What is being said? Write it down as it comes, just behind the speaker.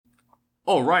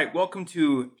All right, welcome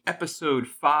to episode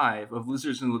 5 of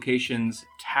Lizards and Locations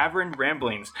Tavern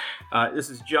Ramblings. This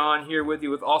is John here with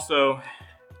you with also...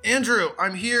 Andrew,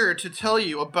 I'm here to tell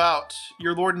you about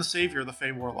your Lord and Savior, the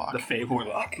Fey Warlock. The Fey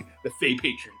Warlock, the Fey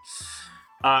Patron.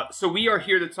 So we are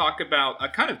here to talk about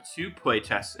kind of 2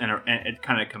 playtests and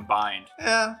kind of combined.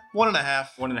 Yeah, 1.5.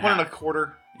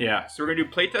 1.25. Yeah, so we're going to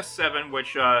do playtest 7,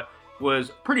 which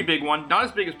was a pretty big one. Not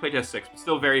as big as playtest 6, but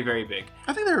still very, very big.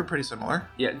 I think they were pretty similar.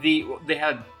 Yeah, they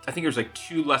had, I think there's like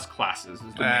 2 less classes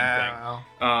is the main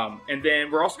thing. And then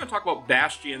we're also going to talk about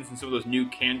Bastions and some of those new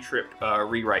cantrip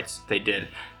rewrites they did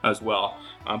as well.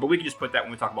 But we can just put that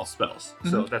when we talk about spells.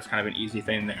 Mm-hmm. So that's kind of an easy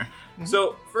thing there. Mm-hmm.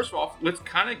 So first of all, let's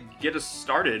kind of get us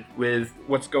started with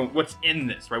what's in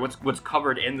this, right? What's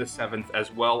covered in the 7th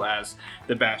as well as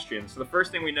the Bastions. So the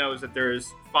first thing we know is that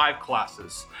there's 5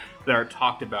 classes that are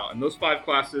talked about. And those 5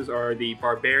 classes are the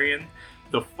Barbarian,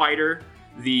 the Fighter,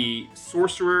 the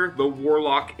Sorcerer, the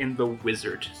Warlock, and the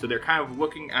Wizard. So they're kind of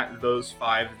looking at those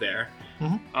 5 there.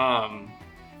 Mm-hmm.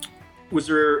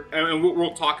 And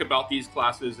we'll talk about these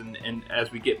classes and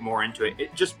as we get more into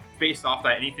it, just based off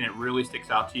that, anything that really sticks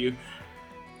out to you,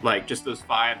 like just those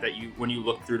 5 that when you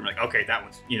look through them, like, okay, that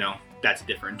one's, that's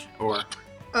different, or...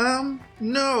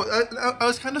 No, I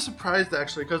was kind of surprised,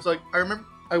 actually, because, like, I remember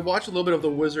I watched a little bit of the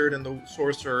Wizard and the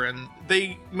Sorcerer, and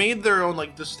they made their own,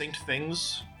 like, distinct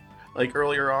things, like,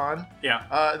 earlier on.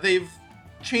 Yeah. They've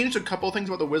changed a couple of things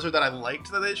about the Wizard that I liked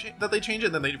that they changed it,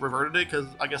 and then they reverted it, because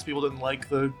I guess people didn't like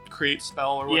the create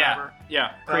spell or whatever.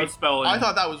 Yeah, create spell. I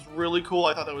thought that was really cool.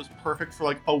 I thought that was perfect for,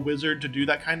 like, a Wizard to do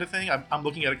that kind of thing. I'm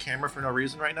looking at a camera for no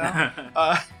reason right now.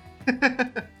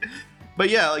 But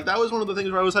yeah, like, that was one of the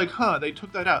things where I was like, they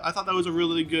took that out. I thought that was a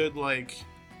really good, like...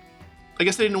 I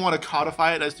guess they didn't want to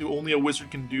codify it as to only a wizard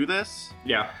can do this.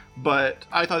 Yeah. But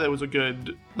I thought that was a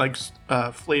good, like,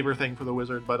 flavor thing for the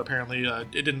wizard, but apparently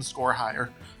it didn't score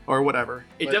higher, or whatever.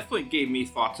 It definitely gave me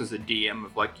thoughts as a DM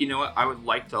of, like, you know what, I would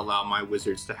like to allow my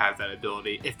wizards to have that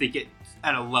ability if they get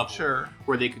at a level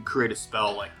where they could create a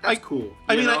spell, like, that's cool.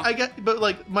 I get, but,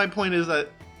 like, my point is that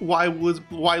why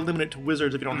limit it to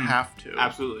wizards if you don't have to?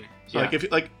 Absolutely. So,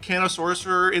 like, can a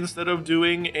sorcerer, instead of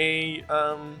doing a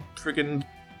freaking...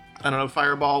 I don't know,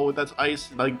 fireball with that's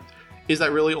ice, like, is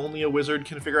that really only a wizard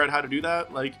can figure out how to do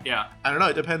that? Like, yeah, I don't know,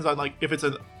 it depends on, like, if it's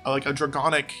a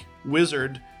draconic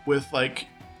wizard with, like,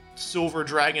 silver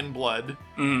dragon blood,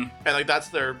 and, like, that's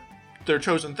their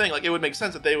chosen thing. Like, it would make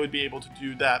sense that they would be able to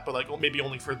do that, but, like, maybe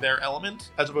only for their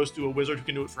element, as opposed to a wizard who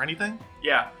can do it for anything.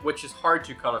 Yeah, which is hard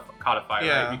to codify,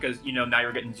 right? Because, now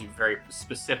you're getting to very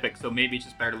specific, so maybe it's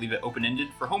just better to leave it open-ended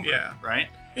for homebrew, right?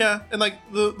 Yeah, and, like,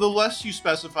 the less you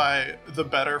specify, the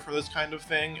better for this kind of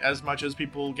thing, as much as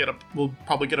people will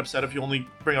probably get upset if you only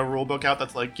bring a rule book out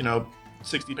that's, like,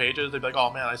 60 pages. They'd be like, oh,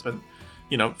 man, I spent,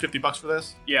 $50 for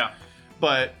this. Yeah.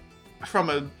 But from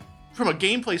a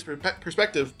gameplay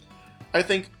perspective, I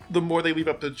think the more they leave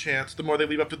up to the chance, the more they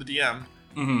leave up to the DM,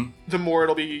 the more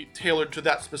it'll be tailored to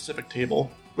that specific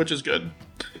table, which is good.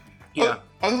 Yeah.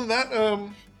 Other than that,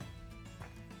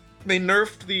 they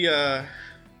nerfed the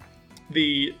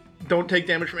don't take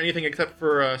damage from anything except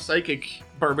for psychic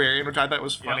barbarian, which I thought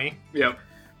was funny. Yep.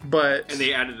 But and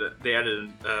they added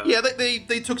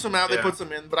they took some out, they put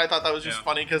some in, but I thought that was just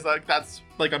funny because, like, that's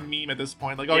like a meme at this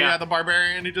point. Like, the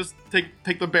barbarian, he just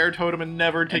take the bear totem and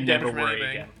never take damage from anything.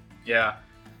 Again. Yeah.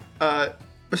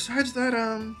 Besides that,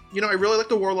 I really like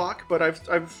the warlock, but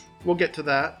we'll get to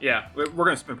that. Yeah, we're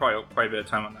gonna spend probably a bit of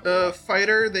time on that.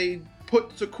 Fighter, they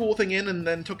put a cool thing in and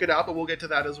then took it out, but we'll get to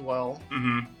that as well.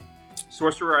 Mm-hmm.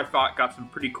 Sorcerer, I thought, got some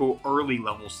pretty cool early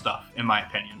level stuff, in my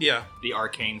opinion. Yeah. The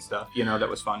arcane stuff, that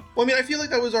was fun. Well, I mean, I feel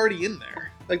like that was already in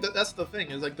there. Like, that's the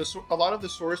thing, is, like, a lot of the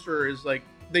Sorcerer is, like,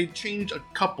 they changed a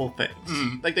couple things.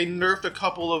 Mm. Like, they nerfed a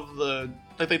couple of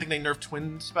I think they nerfed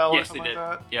Twin Spell or something like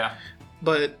that. Yeah.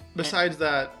 But besides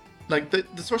that, like, the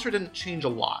Sorcerer didn't change a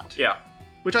lot. Yeah.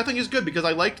 Which I think is good, because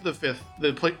I liked the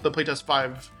playtest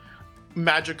 5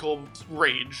 magical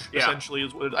rage, essentially,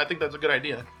 is what I think that's a good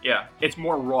idea. Yeah, it's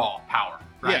more raw power,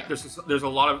 right? Yeah. There's a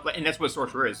lot of, and that's what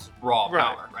Sorcerer is, raw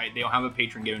power, right? They don't have a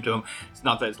patron given to them. It's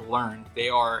not that it's learned. They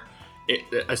are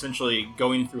essentially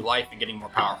going through life and getting more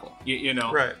powerful,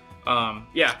 Right.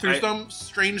 Yeah. Through some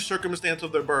strange circumstance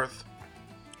of their birth,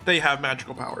 they have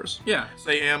magical powers. Yeah.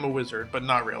 They am a wizard, but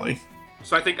not really.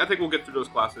 So I think we'll get through those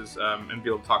classes and be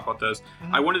able to talk about those.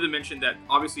 Mm-hmm. I wanted to mention that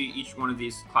obviously each one of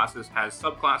these classes has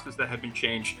subclasses that have been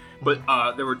changed, but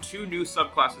there were 2 new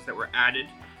subclasses that were added,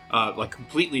 like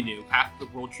completely new. Half the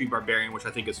World Tree Barbarian, which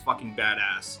I think is fucking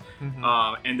badass,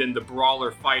 and then the Brawler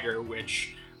Fighter,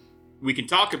 which we can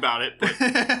talk about it, but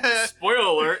spoiler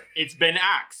alert, it's been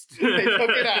axed. They took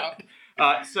it out.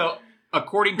 So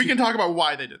according we to, can talk about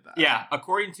why they did that. Yeah,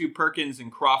 according to Perkins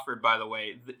and Crawford, by the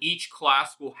way, each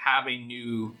class will have a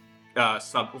new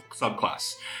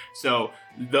subclass. So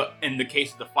in the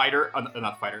case of the fighter,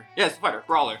 not fighter, it's the fighter,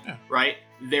 brawler, right?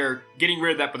 They're getting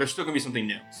rid of that, but there's still gonna be something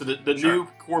new. So the new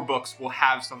core books will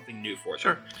have something new for them.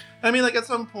 Sure. I mean, like at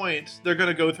some point, they're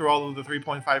gonna go through all of the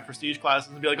 3.5 prestige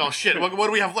classes and be like, "Oh shit, what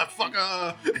do we have left? Fuck."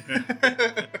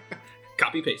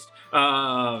 Copy paste.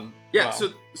 Wow.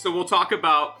 So we'll talk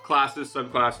about classes,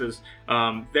 subclasses.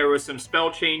 There was some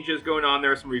spell changes going on.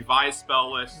 There were some revised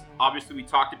spell lists. Obviously, we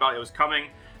talked about it was coming.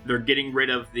 They're getting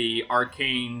rid of the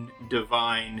arcane,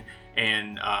 divine,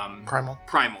 and primal.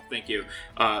 Thank you.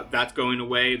 That's going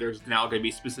away. There's now going to be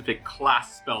specific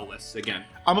class spell lists again.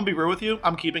 I'm gonna be real with you.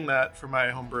 I'm keeping that for my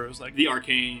homebrews, like the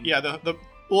arcane. Yeah,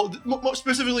 most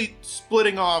specifically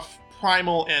splitting off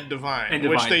primal and divine,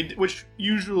 which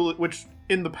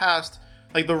in the past,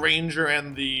 like the ranger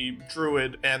and the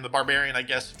druid and the barbarian, I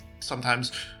guess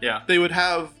sometimes, they would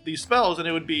have these spells and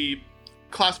it would be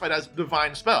classified as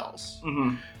divine spells.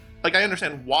 Mm-hmm. Like I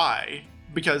understand why,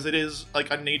 because it is like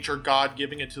a nature god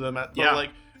giving it to them. But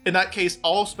like in that case,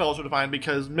 all spells are divine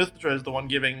because Mithra is the one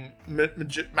giving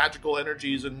magical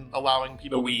energies and allowing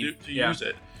people to use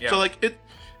it. Yeah. So like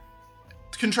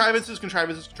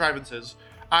contrivances.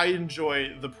 I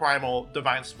enjoy the primal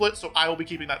divine split, so I will be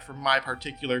keeping that for my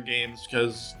particular games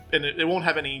because it won't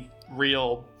have any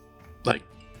real like.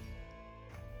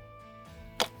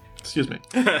 Excuse me.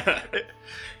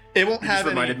 It won't have any.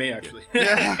 Reminded me actually.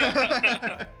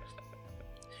 Yeah.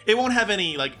 It won't have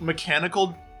any like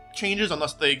mechanical changes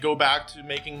unless they go back to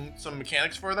making some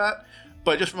mechanics for that.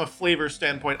 But just from a flavor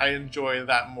standpoint, I enjoy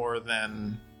that more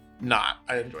than not.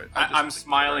 I enjoy it. I'm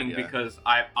smiling because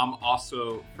I'm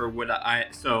also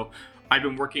I've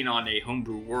been working on a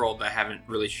homebrew world. I haven't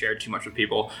really shared too much with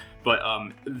people, but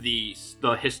the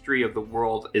history of the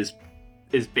world is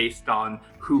based on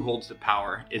who holds the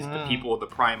power. Is the people of the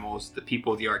primals, the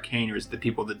people of the arcaners, the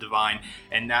people of the divine,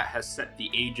 and that has set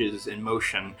the ages in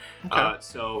motion. Okay.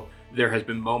 So there has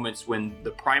been moments when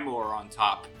the primal are on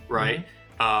top, right?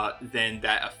 Then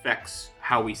that affects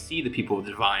how we see the people of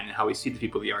the divine and how we see the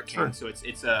people of the arcane. Sure.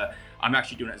 So I'm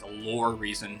actually doing it as a lore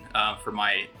reason for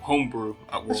my homebrew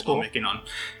world I'm making on.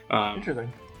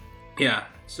 Interesting. Yeah.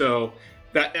 So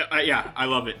that I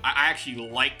love it. I actually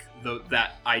like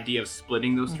that idea of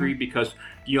splitting those three because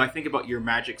I think about your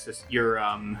magic system. Your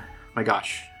the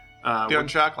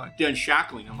unshackling. The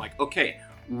unshackling. I'm like, okay,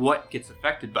 what gets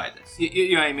affected by this?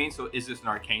 You know what I mean? So is this an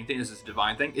arcane thing? Is this a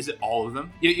divine thing? Is it all of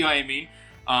them? You know what I mean?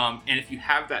 And if you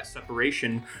have that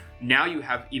separation, now you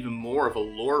have even more of a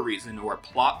lore reason or a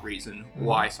plot reason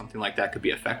why something like that could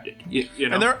be affected. You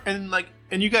know?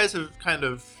 And you guys have kind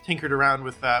of tinkered around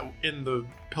with that in the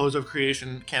Pillars of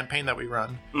Creation campaign that we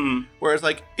run. Whereas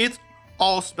like it's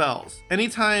all spells.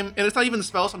 Anytime, and it's not even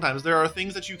spells sometimes, there are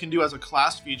things that you can do as a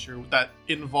class feature that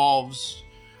involves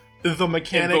the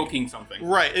mechanic. Invoking something.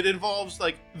 Right. It involves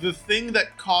like the thing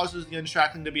that causes the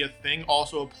unshackling to be a thing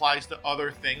also applies to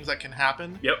other things that can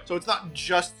happen. Yep. So it's not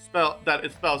just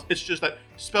it's spells. It's just that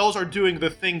spells are doing the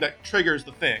thing that triggers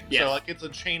the thing. Yes. So like it's a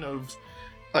chain of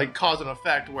like cause and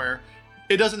effect where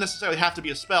it doesn't necessarily have to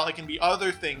be a spell. It can be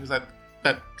other things that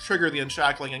trigger the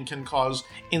unshackling and can cause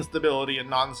instability and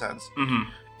nonsense.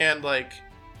 And like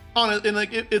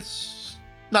it's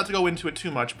not to go into it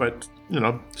too much, but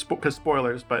because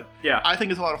spoilers. But yeah, I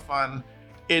think it's a lot of fun.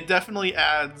 It definitely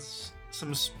adds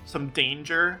some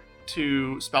danger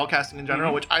to spellcasting in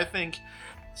general, which I think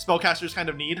spellcasters kind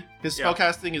of need. Because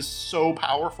spellcasting is so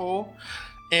powerful,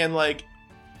 and like,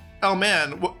 oh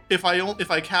man, if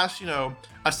I cast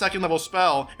a second level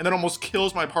spell and that almost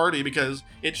kills my party because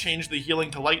it changed the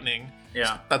healing to lightning.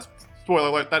 Yeah, that's spoiler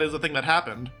alert. That is the thing that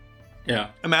happened. Yeah.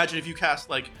 Imagine if you cast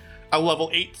like a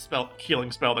level 8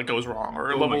 healing spell that goes wrong,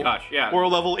 or a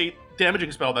level 8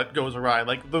 damaging spell that goes awry.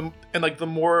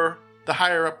 The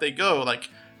higher up they go, like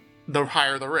the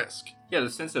higher the risk. Yeah,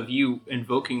 the sense of you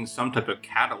invoking some type of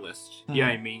catalyst, you know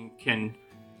what I mean, can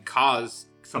cause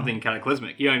something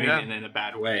cataclysmic, you know what I mean, and in a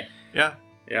bad way. Yeah.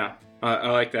 Yeah.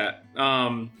 I like that.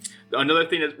 Another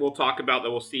thing that we'll talk about that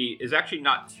we'll see is actually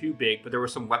not too big, but there were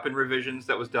some weapon revisions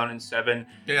that was done in 7.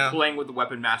 Yeah. Playing with the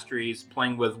weapon masteries,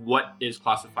 playing with what is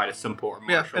classified as simple or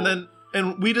martial. Yeah,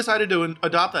 and we decided to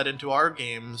adopt that into our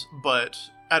games, but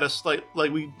at a slight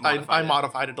I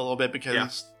modified it a little bit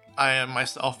because I am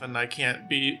myself and I can't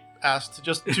be asked to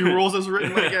just do rules as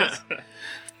written, I guess.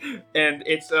 And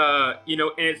it's I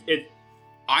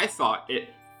thought it.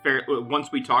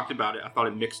 Once we talked about it, I thought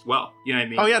it mixed well. You know what I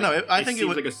mean? Oh yeah, no, I think it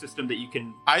seems like a system that you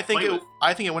can. I think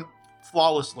it went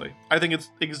flawlessly. I think it's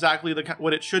exactly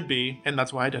what it should be, and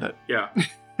that's why I did it. Yeah,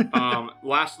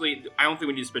 Lastly, I don't think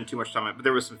we need to spend too much time on it, but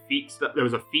there was some feat stuff. There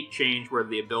was a feat change where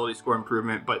the ability score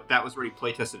improvement, but that was already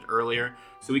play tested earlier,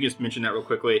 so we can just mention that real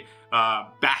quickly.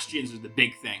 Bastions is the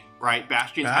big thing, right?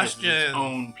 Bastions has its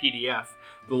own PDF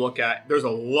to look at. There's a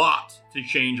lot to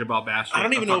change about Bastions. I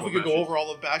don't even know if we could go over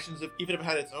all of Bastions, even if it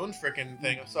had its own freaking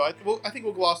thing. So I think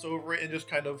we'll gloss over it and just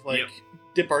kind of like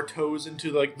dip our toes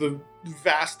into like the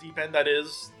vast deep end that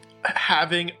is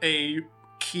having a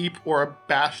keep or a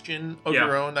bastion of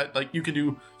your own that like you can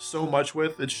do so much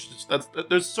with. It's just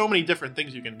there's so many different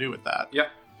things you can do with that. Yeah.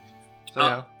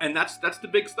 So, and that's the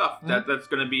big stuff that's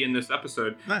going to be in this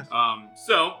episode. Nice.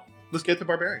 So let's get to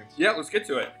barbarians. Yeah, let's get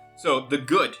to it. So the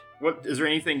good. What is there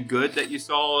anything good that you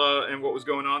saw and what was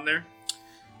going on there?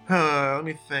 Let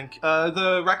me think.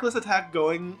 The reckless attack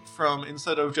going from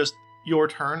instead of just your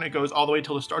turn, it goes all the way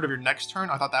till the start of your next turn.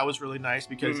 I thought that was really nice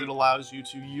because it allows you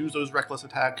to use those reckless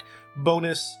attack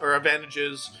bonus or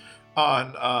advantages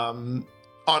on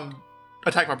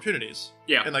attack opportunities.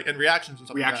 Yeah, and reactions and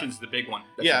stuff. Reactions like that. The big one.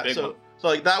 That's the big one. So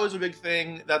like that was a big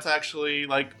thing. That's actually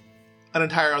like an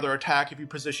entire other attack if you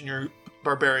position your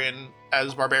barbarian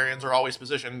as barbarians are always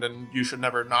positioned, and you should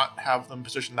never not have them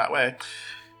positioned that way.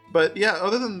 But yeah,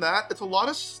 other than that, it's a lot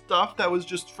of stuff that was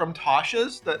just from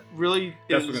Tasha's that really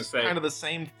is kind of the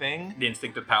same thing. The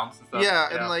instinctive pounce and stuff. Yeah,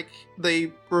 and like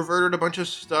they reverted a bunch of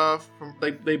stuff from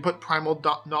they put primal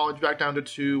knowledge back down to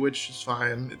 2, which is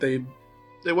fine.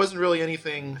 There wasn't really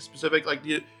anything specific like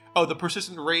the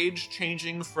persistent rage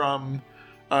changing from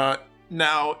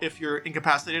now if you're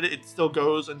incapacitated, it still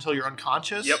goes until you're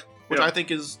unconscious. Yep. Which I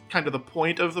think is kind of the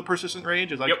point of the persistent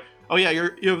rage. Is like, oh yeah,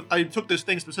 I took this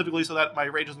thing specifically so that my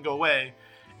rage doesn't go away,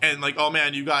 and like, oh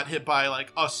man, you got hit by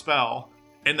like a spell,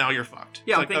 and now you're fucked.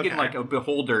 Yeah, I'm thinking like a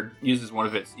beholder uses one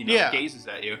of its, gazes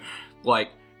at you, like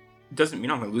doesn't mean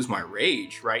I'm going to lose my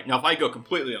rage, right? Now if I go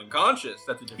completely unconscious,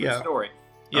 that's a different story.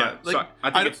 Yeah, so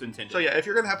I think it's intended. So yeah, if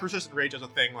you're gonna have persistent rage as a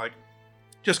thing, like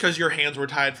just because your hands were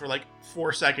tied for like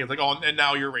 4 seconds, like and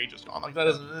now your rage is gone, like that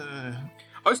isn't.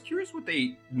 I was curious what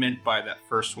they meant by that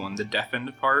first one, the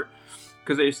deafened part,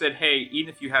 because they said, "Hey,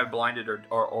 even if you have blinded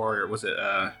or was it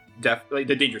deaf, like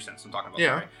the danger sense I'm talking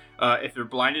about, right? If they're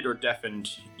blinded or deafened,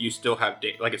 you still have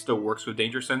it still works with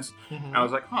danger sense." And I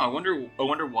was like, I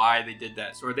wonder why they did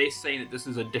that. So are they saying that this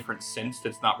is a different sense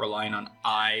that's not relying on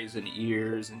eyes and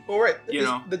ears and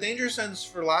the danger sense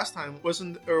for last time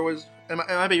wasn't, or was? Am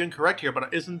I be incorrect here?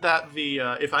 But isn't that the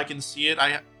if I can see it,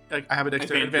 I have a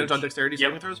dexterity advantage on dexterity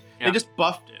saving throws. They just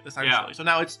buffed it essentially. So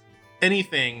now it's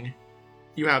anything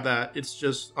you have that. It's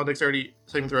just on dexterity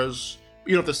saving throws.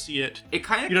 You don't have to see it. You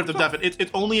don't have to deafen.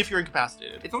 It's only if you're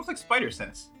incapacitated. It's almost like spider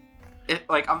sense.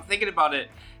 I'm thinking about it.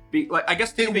 I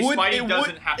guess Spidey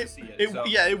doesn't have to see it.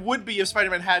 Yeah, it would be if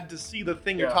Spider-Man had to see the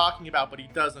thing you're talking about, but he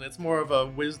doesn't. It's more of a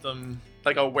wisdom,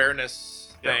 like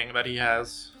awareness thing that he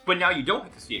has. But now you don't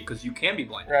have to see it because you can be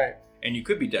blind, right? And you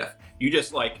could be deaf. You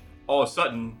just all of a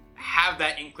sudden have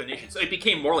that inclination, so it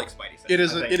became more like Spidey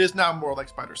sense. It is now more like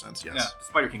Spider Sense. Yes,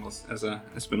 Spider King as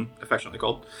it's been affectionately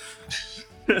called.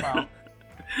 Wow.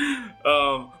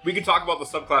 We can talk about the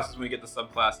subclasses when we get the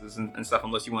subclasses and stuff,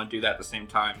 unless you want to do that at the same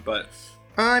time. But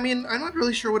I mean, I'm not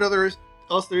really sure what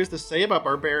else there is to say about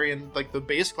Barbarian. Like the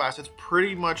base class, it's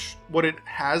pretty much what it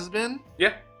has been.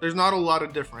 Yeah, there's not a lot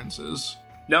of differences.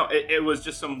 No, it was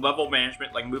just some level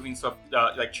management, like moving stuff,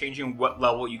 like changing what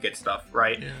level you get stuff,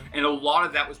 right? Yeah. And a lot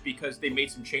of that was because they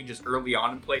made some changes early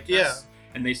on in playtests. Yeah.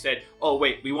 And they said, oh,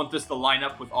 wait, we want this to line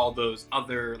up with all those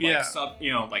other, like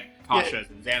Tasha's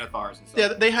and Xanathars and stuff. Yeah,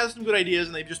 they had some good ideas,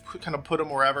 and they just kind of put them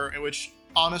wherever, which,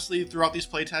 honestly, throughout these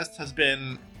playtests has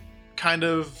been kind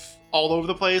of all over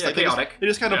the place. Yeah, like chaotic. They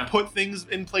just kind of put things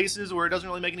in places where it doesn't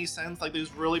really make any sense. Like,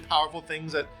 there's really powerful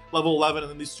things at level 11, and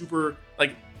then these super,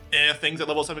 things at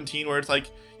level 17 where it's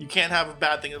like, you can't have a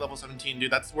bad thing at level 17,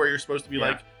 dude. That's where you're supposed to be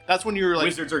that's when you're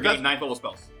wizards are getting 9th level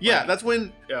spells. Yeah, that's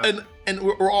when and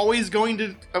we're always going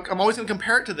to I'm always going to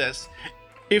compare it to this.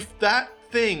 If that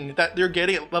thing that they're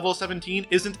getting at level 17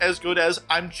 isn't as good as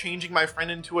I'm changing my friend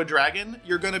into a dragon,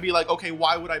 you're going to be like, okay,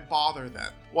 why would I bother then?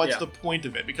 What's the point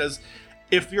of it? Because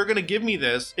if you're going to give me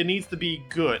this, it needs to be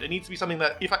good. It needs to be something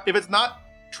that if it's not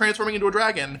transforming into a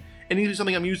dragon, it needs to be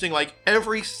something I'm using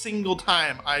every single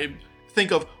time I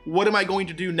think of what am I going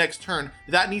to do next turn.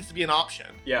 That needs to be an option.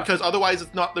 Yeah. Because otherwise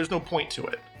there's no point to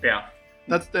it. Yeah.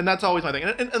 That's always my thing.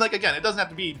 And again, it doesn't have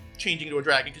to be changing into a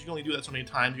dragon because you can only do that so many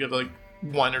times. You have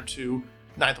 1 or 2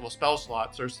 9th level spell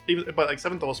slots, but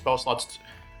 7th level spell slots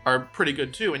are pretty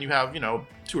good too, and you have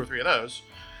 2 or 3 of those.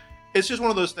 It's just one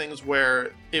of those things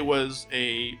where it was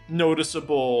a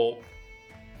noticeable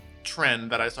trend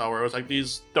that I saw where it was like,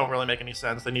 these don't really make any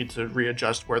sense. They need to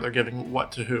readjust where they're giving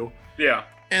what to who. Yeah.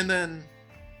 And then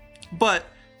But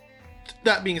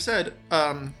that being said,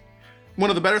 one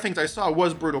of the better things I saw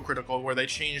was Brutal Critical, where they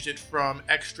changed it from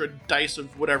extra dice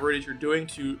of whatever it is you're doing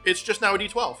to it's just now a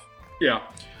D12. Yeah.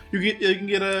 You can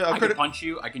get a I can punch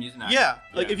you. I can use an axe. Yeah,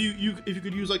 like if you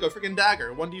could use like a freaking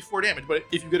dagger, 1d4 damage. But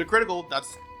if you get a critical,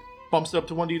 that's bumps it up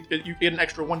to 1d. You get an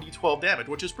extra 1d12 damage,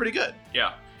 which is pretty good.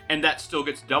 Yeah, and that still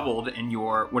gets doubled in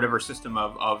your whatever system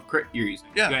of crit you're using.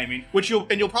 Yeah, you know what I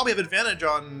mean, you'll probably have advantage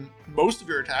on most of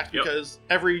your attacks because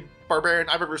every barbarian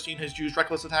I've ever seen has used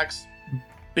reckless attacks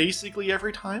basically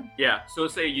every time. Yeah. So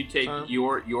let's say you take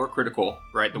your critical,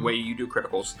 right? The way you do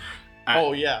criticals.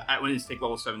 When it's take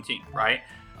level 17, right?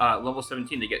 Level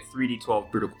 17, they get 3d12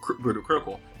 brutal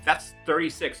critical. That's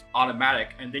 36 automatic,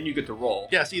 and then you get to roll.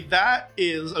 Yeah, see, that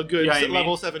is a good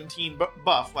level 17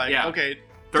 buff. Like, okay,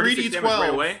 36 3d12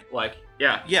 right away. Like,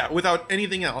 yeah, without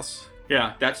anything else.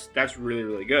 Yeah, that's really,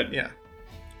 really good. Yeah.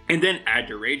 And then add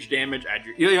your rage damage,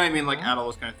 you know what I mean? Like, add all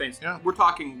those kind of things. Yeah. We're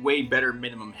talking way better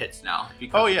minimum hits now.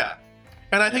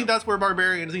 And I think that's where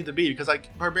barbarians need to be, because,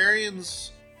 like,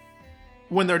 barbarians,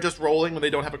 when they're just rolling, when they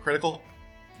don't have a critical,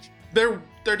 their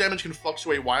damage can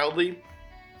fluctuate wildly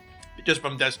just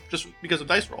because of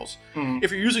dice rolls. Mm-hmm.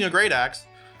 If you're using a great axe,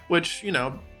 which,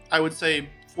 I would say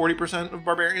 40% of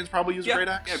barbarians probably use a great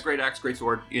axe. Yeah, great axe, great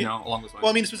sword, along those lines.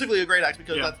 Well, I mean, specifically a great axe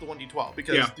because that's the 1d12,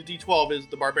 because the d12 is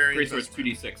the barbarian. Great sword's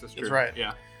 2d6, that's true. That's right.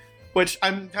 Yeah. Which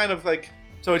I'm kind of like,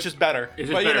 so it's just better. It's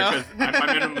just better because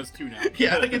my minimum is 2 now.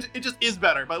 Yeah, I think it just is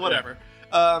better, but whatever.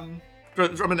 From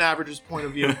an average's point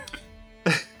of view.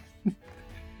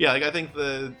 Yeah, like I think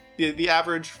the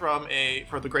average for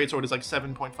the greatsword is like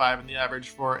 7.5, and the average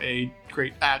for a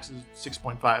great axe is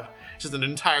 6.5. It's just an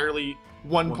entirely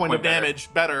one point of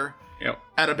damage better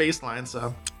at a baseline.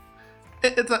 So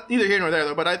it's not neither here nor there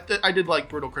though. But I did like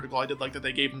Brutal Critical. I did like that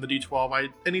they gave him the D12.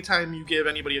 Anytime you give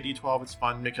anybody a D12, it's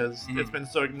fun because it's been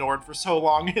so ignored for so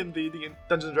long in the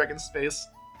Dungeons and Dragons space.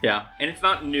 Yeah, and it's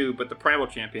not new, but the Primal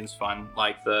Champion's fun.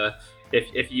 Like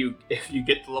if you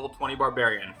get to level 20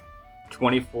 Barbarian.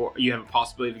 24, you have a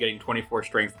possibility of getting 24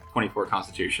 strength, 24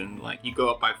 constitution. Like you go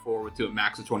up by 4 to a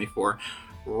max of 24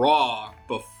 raw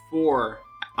before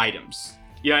items.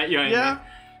 Yeah.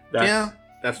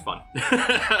 That's fun.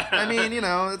 I mean,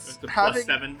 it's having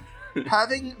 +7.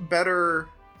 having better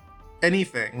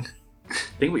anything.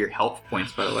 Think about your health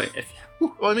points, by the way.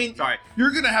 Well, I mean,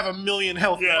 you're gonna have 1,000,000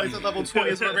 health points at level 20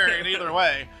 as barbarian either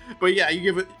way. But yeah, you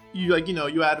give it,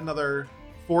 you add another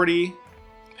 40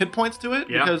 hit points to it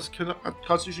because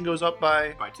Constitution goes up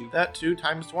by 2. That 2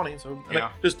 times 20. So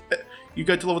just you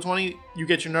get to level 20, you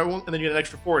get your normal, and then you get an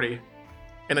extra 40,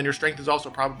 and then your strength is also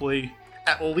probably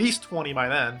at least 20 by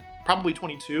then, probably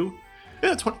 22.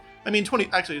 Yeah, 20. I mean 20.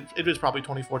 Actually, it is probably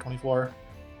 24,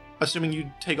 assuming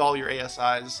you take all your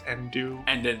ASIs and do.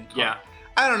 And then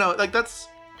I don't know. Like that's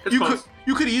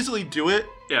you could easily do it.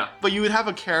 Yeah. But you would have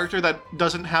a character that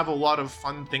doesn't have a lot of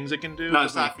fun things it can do. Not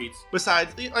as many feats.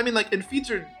 Besides, I mean, and feats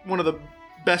are one of the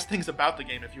best things about the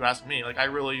game, if you ask me. Like, I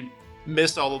really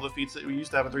miss all of the feats that we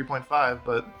used to have in 3.5,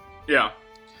 but... Yeah.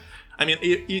 I mean,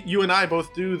 you and I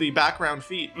both do the background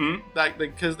feat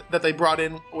that they brought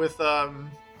in with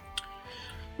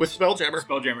Spelljammer.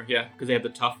 Spelljammer, yeah, because they had the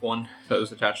tough one that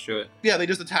was attached to it. Yeah, they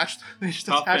just attached the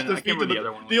feat to the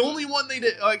other one. The only one they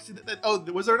did.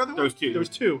 Was there another one? There was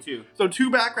two. So 2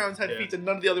 backgrounds had feats and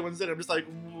none of the other ones did. I'm just like,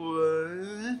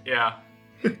 what? Yeah.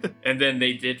 And then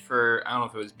they did for, I don't know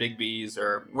if it was Big B's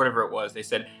or whatever it was. They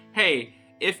said, hey,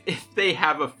 if they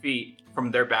have a feat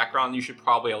from their background, you should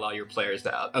probably allow your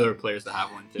other players to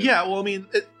have one too. Yeah, well, I mean,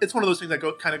 it's one of those things that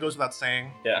kind of goes without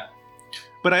saying. Yeah.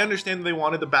 But I understand that they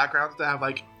wanted the backgrounds to have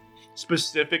like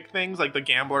specific things, like the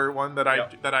gambler one that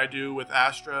I do with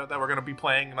Astra that we're gonna be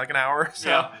playing in like an hour.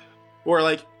 So, or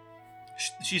like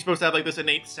she's supposed to have like this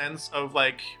innate sense of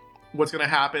like what's gonna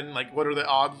happen, like what are the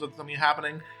odds of something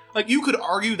happening. Like you could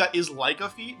argue that is like a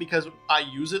feat because I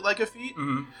use it like a feat,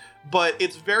 but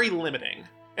it's very limiting.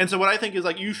 And so what I think is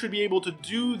like you should be able to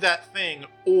do that thing,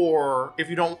 or if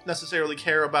you don't necessarily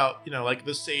care about like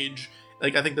the Sage,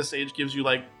 like I think the Sage gives you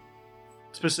like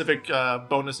specific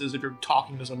bonuses if you're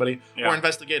talking to somebody, or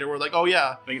Investigator, where like, oh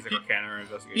yeah, I think it's like Arcana or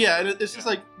Investigation. Yeah, and it's just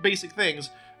like basic things.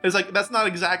 It's like that's not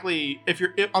exactly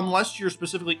unless you're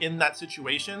specifically in that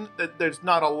situation, that there's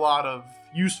not a lot of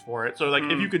use for it. So like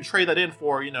if you could trade that in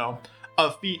for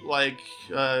a feat like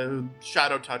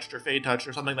Shadow Touched or Fade Touched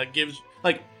or something that gives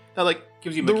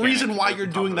gives you the reason why you're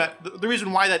doing that. The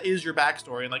reason why that is your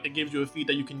backstory, and like it gives you a feat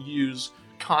that you can use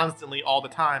constantly all the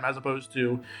time, as opposed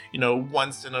to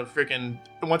once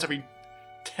every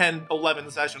 10,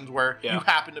 11 sessions where you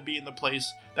happen to be in the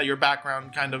place that your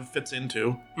background kind of fits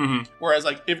into. Whereas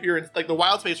like if you're in like the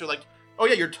wild space, you're like, oh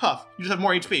yeah, you're tough. You just have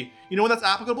more HP. You know when that's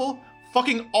applicable?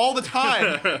 Fucking all the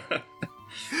time.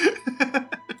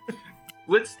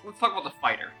 Let's talk about the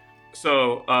fighter.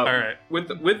 So, all right. with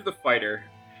the fighter,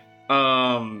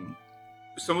 some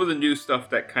of the new stuff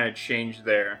that kind of changed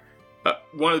there.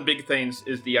 One of the big things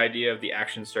is the idea of the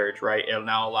action surge, right? It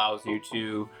now allows you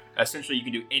to essentially you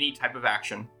can do any type of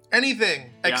action,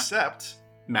 anything except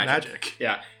magic.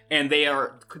 Yeah, and they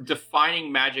are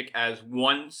defining magic as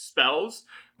 1, spells,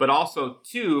 but also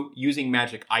 2, using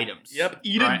magic items. Yep.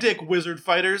 Eat a dick, wizard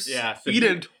fighters. Yeah. So eat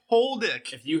a whole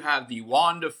dick. If you have the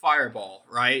wand of fireball,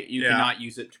 right, you cannot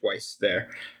use it twice there.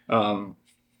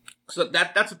 So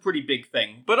that's a pretty big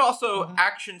thing. But also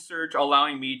action surge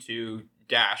allowing me to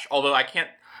dash. Although I can't.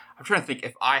 I'm trying to think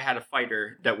if I had a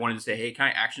fighter that wanted to say, "Hey, can I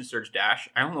action surge dash?"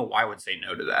 I don't know why I would say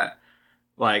no to that.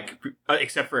 Like,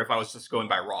 except for if I was just going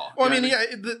by raw. Well, I mean,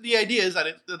 the idea is that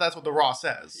that's what the raw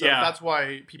says. So that's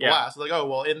why people ask. Like, oh,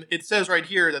 well, it says right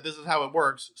here that this is how it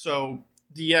works. So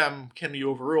DM, can you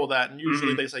overrule that? And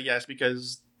usually they say yes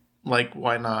because, like,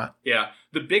 why not? Yeah.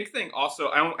 The big thing also,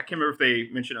 I can't remember if they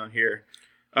mentioned on here.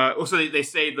 So they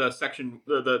say the second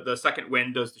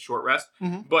wind does the short rest,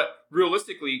 but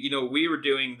realistically, we were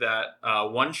doing that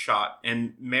one shot,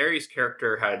 and Mary's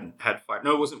character had fight.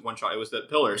 No, it wasn't one shot. It was the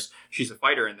pillars. She's a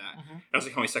fighter in that. And I was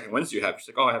like, "How many second winds do you have?" She's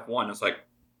like, "Oh, I have one." I was like,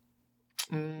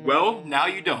 "Well, now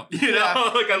you don't."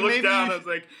 Like I looked down, I was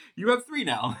like, "You have 3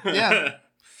 now." Yeah,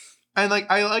 and like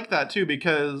I like that too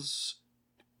because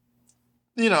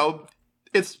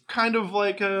it's kind of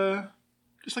like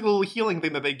just like a little healing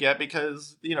thing that they get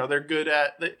because, they're good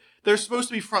at... They're supposed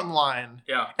to be front line.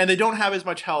 Yeah. And they don't have as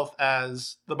much health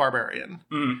as the barbarian.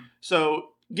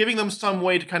 So giving them some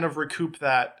way to kind of recoup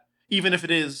that, even if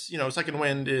it is, second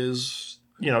wind is...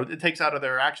 it takes out of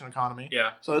their action economy.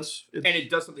 Yeah. So it's... And it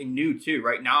does something new, too.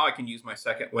 Right now, I can use my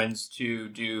second winds to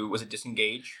do... Was it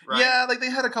disengage? Right? Yeah, like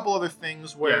they had a couple other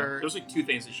things where... There was like 2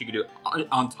 things that she could do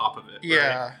on top of it.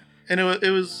 Yeah. Right? And it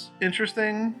was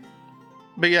interesting...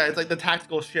 But yeah, it's like the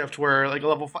tactical shift where like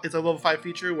it's a level 5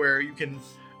 feature where you can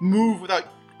move without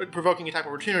provoking attack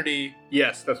opportunity.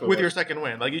 Yes, that's what with your second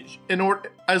wind. Like in order,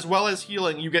 as well as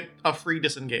healing, you get a free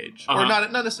disengage. Or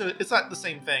not necessarily. It's not the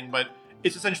same thing, but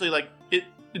it's essentially like it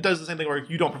does the same thing where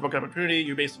you don't provoke an opportunity.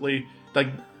 You basically like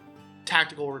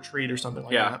tactical retreat or something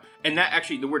like that. And that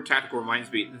actually, the word tactical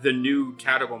reminds me, the new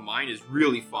tactical mind is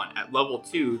really fun. At level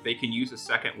 2, they can use a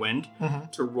second wind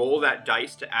to roll that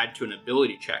dice to add to an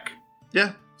ability check.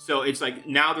 Yeah. So it's like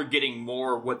now they're getting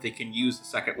more what they can use the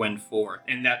second wind for,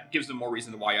 and that gives them more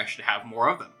reason why I should have more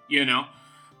of them.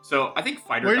 So I think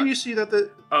fighter. Where do you see that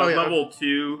level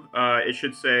 2? It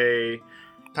should say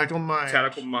tactical mind.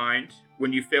 Tactical mind.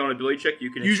 When you fail an ability check,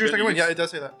 you can use your second wind. Yeah, it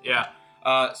does say that.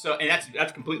 Yeah. So and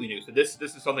that's completely new. So this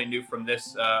is something new from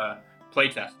this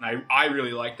playtest, and I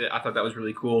really liked it. I thought that was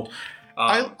really cool.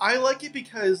 I like it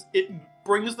because it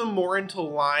brings them more into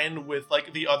line with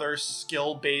like the other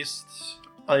skill based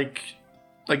like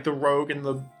the rogue and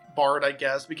the bard, I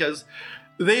guess, because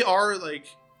they are like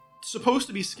supposed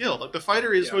to be skilled. Like the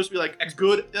fighter is supposed to be like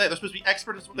good. Yeah, they're supposed to be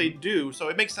expert at what they do. So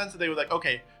it makes sense that they would like,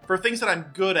 okay, for things that I'm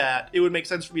good at, it would make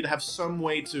sense for me to have some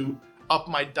way to up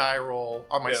my die roll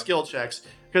on my skill checks.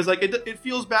 Because like it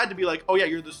feels bad to be like, oh yeah,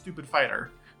 you're the stupid fighter.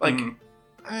 Like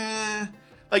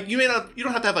like you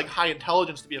don't have to have like high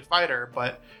intelligence to be a fighter,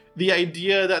 but the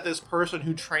idea that this person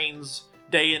who trains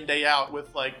day in day out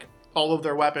with like all of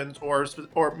their weapons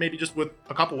or maybe just with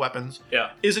a couple weapons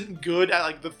isn't good at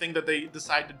like the thing that they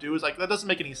decide to do is like that doesn't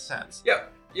make any sense. Yeah,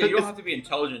 you don't have to be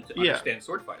intelligent to understand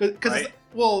sword fighting. Because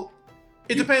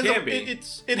it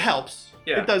depends. It helps.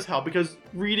 Yeah. It does help because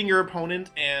reading your opponent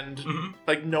and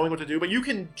like knowing what to do, but you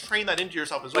can train that into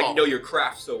yourself as well. Like know your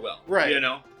craft so well, right?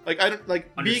 Like I don't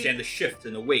like understand the shift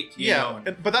and the weight.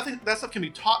 But that stuff can be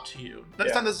taught to you.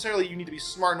 That's not necessarily you need to be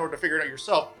smart in order to figure it out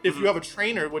yourself. If you have a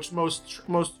trainer, which most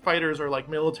fighters are like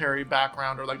military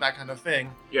background or like that kind of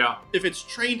thing. Yeah. If it's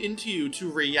trained into you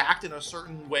to react in a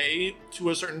certain way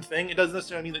to a certain thing, it doesn't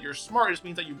necessarily mean that you're smart. It just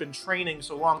means that you've been training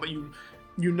so long that you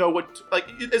know what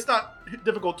it's not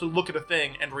difficult to look at a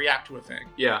thing and react to a thing.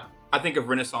 Yeah. I think of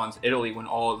Renaissance Italy when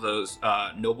all of those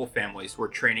noble families were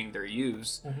training their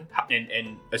youths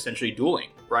and essentially dueling,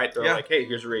 right? They're like, hey,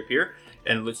 here's a rapier,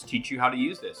 and let's teach you how to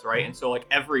use this, right? And so like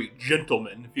every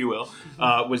gentleman, if you will,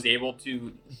 was able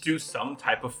to do some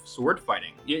type of sword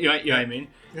fighting. You know what I mean?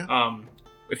 Yeah.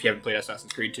 If you haven't played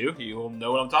Assassin's Creed 2, you will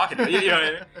know what I'm talking about. You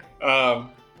know what I mean?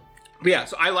 But yeah,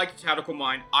 so I like the Tactical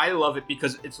Mind. I love it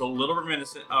because it's a little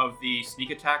reminiscent of the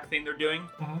sneak attack thing they're doing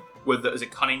with is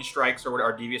it cunning strikes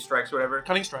or devious strikes or whatever?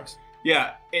 Cunning strikes.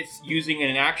 Yeah, it's using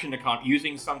an action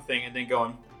using something and then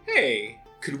going, hey,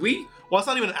 Could we? Well, it's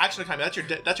not even an action economy. That's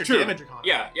your True. damage economy.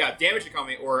 Yeah, damage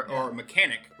economy or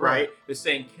mechanic, right? Is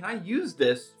saying, can I use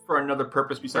this for another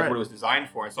purpose besides what it was designed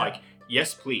for? It's like,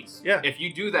 yes, please. Yeah. If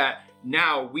you do that,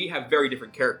 now we have very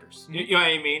different characters. You know what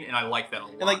I mean? And I like that a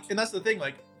lot. And that's the thing.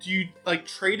 Like, do you like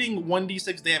trading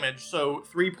 1d6 damage, so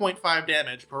 3.5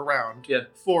 damage per round,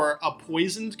 for a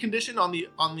poisoned condition on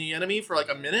the enemy for like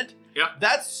a minute? Yeah.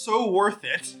 That's so worth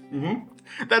it.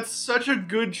 Mm-hmm. That's such a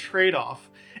good trade-off.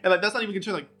 And like that's not even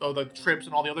considering like the trips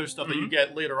and all the other stuff that you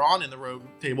get later on in the rogue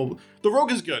table. The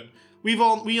rogue is good. We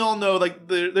all know like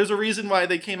there's a reason why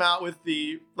they came out with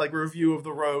the like review of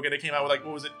the rogue, and it came out with like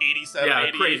what was it 87, yeah,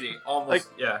 88. Crazy, almost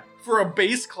like, yeah. For a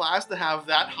base class to have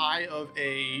that high of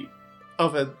a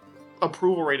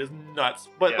approval rate is nuts,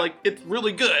 but like it's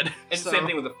really good. And the same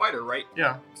thing with the fighter, right?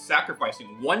 Yeah,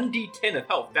 sacrificing 1d10 of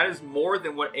health. That is more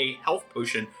than what a health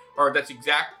potion, or that's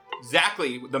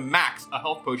exactly the max a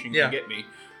health potion can get me.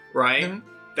 Right? Mm-hmm.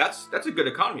 That's a good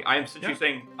economy. I am essentially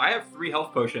saying I have 3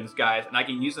 health potions, guys, and I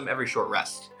can use them every short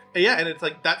rest. Yeah, and it's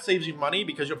like that saves you money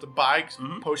because you have to buy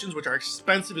potions, which are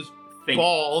expensive as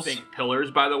balls. Think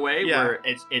pillars, by the way, where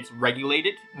it's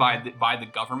regulated by the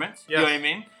government. You know what I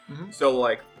mean? Mm-hmm. So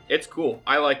like it's cool.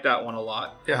 I like that one a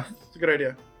lot. Yeah, it's a good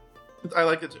idea. I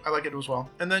like it. I like it as well.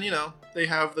 And then they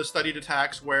have the studied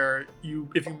attacks where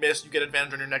if you miss, you get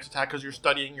advantage on your next attack because you're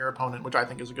studying your opponent, which I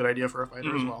think is a good idea for a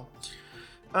fighter as well.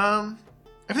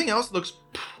 Everything else looks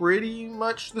pretty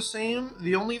much the same.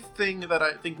 The only thing that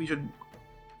I think we should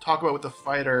talk about with the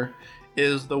fighter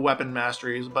is the weapon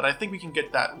masteries, but I think we can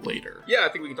get that later. Yeah, I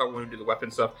think we can talk when we do the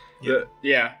weapon stuff.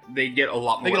 Yeah, they get a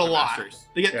lot more. They get a lot. Masteries.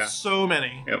 They get so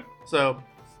many. Yep. So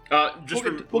we'll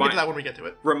get to that when we get to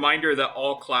it. Reminder that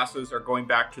all classes are going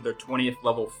back to their 20th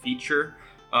level feature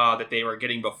that they were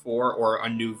getting before, or a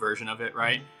new version of it,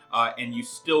 right? And you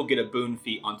still get a boon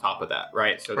feat on top of that,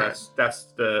 right? So that's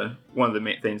the one of the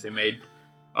main things they made.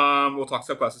 We'll talk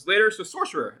subclasses later. So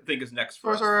Sorcerer, I think, is next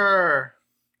for Sorcerer. Us.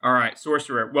 All right,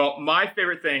 Sorcerer. Well, my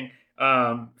favorite thing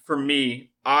for me,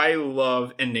 I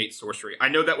love innate sorcery. I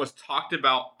know that was talked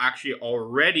about actually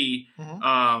already,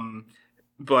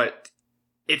 but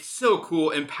it's so cool.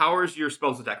 Empowers your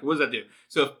spells attack. What does that do?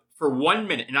 So for 1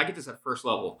 minute, and I get this at first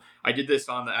level. I did this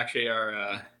on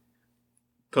our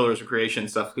Pillars of Creation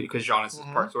stuff because Jonas is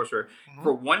part sorcerer.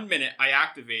 For 1 minute, I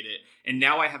activate it, and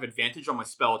now I have advantage on my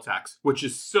spell attacks, which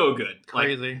is so good.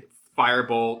 Crazy. Like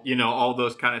Firebolt, all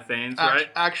those kind of things, right?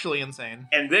 Actually insane.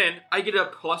 And then I get a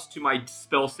plus to my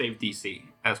spell save DC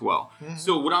as well.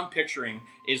 So what I'm picturing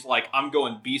is like I'm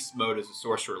going beast mode as a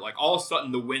sorcerer. Like all of a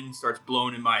sudden the wind starts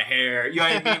blowing in my hair. You know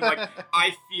what I mean? Like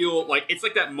I feel like it's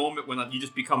like that moment when you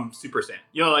just become Super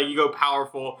Saiyan. Like you go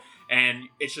powerful and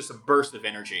it's just a burst of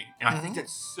energy. And I think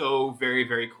that's so very,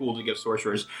 very cool to give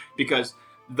sorcerers, because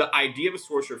the idea of a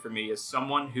sorcerer for me is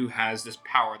someone who has this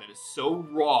power that is so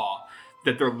raw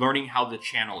that they're learning how to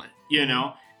channel it,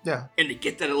 Yeah. And to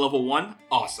get that at level 1,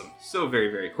 awesome. So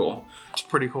very, very cool. It's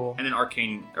pretty cool. And then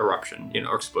Arcane Eruption,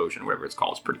 or Explosion, whatever it's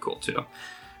called, is pretty cool too.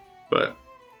 But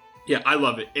yeah, I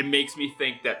love it. It makes me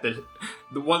think that the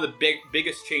one of the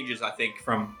biggest changes, I think,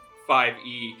 from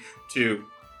 5e to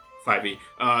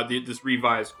 5e, this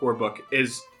revised core book,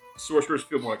 is sorcerers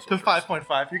feel more like sorcerers. To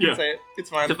 5.5, you can say it. It's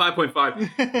fine. To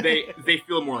 5.5, they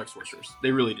feel more like sorcerers.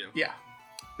 They really do. Yeah.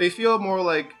 They feel more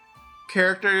like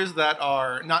characters that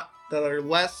are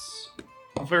less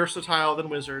versatile than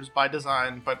wizards by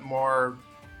design, but more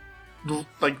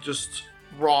like just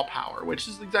raw power, which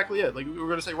is exactly it. Like, we're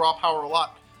going to say raw power a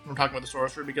lot when we're talking about the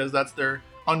sorcerer, because that's their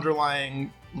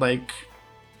underlying, like,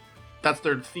 that's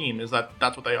their theme, is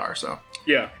that's what they are. So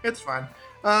yeah, it's fine.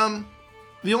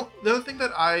 The other thing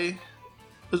that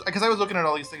because I was looking at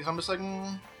all these things, I'm just like,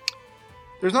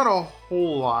 there's not a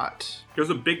whole lot. There's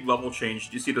a big level change.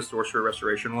 Did you see the Sorcerer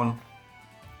Restoration one?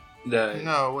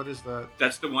 No, what is that?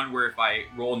 That's the one where if I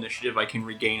roll initiative, I can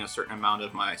regain a certain amount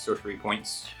of my sorcery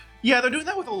points. Yeah, they're doing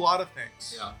that with a lot of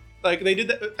things. Yeah. Like, they did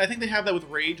that. I think they have that with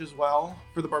Rage as well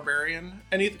for the Barbarian,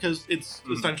 and because it's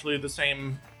essentially the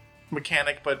same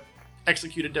mechanic but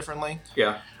executed differently.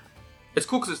 Yeah. It's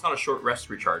cool because it's not a short rest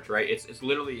recharge, right? It's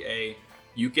literally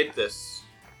you get this.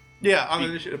 Yeah, on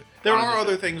initiative. There are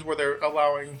other things where they're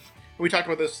allowing. We talked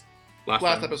about this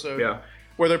last episode. Yeah.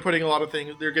 Where they're putting a lot of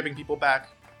things. They're giving people back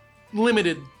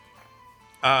limited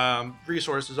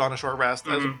resources on a short rest,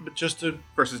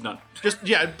 versus none.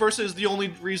 Versus the only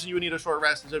reason you would need a short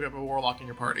rest is if you have a warlock in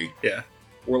your party. Yeah.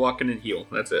 Warlock and heal.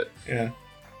 That's it. Yeah.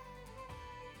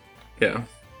 Yeah.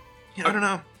 Yeah, I don't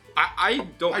know. I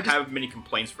don't have many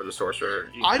complaints for the sorcerer.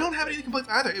 I don't have any complaints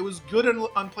either. It was good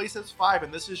on PlayStation 5,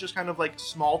 and this is just kind of like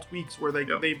small tweaks where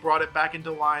they brought it back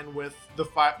into line with the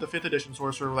 5th edition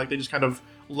sorcerer. Like they just kind of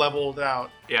leveled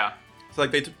out. Yeah. So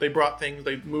like they brought things,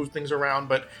 they moved things around,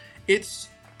 but it's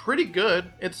pretty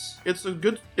good. It's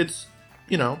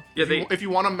you know, if you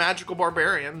want a magical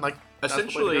barbarian, like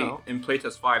essentially in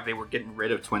playtest 5 they were getting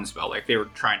rid of twin spell, like they were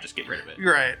trying to just get rid of it,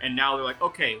 right? And now they're like,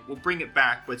 okay, we'll bring it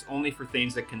back, but it's only for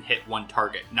things that can hit one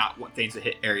target, not things that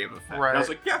hit area of effect. Right. And I was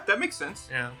like, yeah, that makes sense.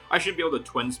 Yeah, I should be able to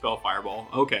twin spell fireball.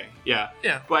 Okay, yeah,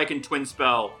 but I can twin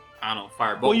spell, I don't know,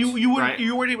 firebolt. Well, you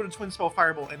weren't able to twin spell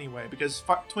fireball anyway, because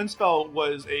twin spell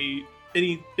was it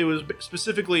was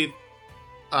specifically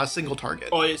a single target.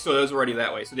 Oh, so it was already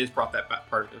that way. So they just brought that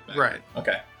part of it back. Right.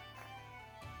 Okay.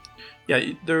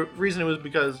 Yeah, the reason it was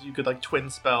because you could like twin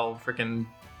spell freaking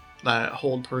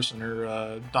hold person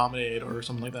or dominate or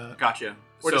something like that. Gotcha.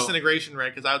 Or disintegration, right?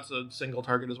 Because that's a single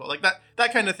target as well. Like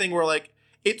that kind of thing where like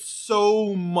it's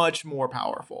so much more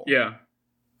powerful. Yeah.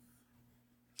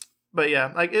 But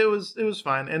yeah, like it was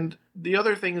fine. And the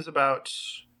other things about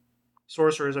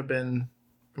sorcerers have been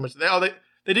pretty much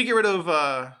they did get rid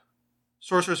of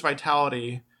sorcerer's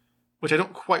vitality, which I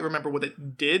don't quite remember what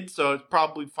it did, so it's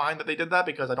probably fine that they did that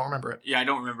because I don't remember it. Yeah, I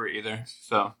don't remember it either.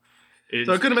 So it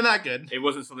could have been that good. It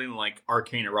wasn't something like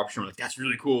Arcane Eruption. Like that's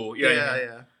really cool.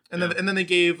 Yeah. And then they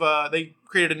gave they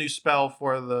created a new spell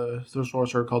for the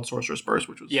sorcerer called Sorcerer's Burst,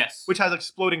 which has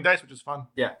exploding dice, which is fun.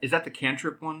 Yeah, is that the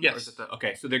cantrip one? Yes. Or is it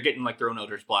okay, so they're getting like their own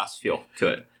Eldritch Blast feel to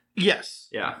it. Yes.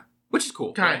 Yeah, which is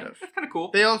cool. Kind of. That's kind of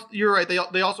cool. You're right.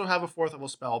 They also have a 4th level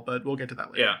spell, but we'll get to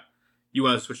that later. Yeah. You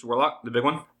want to switch to Warlock, the big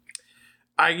one?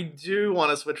 I do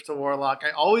want to switch to Warlock.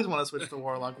 I always want to switch to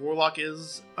Warlock. Warlock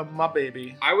is my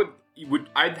baby.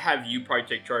 I'd have you probably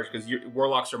take charge because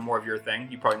Warlocks are more of your thing.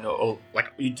 You probably know,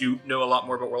 you do know a lot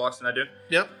more about Warlocks than I do.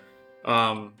 Yep.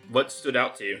 What stood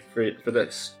out to you for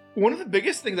this? One of the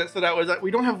biggest things that stood out was that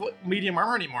we don't have medium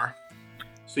armor anymore.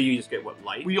 So you just get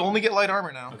light? We only get light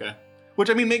armor now. Okay. Which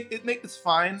I mean, it's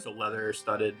fine. So leather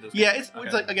studded. Yeah, it's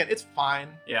like again, it's fine.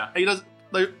 Yeah. It does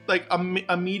like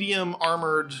a medium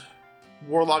armored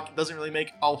Warlock doesn't really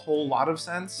make a whole lot of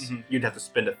sense. Mm-hmm. You'd have to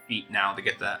spend a feat now to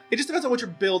get that. It just depends on what your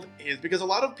build is, because a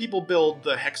lot of people build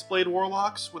the Hexblade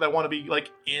Warlocks that want to be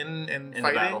like in fighting. The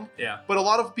battle. Yeah. But a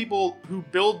lot of people who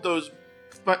build those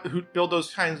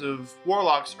kinds of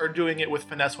Warlocks are doing it with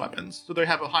finesse weapons, so they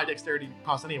have a high dexterity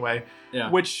cost anyway.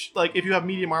 Yeah. Which, like, if you have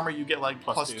medium armor, you get like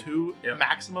plus two yep.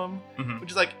 maximum, mm-hmm.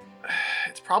 which is like,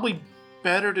 it's probably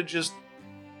better to just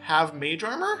have mage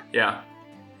armor. Yeah.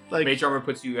 Like, mage armor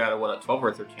puts you at a 12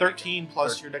 or 13? 13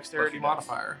 plus your dexterity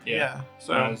modifier. Yeah.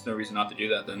 So there's no reason not to do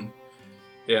that then.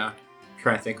 Yeah. I'm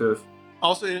trying to think of.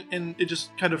 Also, and it just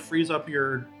kind of frees up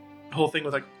your whole thing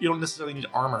with, like, you don't necessarily need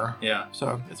armor. Yeah.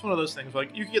 So it's one of those things.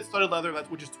 Like, you can get studded leather,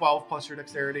 which is 12 plus your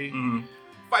dexterity. Mm-hmm.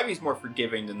 5e is more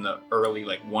forgiving than the early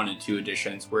 1 and 2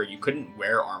 editions where you couldn't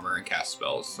wear armor and cast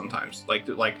spells sometimes. Like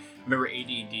remember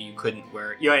AD&D, you couldn't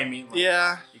wear. You know what I mean?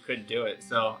 Yeah. You couldn't do it.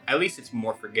 So at least it's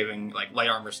more forgiving. Like light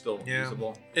armor's still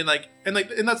usable. And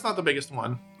that's not the biggest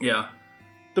one. Yeah.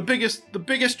 The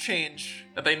biggest change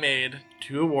that they made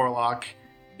to a Warlock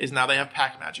is now they have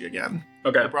pack magic again.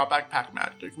 Okay. They brought back pack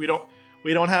magic. We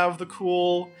don't have the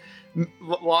cool.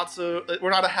 We're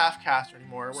not a half caster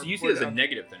anymore. So you see it as a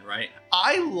negative then, right?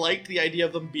 I liked the idea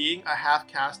of them being a half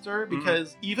caster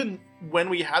because even when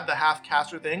we had the half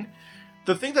caster thing,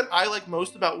 the thing that I like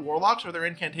most about Warlocks are their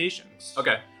incantations.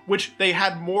 Okay. Which they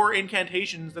had more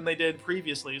incantations than they did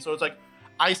previously. So it's like,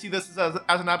 I see this as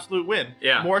an absolute win.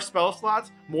 Yeah. More spell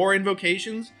slots, more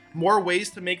invocations, more ways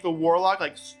to make the Warlock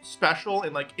special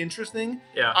and interesting.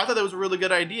 Yeah. I thought that was a really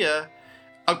good idea.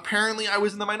 Apparently, I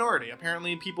was in the minority.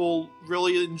 Apparently, people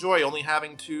really enjoy only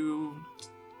having 2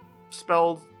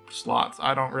 spell slots.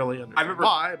 I don't really understand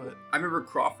why, but I remember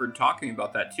Crawford talking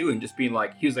about that too, and just being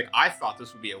like, he was like, I thought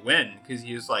this would be a win because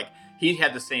he was like, he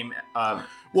had the same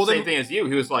same thing as you.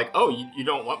 He was like, oh, you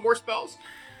don't want more spells?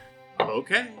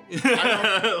 Okay.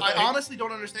 I honestly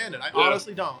don't understand it. I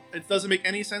honestly don't. It doesn't make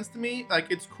any sense to me.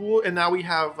 It's cool, and now we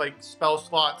have spell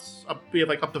slots. We have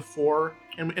up to 4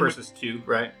 versus 2,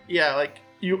 right? Yeah,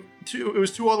 it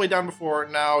was 2 all the way down before.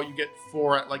 Now you get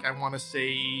 4 at I want to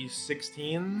say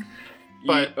 16,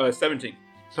 but 17.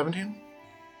 17.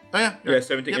 Oh yeah. Yeah,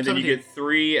 17, yep, and 17. then you get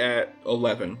 3 at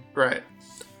 11. Right.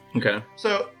 Okay.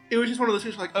 So it was just one of those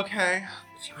things. Okay.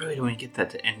 You really don't want to get that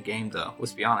to end game, though.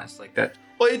 Let's be honest. That.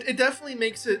 Well, it definitely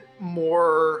makes it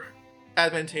more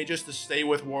advantageous to stay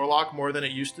with Warlock more than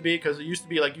it used to be, because it used to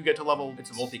be you get to level. It's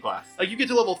a multi-class. You get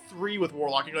to level 3 with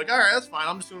Warlock, and you're like, all right, that's fine.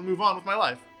 I'm just going to move on with my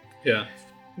life. Yeah.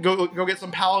 go get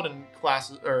some paladin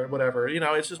classes or whatever. You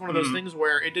know, it's just one of those things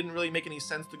where it didn't really make any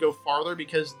sense to go farther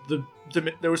because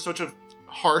there was such a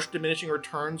harsh diminishing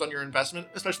returns on your investment,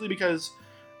 especially because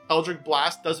Eldritch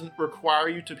Blast doesn't require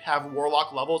you to have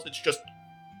warlock levels. It's just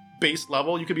base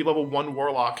level. You could be level 1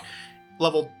 warlock,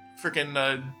 level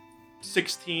freaking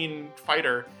 16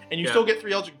 fighter, and you still get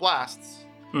 3 Eldritch Blasts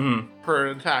per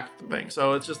attack thing.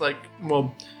 So it's just like,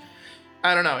 well,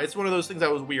 I don't know. It's one of those things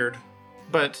that was weird,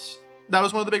 but that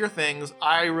was one of the bigger things.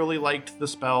 I really liked the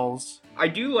spells. I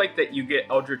do like that you get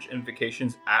Eldritch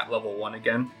Invocations at level 1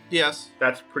 again. Yes.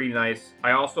 That's pretty nice.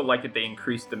 I also like that they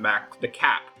increased the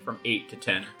cap from 8 to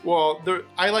 10. Well,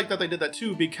 I like that they did that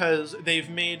too because they've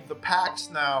made the pacts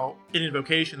now in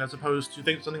Invocation as opposed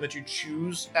to something that you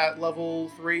choose at level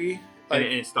 3. Like,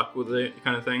 and it's stuck with it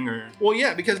kind of thing? Or well,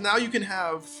 yeah, because now you can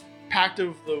have Pact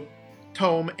of the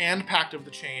Tome and Pact of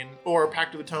the Chain, or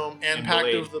Pact of the Tome and Pact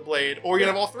Blade. of the Blade, or you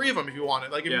can have all 3 of them if you want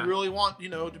it. Like, if you really want,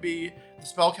 to be the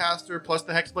Spellcaster plus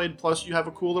the Hexblade plus you have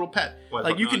a cool little pet.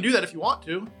 Like, you can do that if you want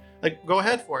to. Like, go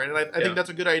ahead for it. And I think that's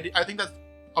a good idea. I think that's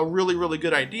a really, really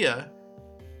good idea.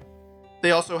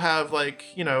 They also have, like,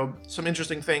 some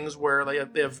interesting things where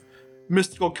they have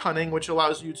Mystical Cunning, which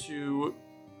allows you to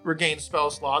regain spell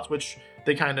slots, which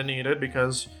they kind of needed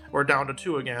because we're down to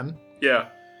 2 again. Yeah.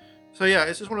 So yeah,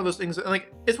 it's just one of those things.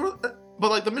 Like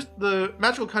but like the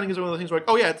Magical Cunning is one of those things where, like,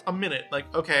 oh yeah, it's a minute. Like,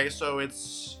 okay, so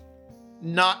it's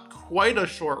not quite a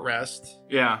short rest.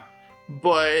 Yeah.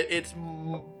 But it's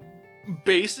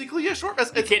basically a short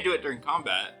rest. You can't do it during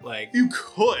combat. Like, you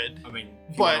could. I mean,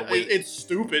 but it's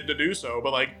stupid to do so.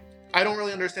 But like, I don't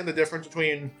really understand the difference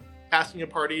between asking a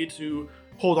party to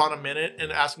hold on a minute and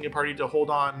asking a party to hold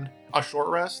on a short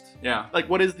rest. Yeah. Like,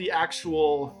 what is the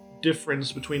actual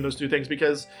difference between those two things?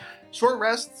 Because short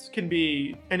rests can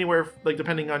be anywhere, like,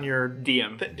 depending on your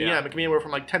DM. It can be anywhere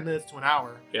from like 10 minutes to an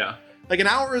hour. Yeah. Like, an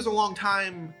hour is a long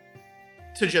time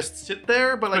to just sit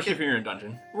there, but especially if you're in a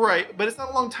dungeon. Right, but it's not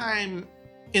a long time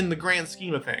in the grand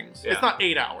scheme of things. Yeah. It's not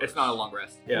 8 hours. It's not a long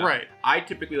rest. Yeah. Right. I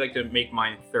typically like to make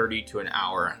mine 30 to an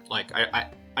hour. Like,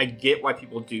 I get why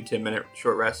people do 10-minute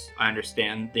short rests. I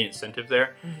understand the incentive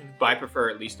there, but I prefer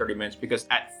at least 30 minutes because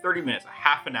at 30 minutes, a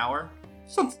half an hour,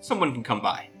 someone can come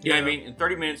by. You know what I mean? In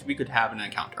 30 minutes, we could have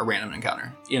a random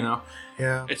encounter,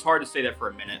 Yeah. It's hard to say that for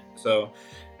a minute. So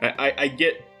I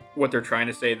get what they're trying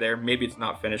to say there. Maybe it's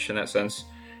not finished in that sense.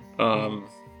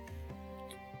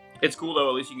 It's cool, though.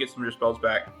 At least you can get some of your spells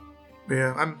back.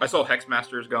 Yeah. I saw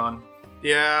Hexmaster is gone.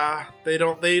 Yeah. They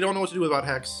don't know what to do about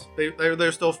Hex.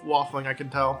 They're still waffling, I can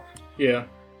tell. Yeah.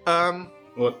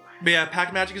 What? But yeah,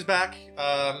 Pact Magic is back.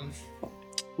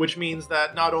 Which means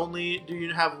that not only do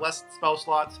you have less spell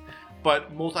slots,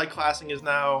 but multi-classing is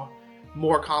now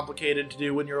more complicated to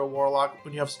do when you're a warlock,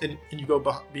 when you have and you go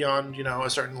beyond, a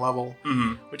certain level,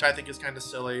 which I think is kind of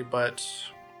silly. But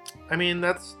I mean,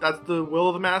 that's the will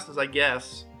of the masses, I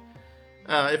guess.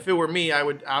 If it were me, I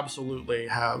would absolutely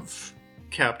have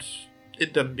kept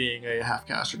them being a half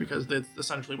caster because that's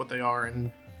essentially what they are,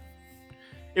 and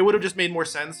it would have just made more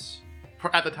sense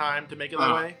at the time to make it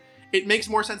that way. It makes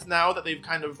more sense now that they've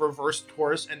kind of reversed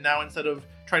course, and now instead of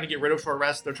trying to get rid of short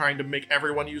rest, they're trying to make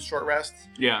everyone use short rests.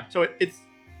 Yeah. So it's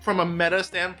from a meta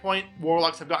standpoint,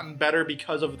 warlocks have gotten better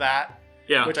because of that.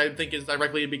 Yeah. Which I think is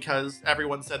directly because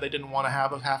everyone said they didn't want to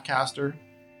have a half caster.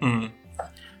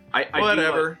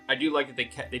 Whatever. I do like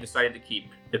that they decided to keep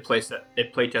it play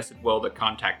tested well the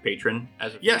contact patron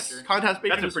as a feature. Contact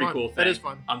patron. That's a pretty cool thing. That is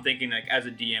fun. I'm thinking, like, as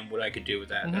a DM, what I could do with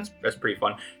that. That's pretty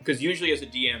fun. Because usually as a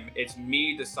DM, it's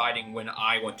me deciding when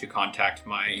I want to contact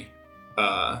my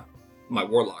my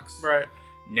warlocks. Right.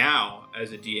 Now,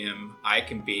 as a DM, I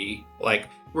can be like,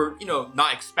 we're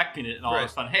not expecting it, and all of a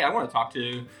sudden, hey, I want to talk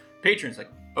to patrons. Like,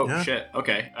 oh shit,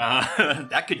 okay,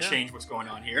 that could change what's going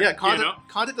on here. Yeah,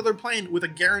 content that they're playing with a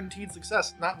guaranteed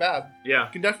success, not bad. Yeah,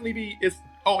 it can definitely be.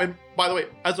 And by the way,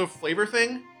 as a flavor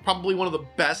thing, probably one of the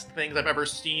best things I've ever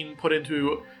seen put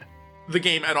into the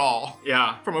game at all.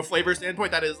 Yeah, from a flavor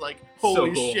standpoint, that is like,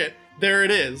 holy shit, there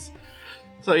it is.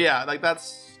 So yeah, like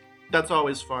that's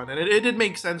always fun, and it did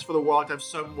make sense for the warlock to have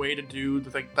some way to do the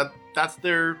thing that's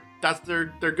their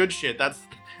good shit.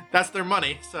 That's their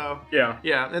money. So yeah,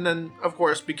 and then of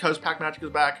course because Pact Magic is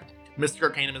back, Mystic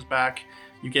Arcanum is back.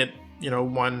 You get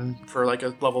one for like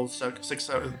a level 6th,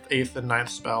 7th, 8th, and 9th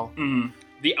spell.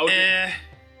 The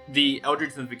the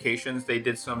Eldritch Invocations, they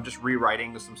did some just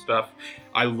rewriting of some stuff.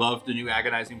 I love the new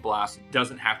Agonizing Blast. It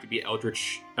doesn't have to be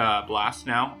Eldritch Blast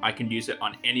now. I can use it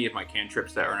on any of my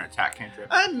cantrips that are an attack cantrip.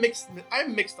 I'm mixed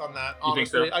on that,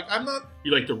 honestly. You think so? I'm not...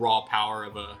 You like the raw power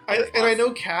of a... And I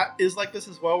know Kat is like this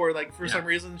as well, where like for some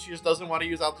reason she just doesn't want to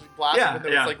use Eldritch Blast, even though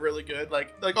it's like really good.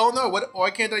 Like oh no,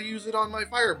 why can't I use it on my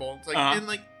Firebolt? It's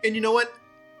like and you know what?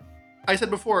 I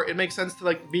said before, it makes sense to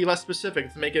like be less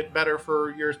specific to make it better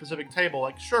for your specific table.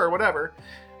 Like, sure, whatever,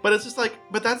 but it's just like,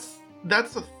 but that's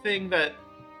the thing that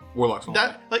Warlocks won't.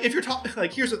 That like if you're talking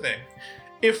like, here's the thing: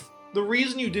 if the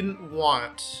reason you didn't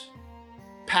want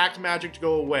Pact Magic to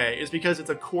go away is because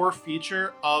it's a core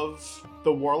feature of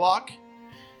the Warlock,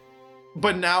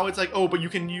 but now it's like, oh, but you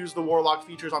can use the Warlock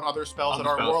features on other spells that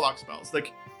aren't Warlock spells,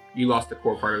 like. You lost the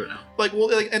core part of it now. Like, well,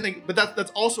 like, but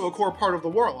that's also a core part of the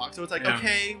Warlock. So it's like,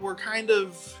 okay, we're kind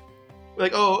of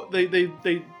like, oh,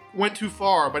 they went too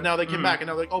far, but now they came back, and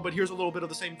now like, oh, but here's a little bit of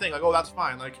the same thing. Like, oh, that's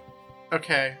fine. Like,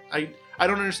 okay, I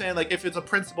don't understand. Like, if it's a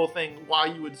principle thing, why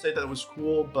you would say that it was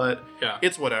cool, but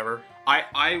it's whatever.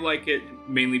 I like it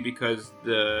mainly because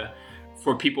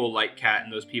for people like Kat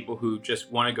and those people who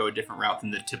just want to go a different route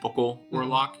than the typical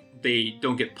Warlock, they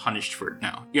don't get punished for it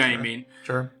now. You know what I mean?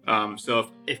 Sure. So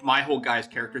if my whole guy's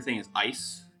character thing is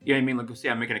ice, you know what I mean? Like, say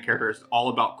I'm making a character that's all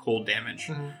about cold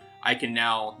damage. I can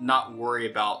now not worry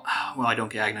about, well, I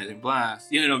don't get Agonizing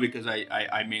Blast, you know, because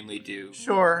I mainly do.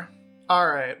 Sure. All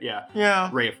right. Yeah.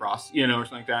 Ray of Frost, you know, or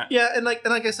something like that. Yeah, and like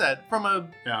I said, from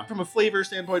a flavor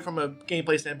standpoint, from a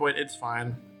gameplay standpoint, it's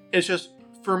fine. It's just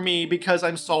for me, because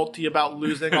I'm salty about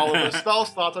losing all of the spell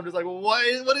slots, I'm just like, well, why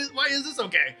is this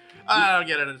okay? I don't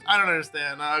get it. I don't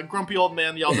understand. Grumpy old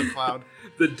man yells at Cloud.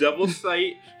 The double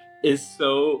sight is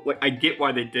so, like, I get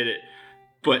why they did it,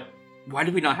 but why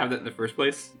did we not have that in the first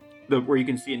place? Where you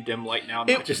can see in dim light now,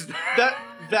 not just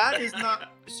that is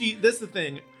not. See, this is the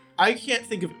thing. I can't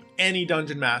think of any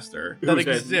dungeon master that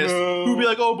exists who'd be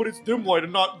like, oh, but it's dim light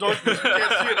and not darkness. You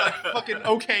can't see it. Like, fucking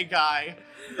okay, guy.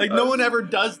 Like, no one ever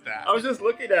does that. I was just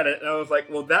looking at it and I was like,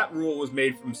 well, that rule was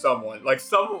made from someone. Like,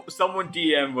 someone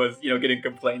DM was, getting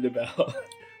complained about.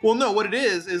 Well, no, what it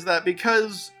is that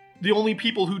because the only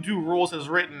people who do rules as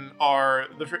written are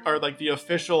like the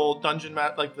official dungeon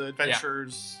like the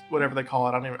adventures, whatever they call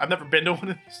it. I've never been to one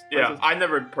of these places. Yeah, I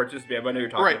never participated, but I know you're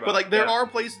talking about. Right, but like there are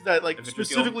places that like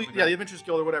specifically, the Adventures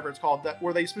Guild or whatever it's called, that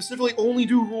where they specifically only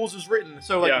do rules as written.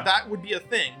 So like that would be a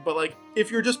thing. But like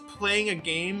if you're just playing a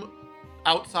game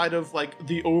outside of like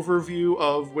the overview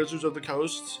of Wizards of the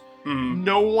Coast,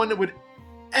 no one would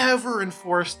ever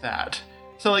enforce that.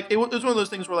 So like it was one of those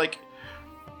things where like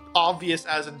obvious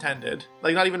as intended,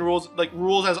 like not even rules, like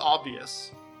rules as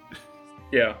obvious.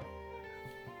 Yeah.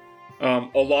 A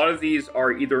lot of these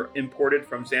are either imported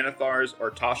from Xanathar's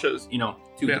or Tasha's,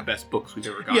 two of the best books we've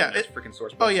ever gotten. Yeah, it's freaking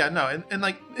source books. Oh yeah, no, and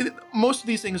like most of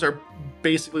these things are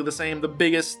basically the same. The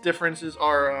biggest differences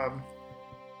are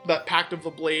that Pact of the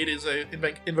Blade is a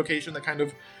invocation that kind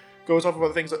of goes off of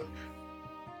other things. That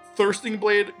Thirsting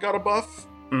Blade got a buff,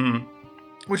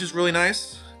 which is really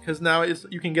nice because now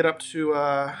you can get up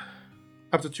to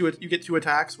two. You get 2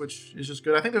 attacks, which is just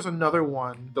good. I think there's another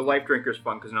one. The Life Drinker is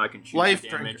fun because now I can choose Life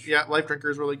damage. Drinker, yeah, Life Drinker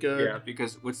is really good. Yeah,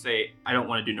 because let's say I don't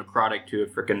want to do Necrotic to a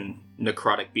freaking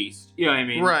Necrotic Beast. You know what I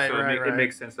mean? Right, so right. It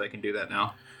makes sense that I can do that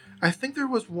now. I think there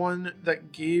was one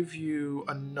that gave you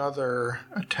another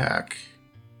attack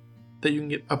that you can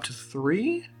get up to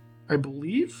 3, I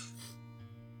believe.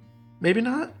 Maybe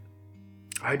not.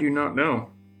 I do not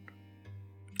know.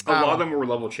 A lot of them were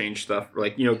level change stuff,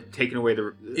 like, taking away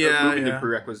removing the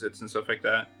prerequisites and stuff like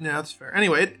that. Yeah, that's fair.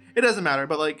 Anyway, it doesn't matter,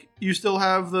 but like you still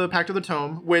have the Pact of the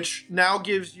Tome, which now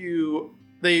gives you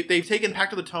they've taken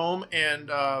Pact of the Tome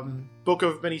and Book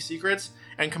of Many Secrets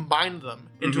and combined them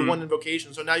into one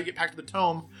invocation. So now you get Pact of the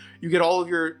Tome, you get all of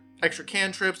your extra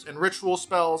cantrips and ritual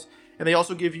spells, and they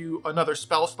also give you another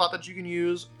spell slot that you can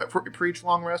use for each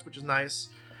long rest, which is nice.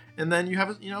 And then you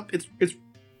have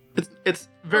it's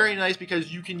very nice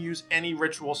because you can use any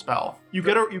ritual spell. You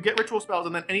get ritual spells,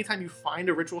 and then anytime you find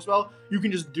a ritual spell, you can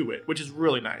just do it, which is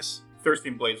really nice.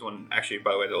 Thirsting Blade's one, actually,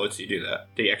 by the way, that lets you do that.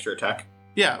 The extra attack.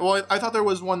 Yeah, well, I thought there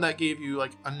was one that gave you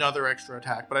like another extra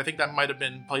attack, but I think that might have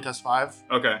been playtest 5.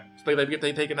 Okay. So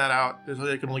they've taken that out, so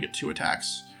they can only get 2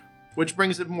 attacks, which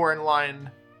brings it more in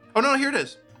line. Oh no, here it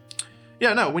is.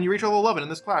 Yeah, no, when you reach level 11 in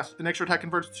this class, an extra attack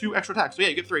converts to 2 extra attacks. So yeah,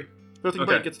 you get 3. Thirsting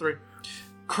Blade gets 3.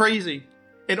 Crazy.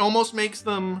 It almost makes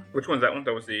them. Which one's that one?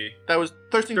 That was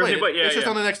Thirsting Blade. Yeah, it's just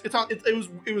on the next.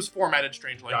 It was formatted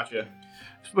strangely. Gotcha.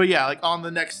 But yeah, like on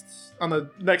the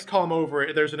next column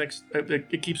over, there's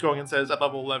it keeps going and says at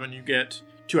level 11 you get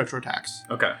 2 extra attacks.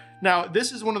 Okay. Now,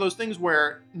 this is one of those things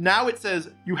where now it says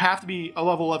you have to be a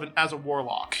level 11 as a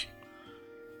warlock.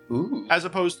 Ooh. As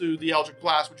opposed to the Eldritch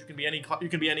Blast, which you can be any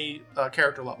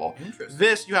character level. Interesting.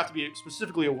 This, you have to be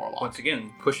specifically a warlock. Once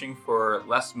again, pushing for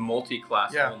less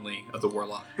multi-class only of the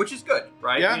warlock, which is good,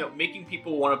 right? Yeah. You know, making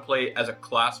people want to play as a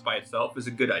class by itself is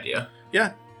a good idea.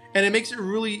 Yeah, and it makes it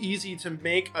really easy to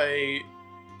make a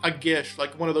Gish,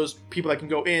 like one of those people that can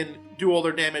go in, do all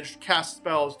their damage, cast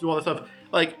spells, do all that stuff.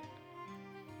 Like,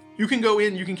 you can go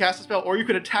in, you can cast a spell, or you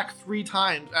could attack 3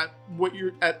 times at what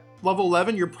you're at level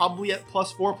 11. You're probably at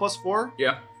 +4/+4.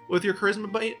 Yeah. With your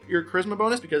charisma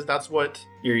bonus, because that's what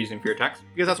you're using for your attacks.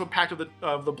 Because that's what Pact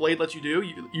of the Blade lets you do.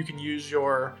 You can use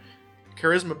your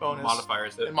charisma bonus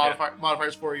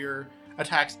modifiers for your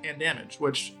attacks and damage,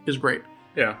 which is great.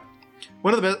 Yeah.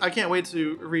 One of the best. I can't wait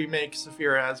to remake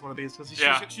Saphira as one of these, because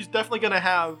she's definitely going to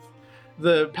have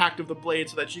the Pact of the Blade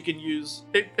so that she can use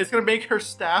it. It's going to make her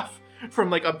staff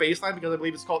from like a baseline, because I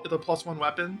believe it's a +1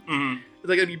 weapon. Mm-hmm. It's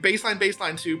like going to be baseline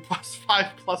to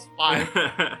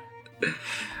 +5/+5.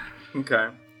 Okay.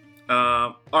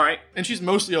 All right. And she's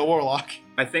mostly a warlock.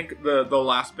 I think the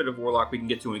last bit of warlock we can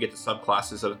get to when we get to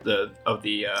subclasses of the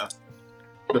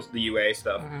UA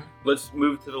stuff. Mm-hmm. Let's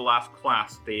move to the last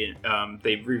class they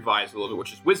revised a little bit,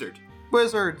 which is wizard.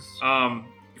 Wizards.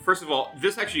 First of all,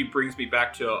 this actually brings me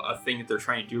back to a thing that they're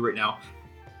trying to do right now.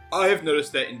 I have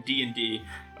noticed that in D&D,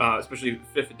 especially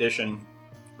 5th edition,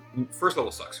 first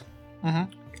level sucks.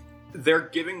 Mm-hmm. They're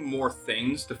giving more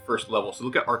things to first level. So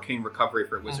look at Arcane Recovery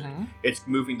for a wizard. Mm-hmm. It's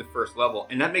moving to first level,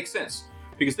 and that makes sense.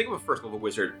 Because think of a first level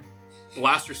wizard.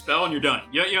 Blast your spell and you're done.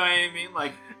 You know what I mean?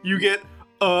 Like, you get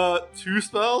 2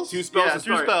 spells? 2 spells.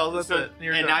 Yeah, 2 spells, that's it.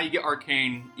 And now you get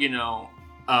Arcane,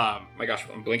 my gosh,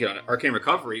 I'm blinking on it. Arcane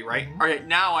Recovery, right? Mm-hmm. All right,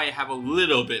 now I have a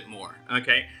little bit more,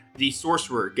 okay? The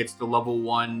Sorcerer gets the level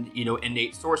 1,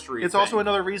 innate sorcery. It's thing. Also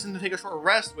another reason to take a short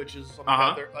rest, which is something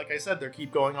that like I said, they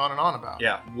keep going on and on about.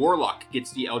 Yeah, Warlock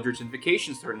gets the Eldritch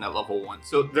Invocation starting at level 1.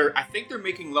 So I think they're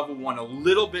making level 1 a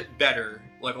little bit better,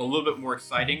 like a little bit more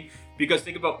exciting, because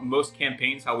think about most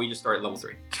campaigns, how we just start at level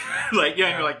 3. And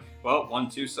you're like, well, 1,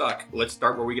 2 suck. Let's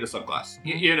start where we get a subclass,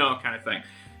 kind of thing.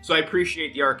 So I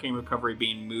appreciate the Arcane Recovery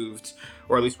being moved,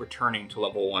 or at least returning to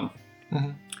level 1.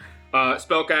 Mm-hmm.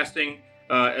 Spellcasting.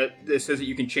 It says that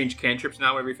you can change cantrips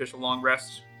now every official long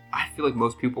rest. I feel like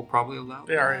most people probably allow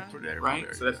that, right?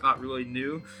 So that's not really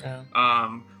new.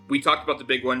 Yeah. We talked about the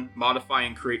big one, modify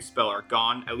and create spell are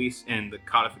gone, at least in the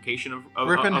codification of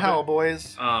Rippin' hell, it.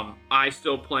 boys. I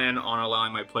still plan on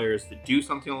allowing my players to do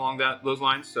something along those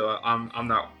lines, so I'm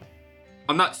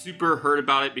not super hurt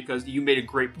about it, because you made a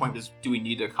great point. Do we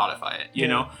need to codify it? You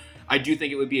know, I do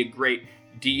think it would be a great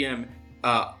DM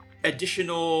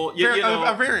additional a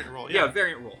variant rule.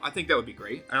 Variant rule. I think that would be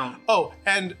great. Oh,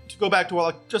 and to go back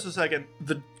to just a second,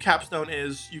 the capstone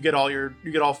is you get all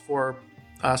 4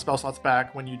 spell slots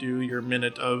back when you do your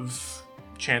minute of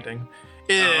chanting.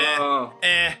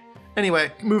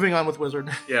 Anyway, moving on with wizard.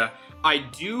 Yeah. I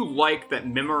do like that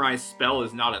memorize spell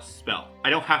is not a spell. I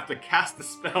don't have to cast the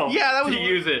spell to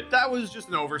use it. That was just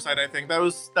an oversight, I think. That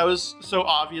was so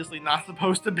obviously not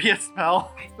supposed to be a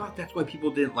spell. I thought that's why people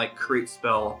didn't like create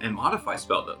spell and modify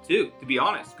spell, though, too, to be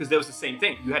honest. Because that was the same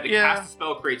thing. You had to cast a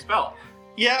spell, create spell.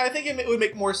 Yeah, I think it would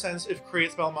make more sense if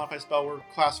create spell and modify spell were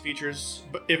class features,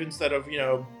 but if instead of,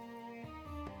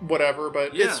 whatever,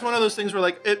 but it's one of those things where,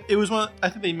 like, it was one. I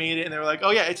think they made it and they were like, oh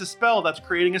yeah, it's a spell that's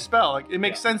creating a spell. Like, it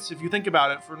makes sense if you think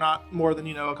about it for not more than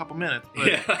a couple minutes. But.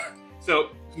 Yeah. So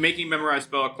making memorize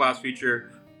spell a class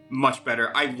feature, much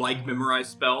better. I like memorize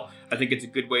spell. I think it's a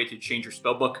good way to change your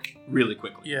spell book really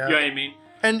quickly. Yeah. You know what I mean?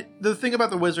 And the thing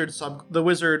about the wizard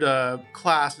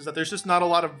class is that there's just not a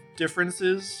lot of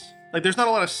differences. Like, there's not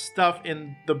a lot of stuff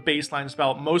in the baseline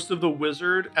spell. Most of the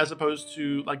wizard, as opposed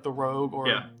to like the rogue or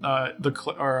the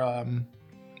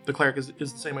cleric, is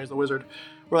the same way as the wizard.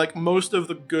 Where like most of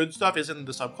the good stuff is in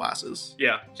the subclasses.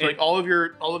 Yeah. So like all of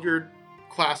your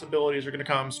class abilities are going to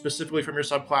come specifically from your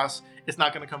subclass. It's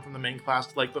not going to come from the main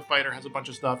class. Like the fighter has a bunch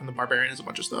of stuff and the barbarian has a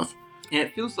bunch of stuff. And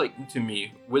it feels like, to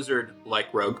me, wizard,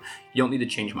 like rogue, you don't need to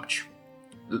change much.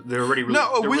 They're already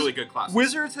really good classes.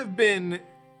 Wizards have been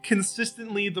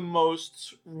consistently the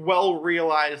most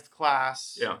well-realized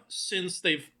class since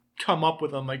they've come up with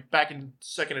them, like back in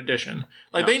 2nd edition.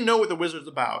 Like, they know what the wizard's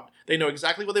about. They know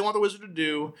exactly what they want the wizard to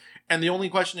do, and the only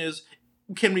question is,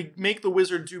 can we make the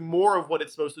wizard do more of what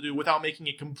it's supposed to do without making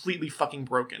it completely fucking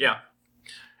broken? Yeah.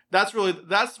 That's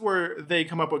where they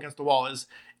come up against the wall, is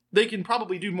they can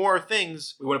probably do more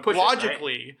things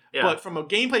logically, but from a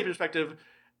gameplay perspective,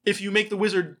 if you make the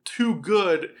wizard too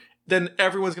good, then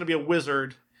everyone's going to be a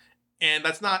wizard. And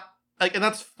that's not like, and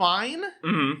that's fine,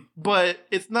 Mm-hmm. but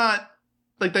it's not.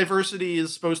 Like, diversity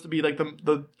is supposed to be, like,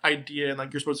 the idea, and,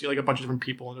 like, you're supposed to get, like, a bunch of different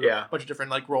people and a bunch of different,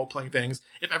 like, role-playing things.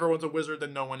 If everyone's a wizard,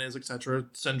 then no one is, etc.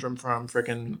 Syndrome from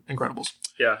freaking Incredibles.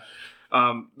 Yeah.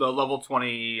 The level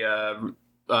 20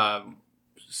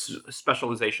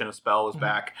 specialization of spell is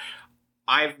back.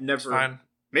 I've never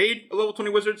made a level 20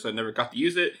 wizard, so I never got to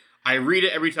use it. I read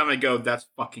it every time I go, that's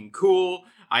fucking cool.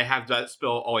 I have that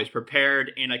spell always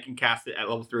prepared, and I can cast it at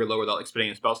level 3 or lower without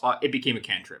expending a spell slot. It became a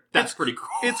cantrip. That's pretty cool.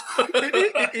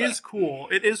 It is cool.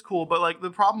 It is cool, but, like,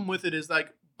 the problem with it is,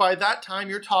 like, by that time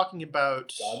you're talking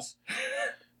about gods.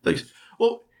 Like,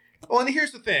 well, and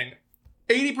here's the thing.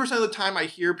 80% of the time I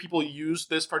hear people use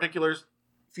this particular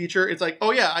feature, it's like,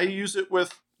 oh yeah, I use it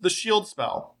with the shield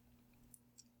spell.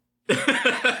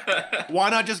 Why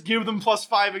not just give them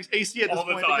 +5 AC at this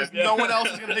point? Because no one else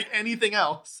is going to take anything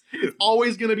else. It's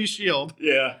always going to be shield.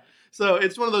 Yeah. So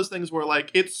it's one of those things where,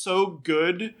 like, it's so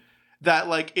good that,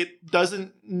 like, it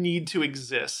doesn't need to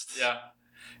exist. Yeah.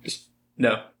 Just,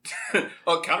 no.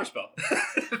 Oh, counterspell.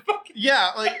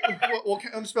 Yeah, like, well,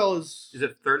 counterspell is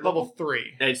it third level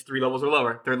 3. Yeah, it's 3 levels or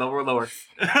lower. Third level or lower.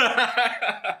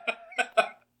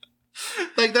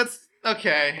 Like, that's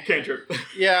okay. Cantrip.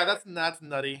 Yeah, that's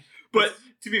nutty. But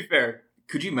to be fair,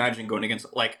 could you imagine going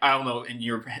against, like, I don't know,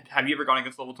 have you ever gone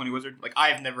against a level 20 wizard? Like,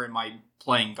 I have never in my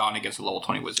playing gone against a level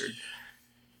 20 wizard.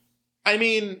 I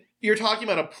mean, you're talking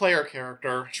about a player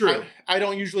character. True. I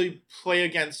don't usually play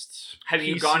against Have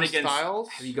you PC gone against styles.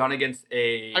 Have you gone against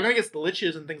a I've gone against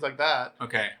liches and things like that.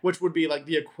 Okay. Which would be, like,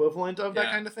 the equivalent of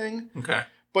that kind of thing. Okay.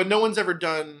 But no one's ever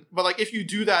done... But, like, if you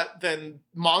do that, then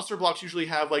monster blocks usually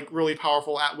have, like, really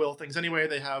powerful at-will things anyway.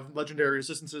 They have legendary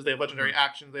resistances. They have legendary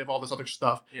actions. They have all this other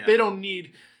stuff. Yeah. They don't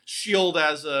need shield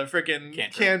as a freaking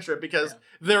cantrip because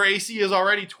their AC is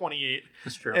already 28.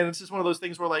 That's true. And it's just one of those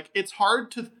things where, like, it's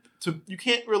hard to you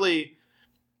can't really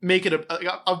make it a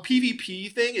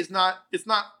PvP thing. It's not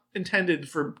intended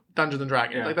for Dungeons and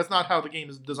Dragons. Yeah. Like, that's not how the game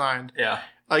is designed. Yeah.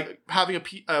 Like, having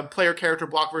a player character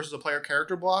block versus a player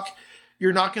character block,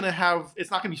 you're not going to have...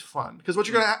 It's not going to be fun. Because what's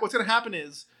going to happen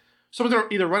is someone's going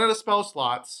to either run out of spell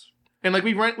slots, and, like,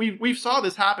 we saw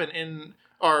this happen in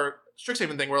our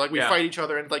Strixhaven thing, where, like, we fight each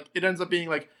other, and, like, it ends up being,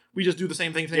 like, we just do the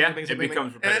same thing, it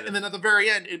becomes repetitive. And then at the very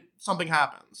end, something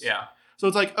happens. Yeah. So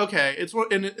it's like, okay,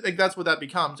 like, that's what that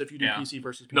becomes if you do PC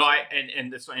versus PC. No,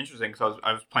 and it's so interesting because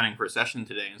I was planning for a session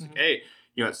today, and it's like, hey,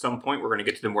 at some point we're going to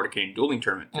get to the Mordecai dueling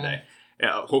tournament today.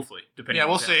 Hopefully, depending. Yeah,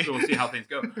 we'll see. We'll see how things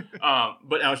go.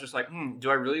 But I was just like, do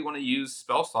I really want to use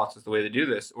spell slots as the way to do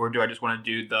this, or do I just want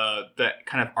to do the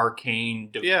kind of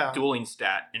arcane dueling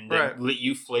stat and then let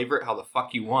you flavor it how the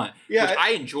fuck you want? Yeah, which I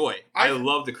enjoy. I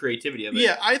love the creativity of it.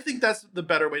 Yeah, I think that's the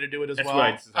better way to do it as well.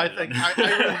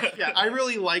 I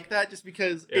really like that just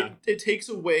because it takes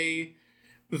away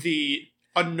the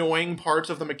annoying parts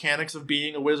of the mechanics of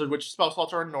being a wizard, which spell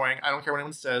slots are annoying. I don't care what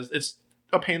anyone says. It's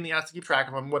a pain in the ass to keep track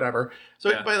of them, whatever.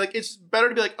 So, but, like, it's better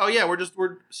to be like, oh yeah,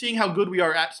 we're seeing how good we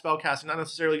are at spell casting, not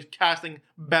necessarily casting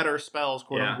better spells,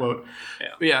 quote unquote.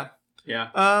 Yeah.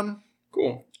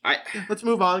 Cool. Let's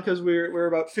move on because we're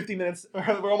about 50 minutes.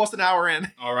 We're almost an hour in.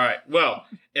 All right. Well,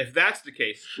 if that's the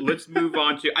case, let's move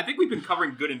on to. I think we've been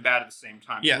covering good and bad at the same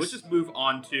time. Yes. So let's just move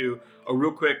on to a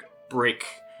real quick break.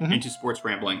 Into sports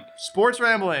rambling. Sports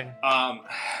rambling.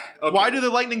 Okay. Why do the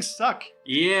Lightning suck?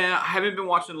 Yeah, I haven't been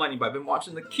watching the Lightning, but I've been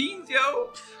watching the Kings, yo.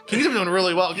 Kings have been doing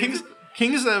really well. Kings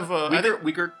have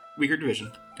weaker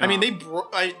division. I mean, they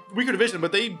weaker division,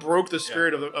 but they broke the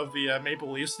spirit of the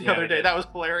Maple Leafs the other day. That was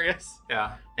hilarious.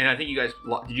 Yeah, and I think did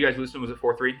you guys lose them? Was it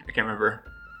 4-3? I can't remember.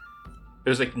 It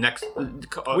was like next...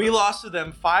 we lost to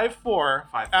them 5-4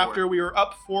 after we were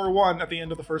up 4-1 at the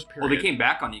end of the first period. Well, they came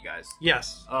back on you guys.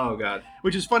 Yes. Oh, God.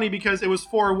 Which is funny because it was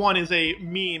 4-1 is a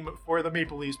meme for the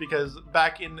Maple Leafs because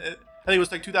back in, I think it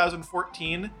was like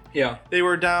 2014. Yeah. They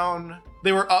were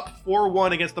up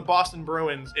 4-1 against the Boston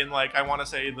Bruins in, like, I want to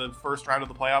say the first round of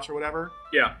the playoffs or whatever.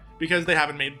 Yeah. Because they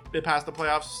haven't made it past the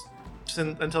playoffs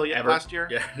until last year.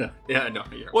 Yeah. No.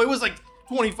 Well, it was like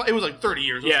 25. It was like 30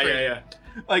 years. Yeah.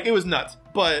 Like, it was nuts.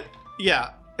 But yeah,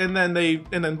 and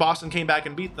then Boston came back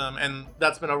and beat them, and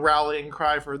that's been a rallying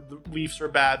cry for the Leafs are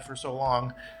bad for so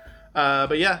long.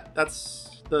 But yeah,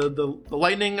 that's the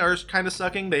Lightning are kind of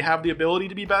sucking. They have the ability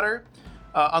to be better,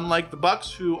 unlike the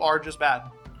Bucks, who are just bad.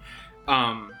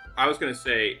 I was gonna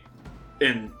say,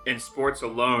 in sports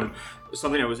alone,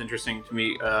 something that was interesting to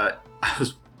me. I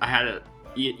had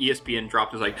ESPN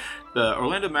dropped is like the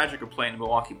Orlando Magic are playing the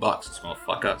Milwaukee Bucks. It's gonna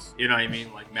fuck us. You know what I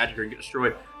mean? Like, Magic are gonna get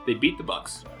destroyed. They beat the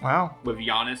Bucks. Wow. With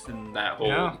Giannis and that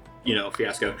whole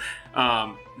fiasco.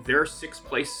 They're sixth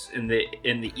place in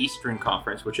the Eastern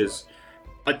Conference, which is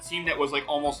a team that was like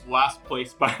almost last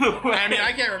place, by the way. I mean,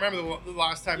 I can't remember the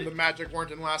last time the Magic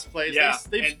weren't in last place. Yeah,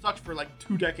 They've sucked for like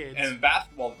 2 decades. And in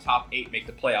basketball, the top 8 make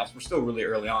the playoffs. We're still really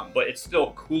early on, but it's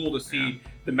still cool to see.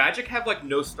 The Magic have like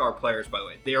no star players, by the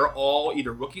way. They are all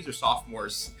either rookies or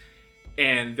sophomores,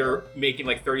 and they're making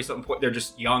like 30-something points. They're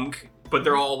just young, but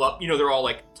they're all up. They're all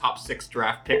like top 6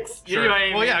 draft picks. Sure. You know what I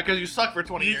mean? Well, yeah, because you suck for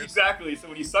 20 years. Exactly. So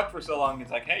when you suck for so long,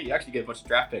 it's like, hey, you actually get a bunch of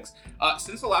draft picks.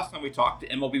 Since the last time we talked, the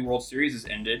MLB World Series has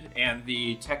ended, and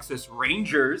the Texas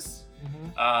Rangers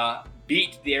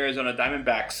beat the Arizona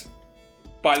Diamondbacks.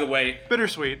 By the way,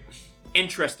 bittersweet.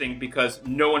 Interesting, because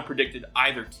no one predicted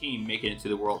either team making it to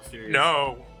the World Series.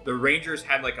 No. The Rangers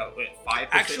had like a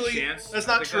 5% chance. That's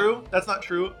not true. That's not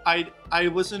true. I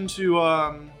listened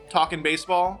to Talkin'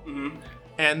 Baseball,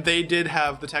 and they did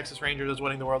have the Texas Rangers as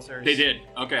winning the World Series. They did.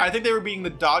 Okay. I think they were beating the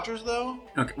Dodgers though.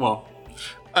 Okay. Well,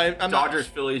 I'm Dodgers,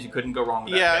 Phillies, you couldn't go wrong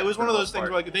with that. Yeah, it was one of those things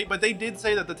where like they did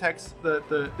say that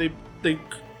they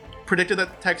predicted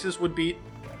that Texas would beat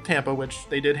Tampa, which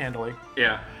they did handily.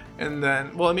 Yeah. And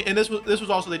then, well, I mean, and this was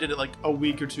also, they did it like a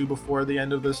week or 2 before the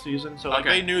end of this season, so like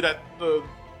they knew that the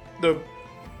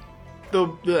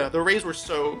Rays were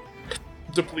so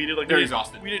depleted, like they're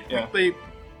exhausted.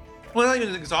 Well, not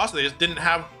even exhausted. They just didn't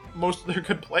have most of their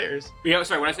good players. Yeah,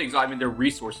 sorry. When I say exhausted, I mean their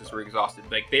resources were exhausted.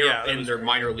 Like they were in their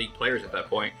minor league players at that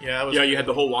point. Yeah, you had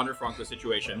the whole Wander Franco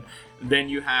situation. Then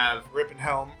you have Rip and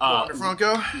Helm, Wander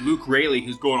Franco, Luke Raley,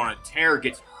 who's going on a tear,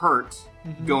 gets hurt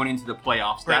going into the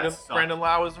playoffs. Brandon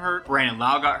Lau was hurt. Brandon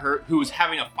Lau got hurt, who was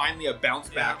having finally a bounce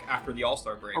back after the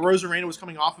All-Star break. Rosarena was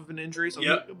coming off of an injury, so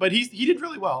but he did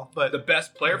really well. But the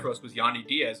best player for us was Yandy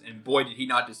Diaz, and boy, did he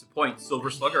not disappoint. Silver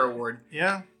Slugger Award.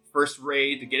 Yeah. First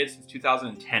Ray to get it since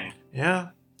 2010.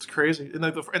 Yeah, it's crazy. And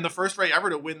the first Ray ever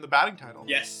to win the batting title.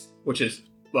 Yes, which is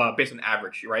based on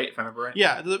average, right? If I remember right.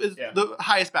 Yeah, the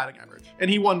highest batting average, and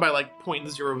he won by like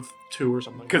 .02 or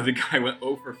something. Because the guy went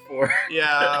 0 for 4.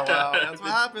 Yeah, well, that's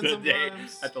what happens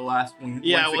sometimes. At the last one.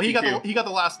 Yeah, well, he got the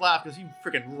last laugh because he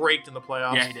freaking raked in the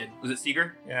playoffs. Yeah, he did. Was it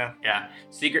Seager? Yeah. Yeah,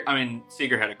 Seager. I mean,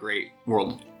 Seager had a great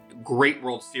World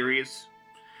Series.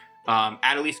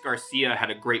 Adolis Garcia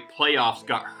had a great playoffs,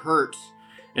 got hurt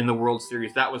in the World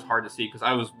Series. That was hard to see because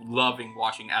I was loving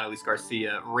watching Adolis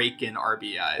Garcia rake in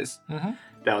RBIs.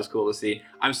 That was cool to see.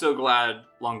 I'm so glad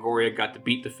Longoria got to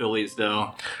beat the Phillies,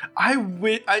 though.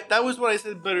 That was what I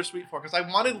said bittersweet for, because I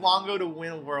wanted Longo to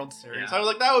win a World Series. Yeah. I was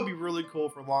like, that would be really cool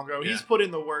for Longo. He's put in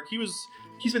the work.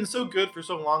 He's been so good for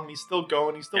so long, and he's still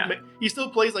going. He still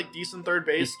plays like decent third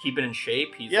base. He's keeping in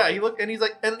shape. He's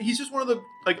just one of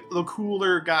the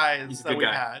cooler guys that we've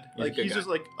had. He's just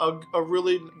like a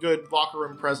really good locker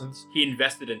room presence. He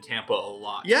invested in Tampa a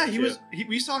lot. Yeah,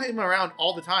 we saw him around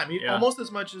all the time. Almost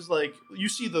as much as like you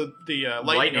see the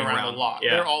Lightning around a lot.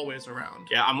 Yeah. They're always around.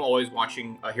 Yeah, I'm always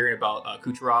watching, hearing about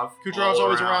Kucherov. Kucherov's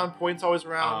always around. Point's always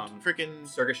around. Freaking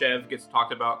Sergachev gets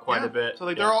talked about quite a bit. So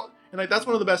they're all. And like that's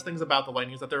one of the best things about the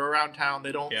Lightning is that they're around town.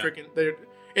 They don't and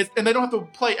they don't have to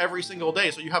play every single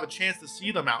day, so you have a chance to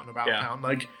see them out and about town.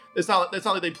 Like it's not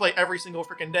like they play every single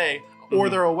freaking day, or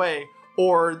they're away,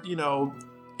 or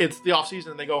it's the off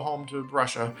season and they go home to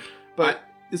Russia. But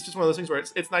it's just one of those things where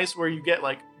it's nice where you get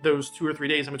like those 2 or 3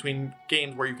 days in between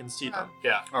games where you can see them.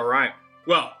 Yeah. All right.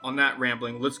 Well, on that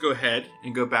rambling, let's go ahead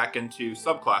and go back into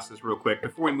subclasses real quick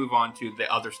before we move on to the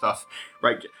other stuff.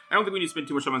 Right? I don't think we need to spend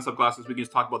too much time on subclasses. We can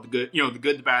just talk about the good, the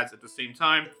good, the bads at the same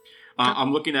time.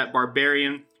 I'm looking at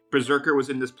Barbarian. Berserker was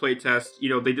in this playtest.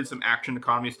 They did some action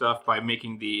economy stuff by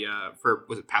making the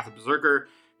Path of Berserker,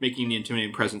 making the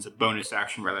Intimidating Presence a bonus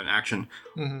action rather than action.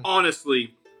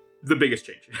 Honestly, the biggest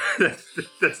change.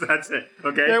 that's it.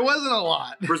 Okay. There wasn't a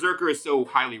lot. Berserker is so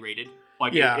highly rated.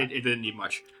 It didn't need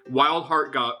much.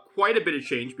 Wildheart got quite a bit of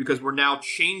change because we're now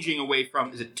changing away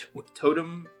from, is it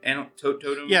Totem?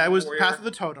 Totem? Yeah, it was Warrior? Path of the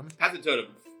Totem. Path of the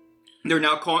Totem. They're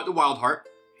now calling it the Wildheart.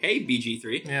 Hey,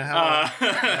 BG3.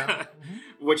 Yeah.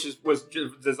 Which was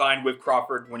designed with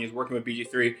Crawford when he was working with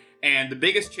BG3. And the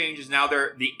biggest change is now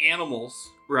the animals,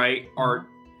 right,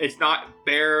 it's not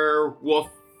bear,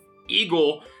 wolf,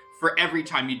 eagle for every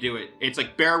time you do it. It's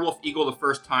like bear, wolf, eagle the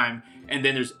first time, and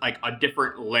then there's like a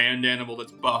different land animal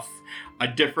that's buff, a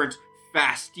different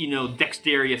fast,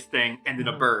 dexterous thing, and then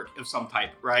a bird of some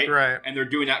type, right? Right. And they're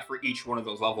doing that for each one of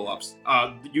those level ups.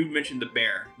 You mentioned the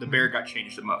bear. The bear got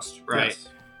changed the most, right? Yes.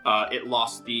 It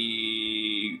lost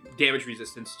the damage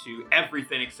resistance to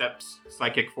everything except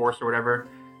psychic force or whatever.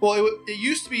 Well, it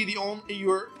used to be you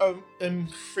were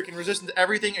freaking resistant to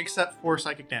everything except for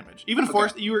psychic damage. Even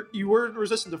force, you were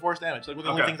resistant to force damage. Like, were the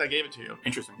only things I gave it to you.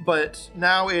 Interesting. But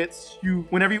now it's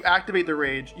whenever you activate the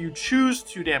rage, you choose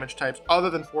 2 damage types other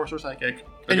than force or psychic,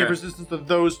 and you have resistance to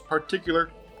those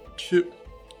particular 2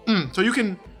 So you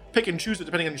can pick and choose it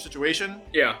depending on your situation.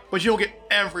 Yeah. But you don't get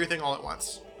everything all at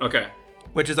once. Okay.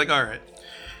 Which is like, all right.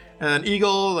 And then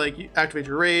Eagle, like, you activate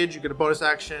your rage. You get a bonus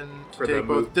action to take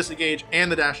both disengage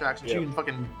and the dash action. So you can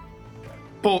fucking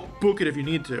book it if you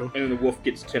need to. And then the wolf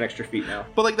gets 10 extra feet now.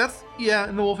 But like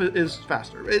and the wolf is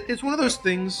faster. It's one of those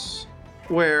things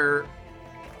where,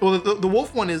 well, the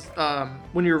wolf one is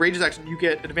when your rages action, you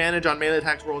get advantage on melee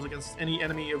attacks rolls against any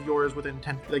enemy of yours within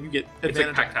 10. Like you get advantage. It's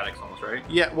like pack tactics almost, right?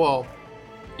 Yeah, well,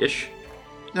 ish.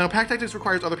 No, pack tactics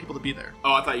requires other people to be there.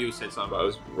 Oh, I thought you said something about it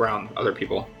was around other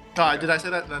people. Did I say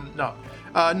that? Then no.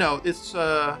 No, it's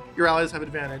your allies have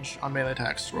advantage on melee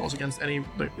attacks rolls against any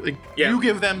you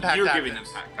give them pack tactics. You're giving them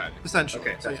pack tactics. Essentially.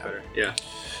 Okay, that's better. Yeah.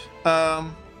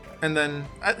 And then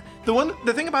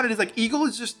the thing about it is like Eagle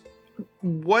is just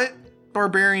what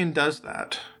barbarian does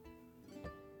that?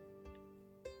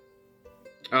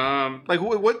 Like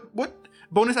what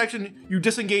bonus action you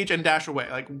disengage and dash away?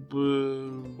 Like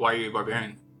why are you a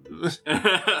barbarian? Like,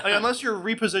 unless you're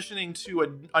repositioning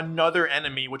to another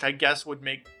enemy, which I guess would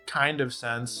make kind of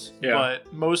sense. Yeah.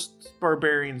 But most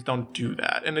barbarians don't do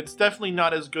that, and it's definitely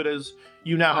not as good as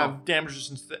you now have damage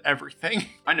resistance to everything.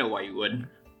 I know why you would.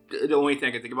 The only thing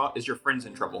I can think about is your friend's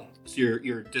in trouble, so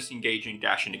you're disengaging,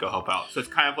 dashing to go help out. So it's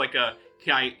kind of like a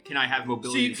can I have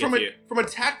mobility to get to you? From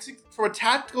a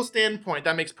tactical standpoint,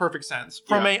 that makes perfect sense.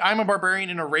 From I'm a barbarian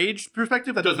in a rage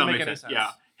perspective, that doesn't make any sense. Yeah.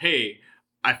 Hey,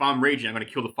 if I'm raging, I'm gonna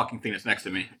kill the fucking thing that's next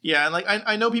to me. Yeah, and like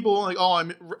I know people like, oh,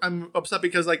 I'm upset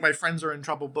because like my friends are in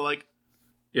trouble, but like,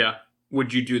 yeah,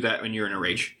 would you do that when you're in a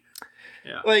rage?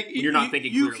 Yeah, like when you're not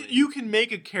thinking clearly. You can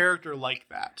make a character like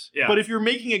that. Yeah, but if you're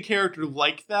making a character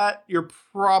like that, you're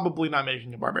probably not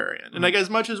making a barbarian. Mm-hmm. And like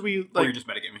as much as we like, or you're just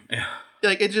metagaming. Yeah,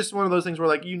 like it's just one of those things where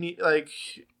like you need like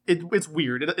it's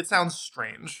weird. It sounds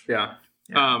strange. Yeah.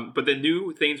 Yeah. But the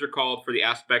new things are called for the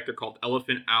aspect. They're called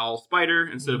elephant, owl, spider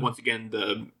instead of once again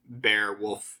the bear,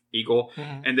 wolf, eagle.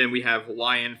 Mm-hmm. And then we have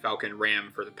lion, falcon,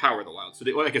 ram for the power of the wild. So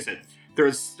like I said,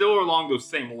 they're still along those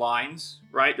same lines,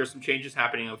 right? There's some changes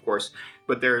happening, of course,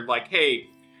 but they're like, hey,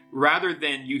 rather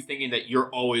than you thinking that you're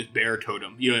always bear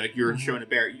totem, you know, like you're showing a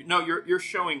bear. You're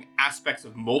showing aspects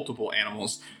of multiple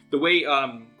animals. The way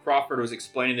Crawford was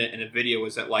explaining it in a video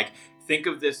was that like think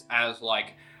of this as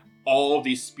like all of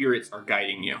these spirits are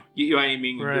guiding you. You know what I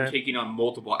mean? Right. You're taking on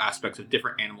multiple aspects of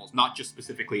different animals, not just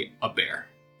specifically a bear,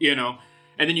 you know?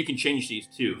 And then you can change these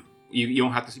too. You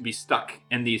don't have to be stuck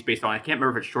in these based on, I can't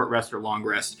remember if it's short rest or long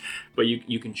rest, but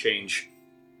you can change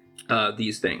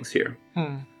these things here.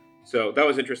 So that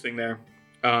was interesting there.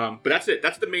 But that's it.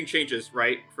 That's the main changes,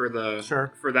 right? For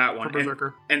that one. For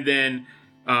Berserker. And then...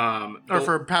 or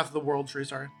for Path of the World Tree,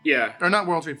 sorry. Yeah. Or not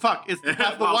World Tree. Fuck. It's the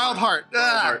Path of the Wild Heart.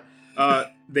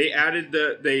 They added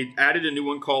a new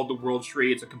one called the World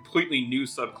Tree. It's a completely new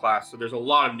subclass, so there's a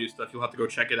lot of new stuff. You'll have to go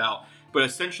check it out. But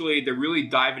essentially, they're really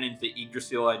diving into the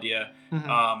Yggdrasil idea,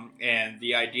 and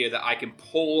the idea that I can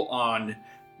pull on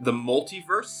the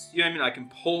multiverse. You know what I mean? I can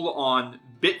pull on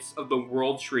bits of the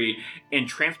World Tree, and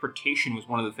transportation was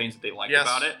one of the things that they liked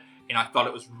about it. And I thought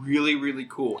it was really, really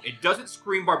cool. It doesn't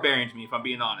scream barbarian to me, if I'm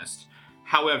being honest.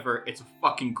 However, it's a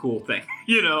fucking cool thing,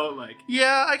 you know? Like,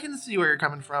 yeah, I can see where you're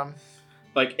coming from.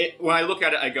 Like when I look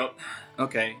at it, I go,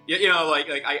 okay, you know, like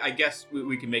I guess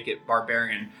we can make it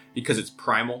barbarian because it's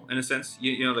primal in a sense.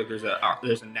 You know, like there's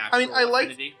a natural.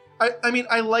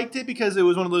 I liked it because it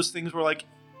was one of those things where like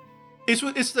it's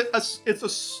a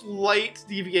slight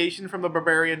deviation from the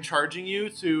barbarian charging you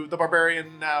to the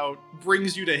barbarian now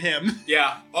brings you to him.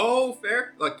 Yeah. Oh,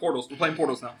 fair. Like portals. We're playing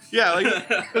portals now. Yeah. Like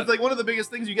it's like one of the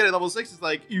biggest things you get at level 6 is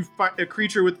like you find a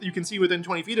creature you can see within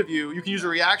 20 feet of you. You can use a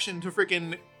reaction to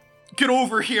freaking get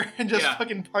over here and just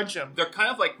fucking punch him. They're kind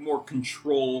of like more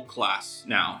control class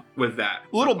now with that.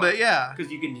 A little bit, yeah.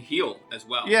 Because you can heal as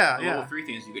well. Yeah, the level 3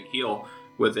 things you can heal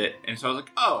with it. And so I was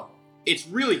like, oh, it's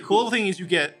really cool. The little thing is you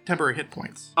get temporary hit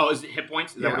points. Oh, is it hit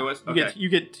points? Is that what it was? Okay. You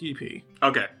get TP.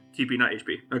 Okay. TP, not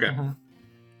HP.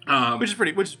 Okay. Which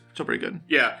is still pretty good.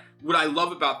 Yeah. What I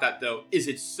love about that, though, is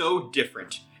it's so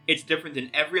different. It's different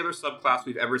than every other subclass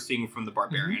we've ever seen from the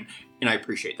Barbarian. And I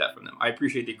appreciate that from them. I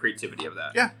appreciate the creativity of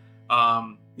that. Yeah.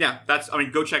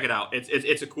 Go check it out.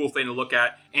 It's a cool thing to look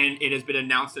at, and it has been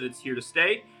announced that it's here to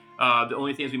stay. The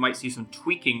only thing is we might see some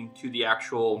tweaking to the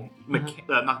actual, not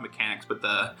the mechanics, but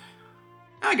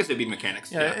I guess it'd be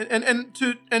mechanics. Yeah. And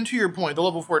to your point, the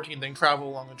level 14 thing, travel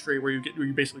along the tree where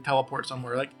you basically teleport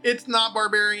somewhere. Like it's not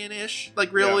barbarian-ish.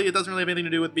 Like really, it doesn't really have anything to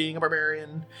do with being a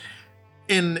barbarian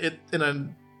in a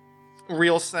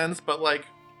real sense, but like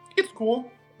it's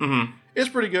cool. It's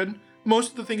pretty good.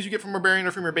 Most of the things you get from Barbarian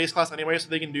are from your base class anyway, so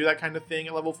they can do that kind of thing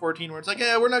at level 14 where it's like,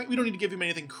 we don't need to give him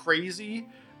anything crazy,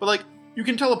 but like, you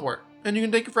can teleport. and you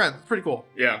can take your friends. It's pretty cool.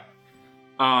 Yeah.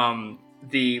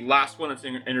 The last one that's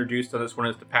introduced on this one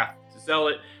is the Path to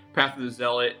Zealot. Path of the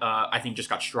Zealot, I think, just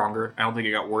got stronger. I don't think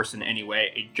it got worse in any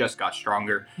way. It just got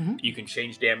stronger. Mm-hmm. You can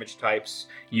change damage types.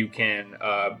 You can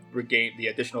regain the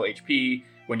additional HP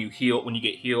when you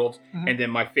get healed. Mm-hmm. And then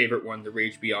my favorite one, the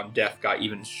Rage Beyond Death, got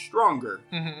even stronger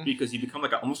Mm-hmm. because you become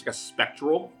almost like a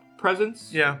spectral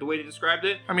presence. Yeah. The way they described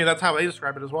it. I mean, that's how they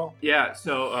describe it as well. Yeah.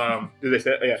 So, did they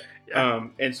say? Yeah.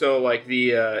 And so, like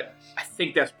I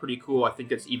think that's pretty cool. I think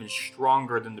that's even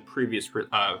stronger than the previous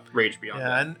Rage Beyond.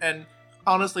 Yeah, and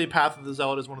honestly, Path of the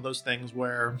Zealot is one of those things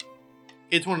where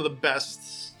it's one of the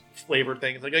best flavored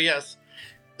things. Like, yes,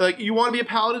 like you want to be a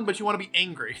paladin, but you want to be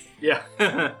angry. Yeah.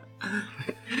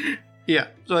 Yeah.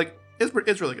 So like, it's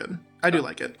really good. I do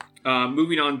like it.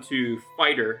 Moving on to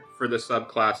fighter for the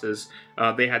subclasses,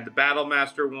 they had the Battle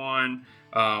Master one.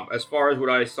 As far as what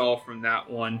I saw from that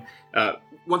one,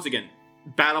 once again,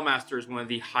 Battle Master is one of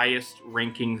the highest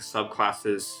ranking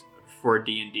subclasses for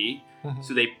D&D, Mm-hmm.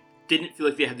 so they didn't feel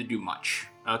like they had to do much.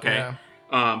 Okay,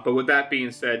 Yeah. but with that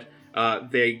being said,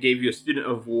 they gave you a Student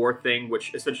of War thing,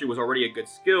 which essentially was already a good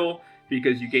skill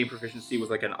because you gain proficiency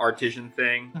with like an artisan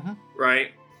thing, Mhm.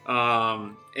 right?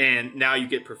 And now you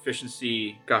get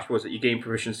proficiency. Gosh, what was it? You gain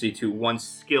proficiency to one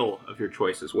skill of your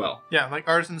choice as well. Yeah, like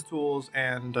artisan's tools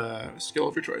and skill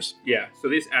of your choice. Yeah, so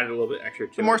they just added a little bit extra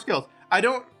to So more skills. I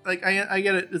don't like. I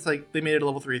get it. It's like they made it a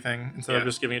level 3 thing instead of Yeah.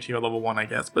 just giving it to you at level 1, I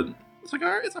guess. But it's like, all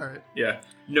right, it's all right. Yeah,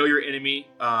 know your enemy.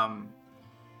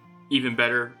 Even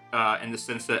better in the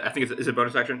sense that I think it's a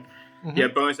bonus action. Mhm. Yeah,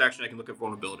 bonus action. I can look at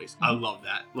vulnerabilities. I love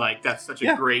that. Like that's such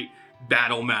a great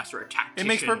battle master attack. It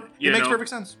makes perfect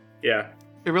sense. Yeah,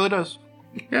 It really does.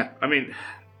 yeah. I mean,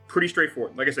 pretty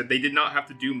straightforward. Like I said, they did not have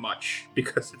to do much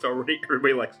because it's already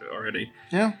everybody likes it already.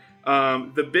 Yeah.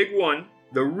 The big one,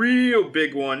 the real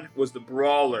big one, was the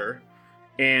Brawler,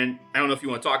 and I don't know if you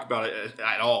want to talk about it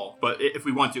at all, but if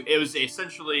we want to, it was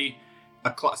essentially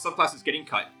a subclass that's getting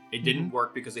cut. It didn't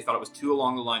work because they thought it was too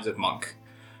along the lines of Monk.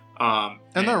 And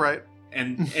they're right.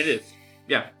 And it is.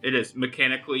 Yeah, it is.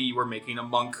 Mechanically, you are making a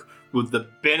monk with the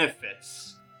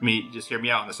benefits. I mean, just hear me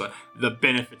out on this one. The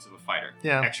benefits of a fighter.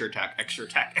 Yeah. Extra attack, extra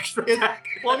attack, extra attack.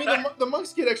 Well, I mean, the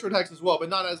monks get extra attacks as well, but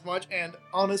not as much. And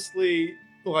honestly,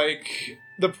 like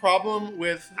the problem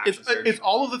with it's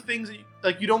all of the things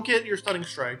that you don't get your stunning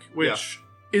strike, which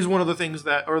is one of the things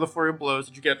that, or the flurry of blows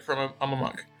that you get from a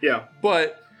monk. Yeah.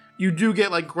 But you do get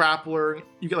like grappler.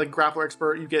 You get like grappler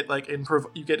expert. You get like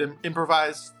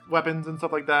improvised weapons and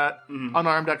stuff like that. Mm-hmm.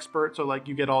 Unarmed expert. So like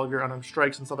you get all of your unarmed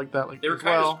strikes and stuff like that. Like they were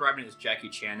kind of describing it as Jackie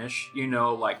Chan-ish. You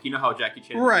know how Jackie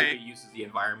Chan really uses the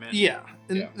environment. Yeah,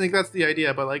 and like that's the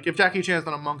idea. But like if Jackie Chan's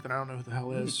not a monk, then I don't know who the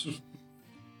hell is.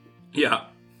 Yeah.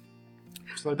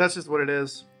 So like, that's just what it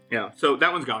is. Yeah. So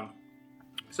that one's gone.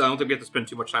 So I don't think we have to spend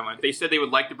too much time on it. They said they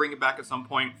would like to bring it back at some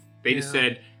point. They just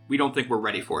said we don't think we're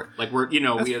ready for it. Like we're,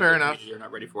 that's fair enough. You're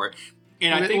not ready for it.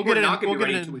 And I think we're not going to be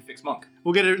ready until we fix Monk.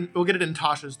 We'll get it in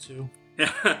Tasha's too.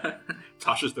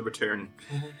 Tasha's the return.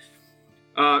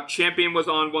 Mm-hmm. Champion was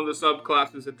on one of the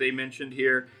subclasses that they mentioned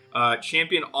here.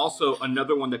 Champion also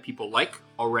another one that people like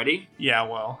already. Yeah,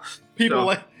 well, people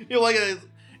like it.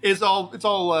 It's all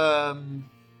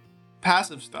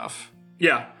passive stuff.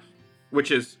 Yeah,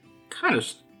 which is kind of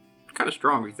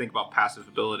strong when you think about passive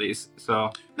abilities.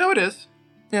 So no, it is.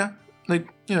 Yeah, like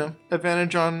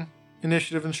advantage on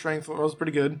initiative and strength was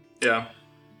pretty good. Yeah.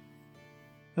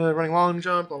 Running long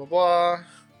jump, blah blah blah.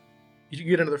 You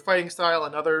get another fighting style,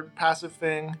 another passive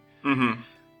thing.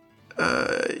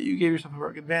 Mm-hmm. You gave yourself a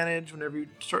heroic advantage whenever you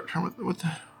start turn with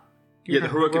the. Yeah, the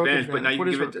heroic advantage, but now you can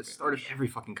give it at the start of every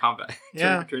fucking combat.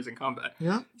 Yeah. Turns in combat.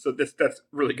 Yeah. So that's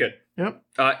really good. Yep.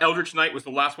 Eldritch Knight was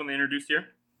the last one they introduced here.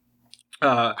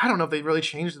 I don't know if they really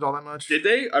changed it all that much. Did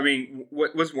they? I mean,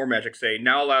 what does War Magic say?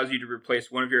 Now allows you to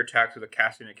replace one of your attacks with a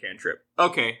casting a cantrip.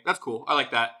 Okay, that's cool. I like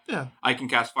that. Yeah. I can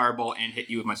cast Fireball and hit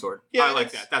you with my sword. Yeah, I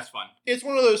like that. That's fun. It's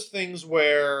one of those things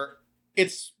where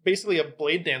it's basically a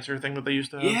Blade Dancer thing that they used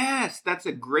to have. Yes, that's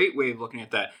a great way of looking at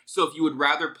that. So if you would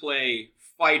rather play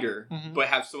fighter, but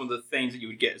have some of the things that you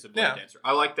would get as a Blade Dancer.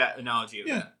 I like that analogy of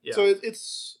that. Yeah. So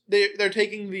it's they're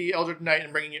taking the Eldritch Knight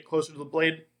and bringing it closer to the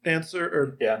Blade Dancer,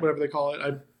 or whatever they call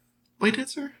it. Blade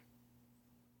Dancer?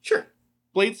 Sure.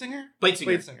 Blade Singer? Blade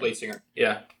Singer.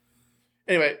 Yeah.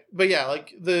 Anyway, but yeah,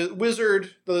 like the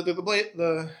wizard, the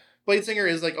Blade Singer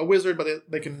is like a wizard, but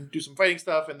they can do some fighting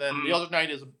stuff, and then the Eldritch Knight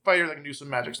is a fighter that can do some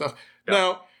magic stuff. Yeah.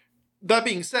 Now, that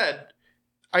being said,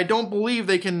 I don't believe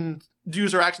they can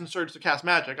use their action surge to cast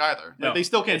magic either. No, like, they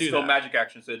still can't do that. It's still magic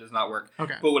action, so it does not work.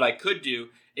 Okay. But what I could do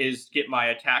is get my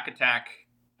attack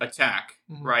attack,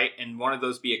 right? And one of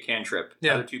those be a cantrip. The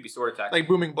other two be sword attack. Like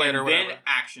Booming Blade or whatever. And then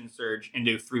action surge and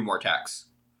do 3 more attacks.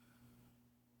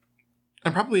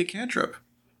 And probably a cantrip.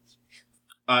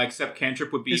 Except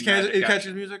cantrip would be it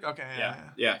catches music? Okay.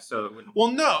 Yeah. So it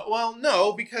Well,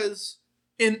 no, because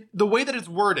in the way that it's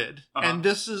worded, and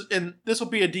this will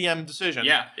be a DM decision.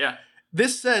 Yeah.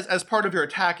 This says as part of your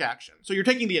attack action. So you're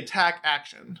taking the attack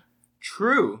action.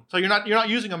 True. So you're not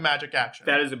using a magic action.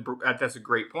 That's a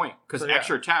great point, because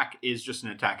extra attack is just an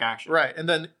attack action. Right. And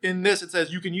then in this it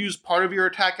says you can use part of your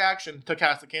attack action to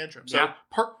cast a cantrip. So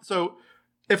so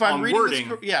if I'm reading wording.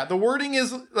 This, the wording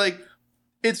is like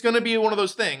it's going to be one of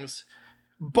those things,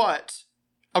 but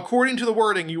according to the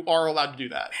wording, you are allowed to do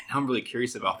that. Man, I'm really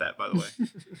curious about that, by the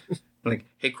way. Like,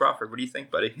 hey Crawford, what do you think,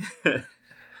 buddy?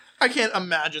 I can't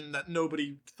imagine that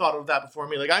nobody thought of that before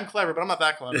me. Like, I'm clever, but I'm not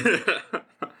that clever.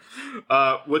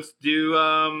 Let's do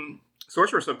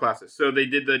sorcerer subclasses. So they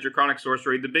did the draconic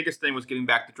sorcery. The biggest thing was getting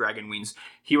back the dragon wings.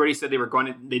 He already said they were going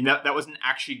to. That wasn't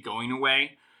actually going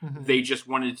away. They just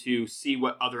wanted to see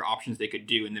what other options they could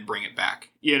do and then bring it back.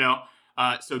 You know.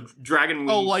 So dragon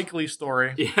wings. A likely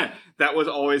story. Yeah, that was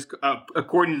always,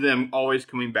 according to them, always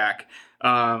coming back.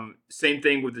 Same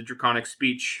thing with the draconic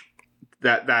speech.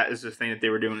 That is the thing that they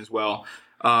were doing as well.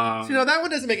 So, that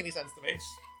one doesn't make any sense to me.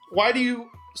 Why do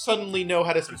you suddenly know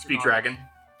how to speak dragon?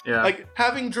 Yeah. Like,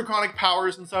 having draconic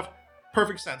powers and stuff,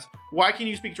 perfect sense. Why can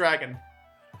you speak dragon?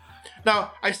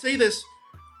 Now, I say this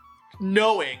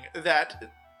knowing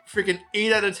that freaking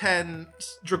 8 out of 10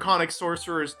 draconic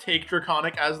sorcerers take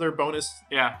draconic as their bonus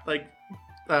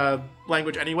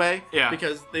language anyway. Yeah.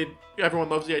 Because everyone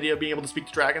loves the idea of being able to speak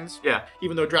to dragons. Yeah.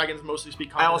 Even though dragons mostly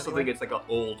speak common. I also think it's like an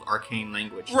old arcane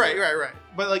language. Right.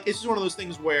 But like it's just one of those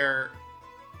things where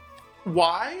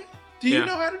why? Do you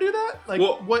know how to do that? Like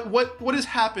what has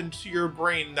happened to your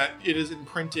brain that it has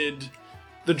imprinted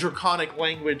the draconic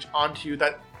language onto you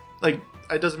that like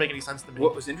it doesn't make any sense to me.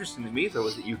 What was interesting to me though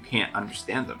is that you can't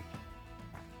understand them.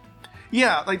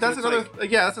 Yeah, like that's another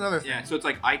thing. Yeah, so it's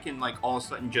like I can like all of a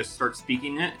sudden just start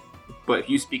speaking it, but if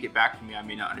you speak it back to me, I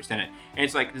may not understand it. And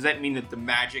it's like, does that mean that the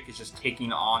magic is just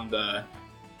taking on the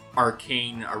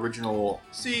arcane original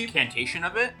cantation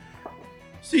of it?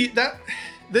 See,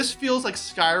 this feels like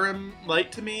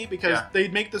Skyrim-like to me because they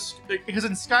make this because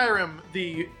in Skyrim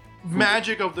the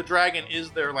magic of the dragon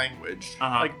is their language.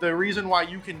 Like the reason why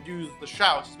you can do the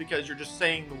shouts is because you're just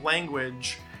saying the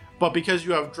language. But because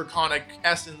you have draconic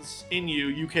essence in you,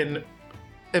 you can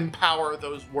empower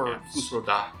those words.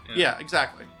 Yeah,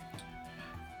 exactly.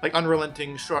 Like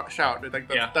unrelenting shout. Like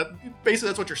that. Basically,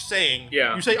 that's what you're saying.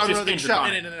 Yeah. You say unrelenting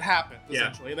shout, and it happens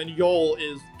essentially. And then Yol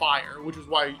is fire, which is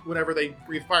why whenever they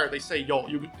breathe fire, they say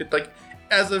Yol. Like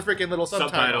as a freaking little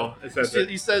subtitle.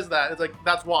 He says that. It's like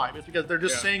that's why. It's because they're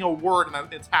just saying a word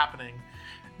and it's happening.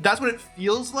 That's what it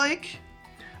feels like.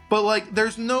 But like,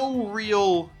 there's no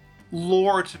real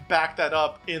lore to back that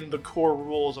up in the core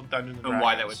rules of Dungeons and Dragons. And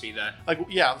why that would be that. Like,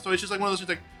 yeah, so it's just like one of those things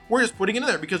like, we're just putting it in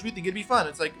there because we think it'd be fun.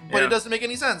 It's like, but it doesn't make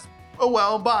any sense. Oh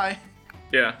well, bye.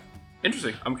 Yeah.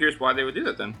 Interesting. I'm curious why they would do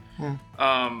that then.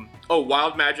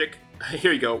 Wild magic.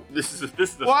 Here you go. This is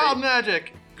a wild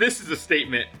magic. This is a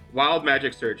statement. Wild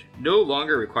magic surge no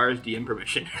longer requires DM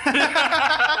permission.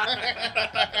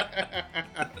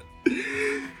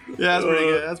 Yeah, that's pretty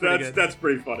good. That's pretty good. That's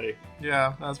pretty funny.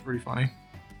 Yeah, that's pretty funny.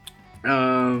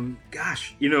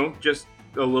 Gosh, just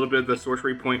a little bit of the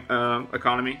sorcery point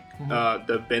economy.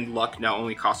 The bend luck now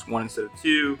only costs 1 instead of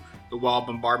 2. The wild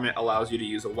bombardment allows you to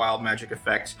use a wild magic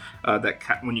effect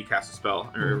when you cast a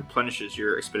spell, and it replenishes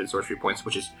your expended sorcery points,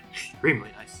 which is extremely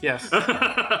nice. Yes,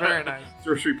 very nice.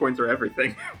 Sorcery points are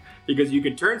everything because you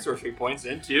can turn sorcery points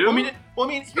into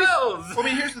spells.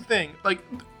 Here's the thing: like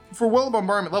for wild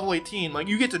bombardment, level 18, like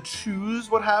you get to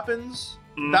choose what happens.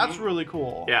 That's really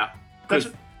cool. Yeah, there's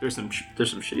some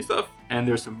shitty stuff, and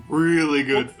there's some really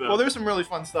good stuff. Well, there's some really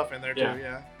fun stuff in there too.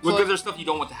 Yeah. Well, because there's stuff you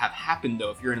don't want to have happen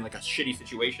though if you're in like a shitty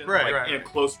situation, in a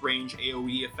close range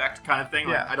AOE effect kind of thing.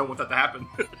 Like, I don't want that to happen.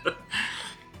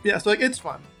 Yeah, so like it's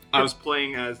fun. I was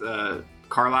playing as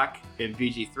Karlak in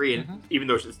VG3, and even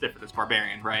though it's different, it's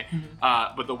barbarian, right?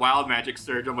 But the wild magic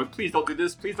surge, I'm like, please don't do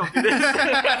this, please don't do this.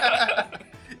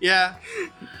 Yeah.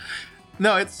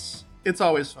 No, it's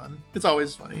always fun. It's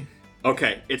always funny.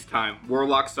 Okay, it's time.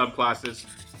 Warlock subclasses.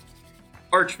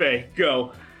 Archfey,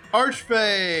 go.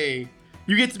 Archfey!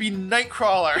 You get to be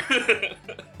Nightcrawler.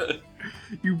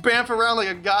 You bamf around like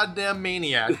a goddamn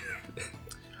maniac.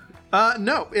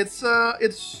 No, it's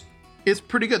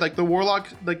pretty good. Like the Warlock,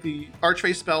 like the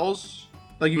Archfey spells,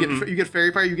 like you get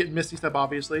Fairy Fire, you get Misty Step,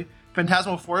 obviously.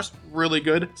 Phantasmal Force, really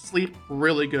good. Sleep,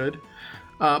 really good.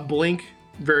 Blink,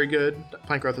 very good.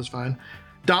 Plant Growth is fine.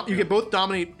 You get both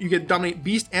dominate. You get dominate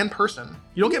beast and person.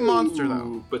 You don't get monster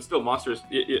though. But still, monsters.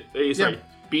 Sorry,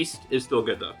 beast is still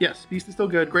good though. Yes, beast is still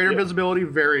good. Greater invisibility,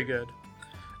 very good.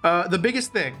 The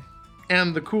biggest thing,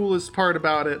 and the coolest part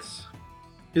about it,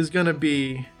 is gonna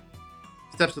be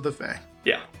Steps of the Fae.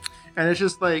 Yeah. And it's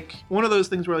just like one of those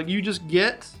things where like you just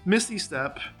get Misty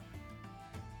Step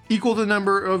equal to the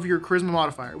number of your charisma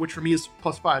modifier, which for me is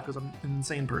 +5 because I'm an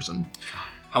insane person.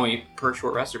 How many per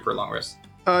short rest or per long rest?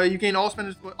 You gain all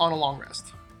spend on a long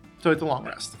rest. So it's a long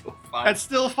rest. That's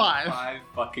still 5. 5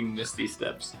 fucking Misty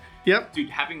Steps. Yep. Dude,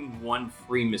 having one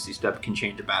free Misty Step can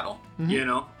change a battle. You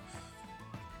know?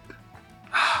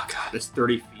 Oh, God, it's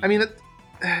 30 feet. I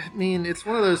mean, it's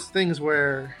one of those things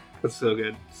where... That's so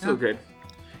good. So good.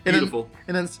 And Beautiful.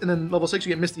 Then level 6, you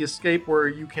get Misty Escape, where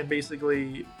you can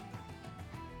basically...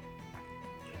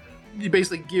 It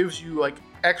basically gives you, like,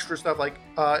 extra stuff, like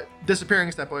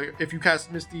Disappearing Step. Like, if you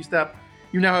cast Misty Step...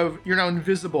 you're now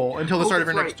invisible until the start of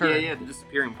your next turn. Yeah, the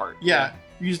disappearing part. Yeah.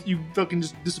 You fucking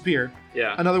just disappear.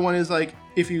 Yeah. Another one is like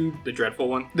if you the dreadful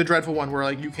one. The dreadful one where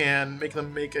like you can make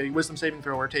them make a wisdom saving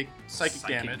throw or take psychic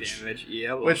damage.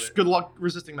 Yeah, which good luck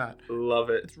resisting that. Love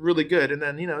it. It's really good. And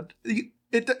then,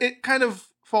 it kind of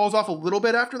falls off a little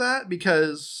bit after that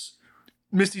because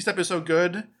Misty Step is so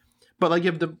good. But like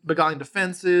you have the Beguiling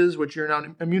Defenses, which you're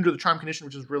now immune to the charm condition,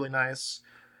 which is really nice.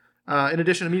 In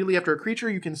addition, immediately after a creature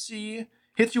you can see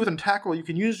hits you with an attack roll, you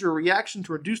can use your reaction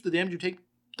to reduce the damage you take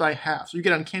by half. So you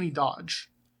get Uncanny Dodge.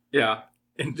 Yeah.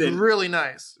 And then it's really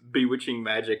nice. Bewitching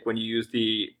Magic, when you use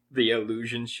the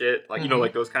illusion shit, like,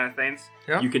 like those kind of things,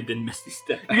 you can then Misty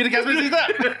Step. You get to cast Misty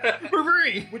Step for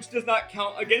free. Which does not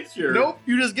count against your... Nope,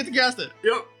 you just get to cast it.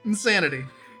 Yep. Insanity.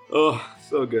 Oh,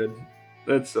 so good.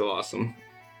 That's so awesome.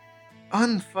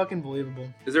 Unfucking believable.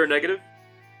 Is there a negative?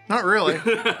 Not really.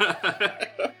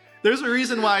 There's a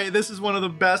reason why this is one of the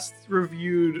best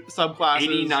reviewed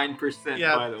subclasses.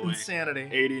 89%, by the way. Insanity.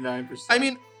 89%. I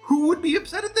mean, who would be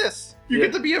upset at this? You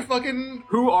get to be a fucking...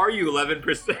 Who are you,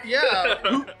 11%?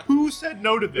 Yeah. Who said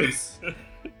no to this?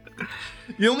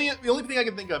 The only thing I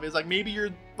can think of is like maybe you're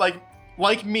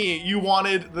like me, you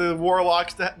wanted the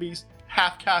warlocks to be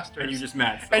half casters. And you're just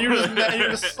mad. And you're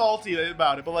just salty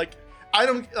about it. But like I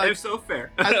don't like, it's so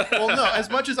fair. Well, no, as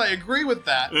much as I agree with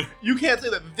that, you can't say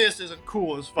that this isn't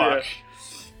cool as fuck. Yeah.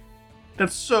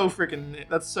 That's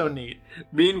so neat.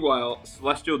 Meanwhile,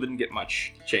 Celestial didn't get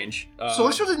much change.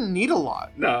 Celestial didn't need a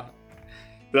lot. No.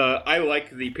 I like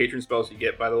the patron spells you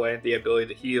get, by the way. The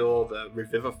ability to heal, the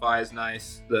Revivify is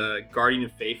nice. The Guardian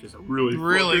of Faith is a really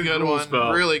good cool one.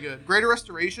 Spell. Really good. Greater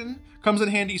Restoration comes in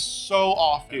handy so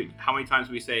often. Dude, how many times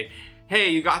do we say, hey,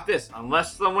 you got this,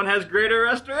 unless someone has Greater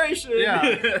Restoration.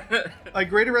 Yeah. Like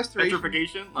Greater Restoration.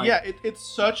 Petrification. Yeah,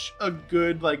 it's such a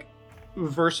good, like,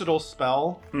 versatile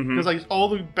spell. Because, like, all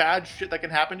the bad shit that can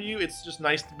happen to you, it's just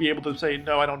nice to be able to say,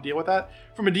 no, I don't deal with that.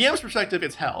 From a DM's perspective,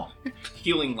 it's hell.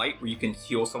 Healing Light, where you can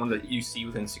heal someone that you see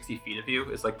within 60 feet of you,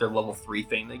 is like their level 3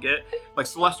 thing they get. Like,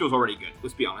 Celestial's already good,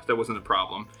 let's be honest. That wasn't a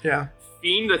problem. Yeah.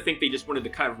 Fiend, I think they just wanted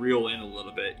to kind of reel in a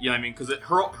little bit. You know what I mean? Because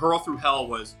Hurl Through Hell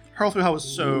was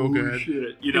so good.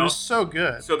 Shit, you know? It was so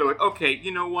good. So they're like, okay,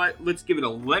 you know what? Let's give it a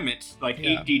limit, like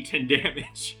 8d10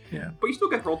 damage. Yeah. But you still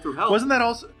get Hurl Through Hell.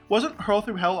 Wasn't Hurl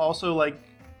Through Hell also like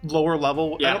lower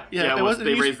level? Yeah. It was.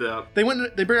 They raised it up. They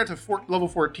bring it up to level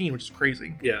 14, which is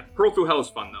crazy. Yeah. Hurl Through Hell is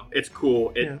fun though. It's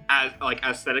cool. As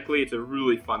aesthetically, it's a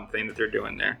really fun thing that they're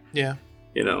doing there. Yeah.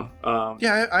 You know.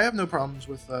 I have no problems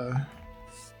with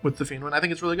the Fiend one. I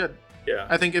think it's really good. Yeah.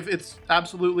 I think if it's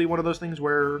absolutely one of those things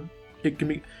where it can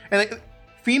be, and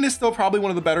Fiend is still probably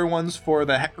one of the better ones for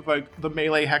the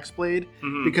melee Hexblade,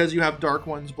 because you have Dark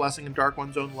One's Blessing and Dark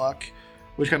One's Own Luck,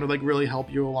 which kind of like really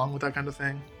help you along with that kind of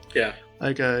thing. Yeah.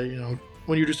 Like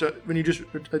when you just an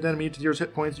enemy to 0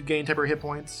 hit points, you gain temporary hit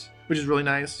points, which is really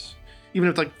nice. Even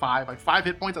if it's like 5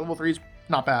 hit points at level 3 is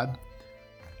not bad.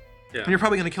 Yeah. And you're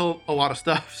probably gonna kill a lot of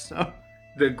stuff, so.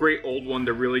 The great old one,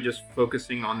 they're really just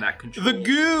focusing on that control. The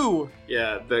goo!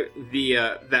 Yeah,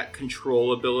 that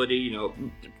control ability,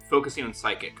 focusing on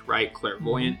psychic, right?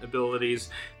 Clairvoyant abilities,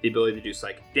 the ability to do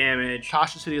psychic damage.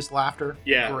 Cautious Hideous Laughter.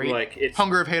 Yeah, great. like it's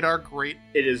Hunger of Hadar, great.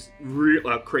 It is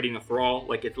creating a thrall,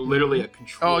 like it's literally a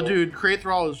control. Oh, dude, create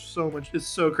thrall is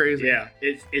so crazy. Yeah,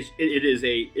 it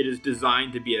is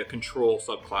designed to be a control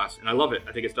subclass, and I love it.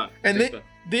 I think it's done.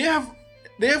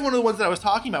 They have one of the ones that I was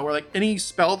talking about, where like any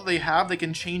spell that they have, they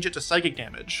can change it to psychic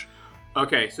damage.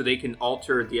 Okay, so they can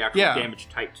alter the actual damage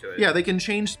type to it. Yeah, they can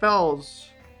change spells.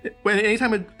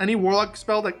 Anytime any warlock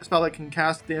spell that can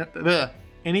cast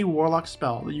any warlock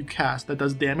spell that you cast that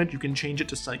does damage, you can change it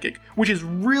to psychic, which is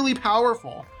really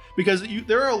powerful because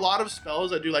there are a lot of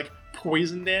spells that do like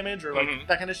poison damage or like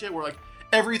that kind of shit, where like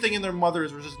everything in their mother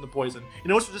is resistant to poison. You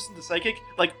know what's resistant to psychic?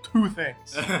 Like 2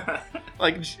 things.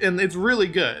 And it's really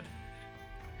good.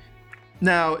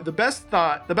 Now, the best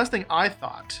thing I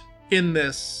thought in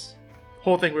this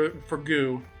whole thing for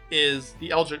Goo is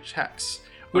the Eldritch Hex,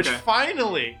 which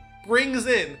finally brings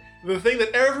in the thing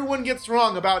that everyone gets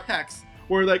wrong about Hex,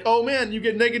 where like, oh man, you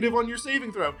get negative on your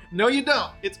saving throw. No, you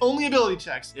don't. It's only ability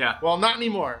checks. Yeah. Well, not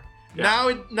anymore.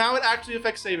 Yeah. Now it actually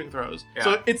affects saving throws. Yeah.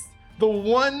 So it's the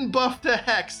one buff to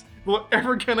Hex we're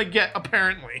ever gonna get,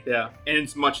 apparently. Yeah, and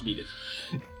it's much needed.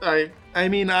 I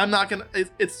mean, I'm not gonna.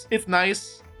 It's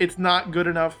nice. It's not good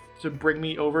enough to bring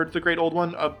me over to the Great Old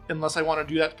One, unless I want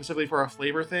to do that specifically for a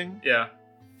flavor thing. Yeah.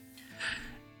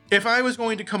 If I was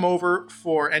going to come over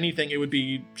for anything, it would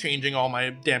be changing all my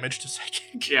damage to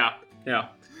psychic. Yeah. Yeah.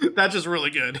 That's just really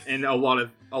good. And a lot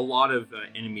of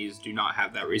enemies do not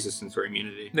have that resistance or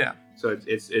immunity. Yeah. So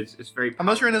it's very powerful.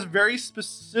 Unless you're in this very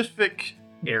specific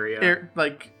area,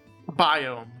 like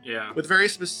biome. Yeah. With very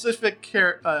specific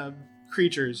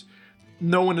creatures,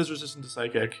 no one is resistant to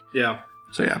psychic. Yeah.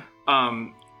 So yeah.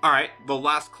 All right. The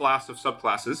last class of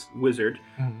subclasses, wizard.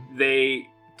 Mm-hmm. They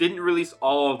didn't release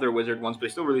all of their wizard ones, but they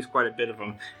still released quite a bit of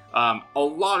them. A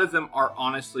lot of them are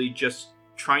honestly just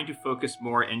trying to focus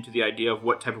more into the idea of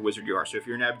what type of wizard you are. So if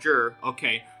you're an abjurer,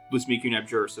 okay, let's make you an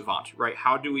abjurer savant, right?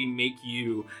 How do we make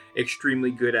you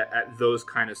extremely good at those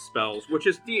kind of spells, which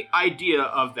is the idea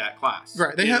of that class.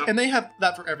 Right. They have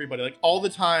that for everybody. Like all the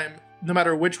time, no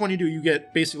matter which one you do, you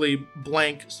get basically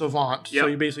blank savant. Yep. So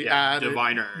you basically add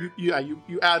diviner.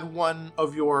 You add one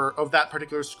of that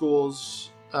particular school's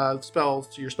spells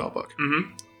to your spell book.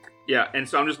 Mm-hmm. Yeah, and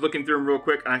so I'm just looking through them real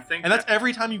quick, and I think... And that's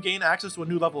every time you gain access to a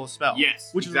new level of spell.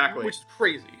 Yes, exactly. Which is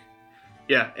crazy.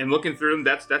 Yeah, and looking through them,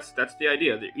 that's the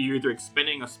idea. That you're either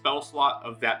expending a spell slot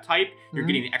of that type, you're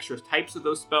getting extra types of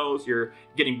those spells, you're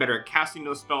getting better at casting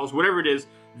those spells, whatever it is,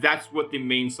 that's what the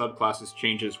main subclasses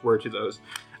changes were to those.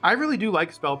 I really do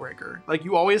like Spellbreaker. Like,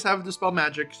 you always have the spell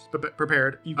magic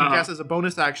prepared. You can cast as a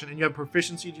bonus action, and you have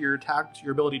proficiency to your attack, to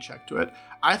your ability check to it.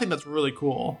 I think that's really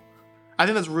cool. I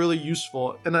think that's really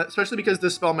useful, and especially because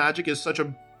this spell magic is such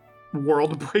a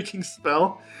world-breaking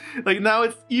spell. Like, now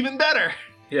it's even better.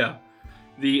 Yeah.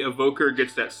 The Evoker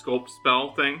gets that Sculpt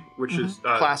spell thing, which is...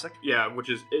 classic. Yeah, which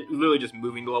is literally just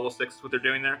moving to level 6 is what they're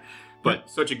doing there. But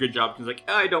such a good job, because like,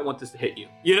 I don't want this to hit you.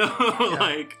 You know?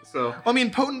 Like, so... I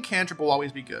mean, Potent Cantrip will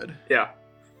always be good. Yeah.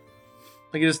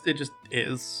 Like, it just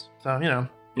is. So, you know.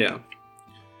 Yeah.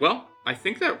 Well, I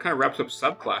think that kind of wraps up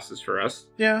subclasses for us.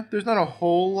 Yeah, there's not a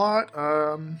whole lot.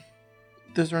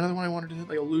 Is there another one I wanted to do?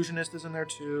 Like, Illusionist is in there,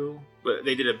 too. But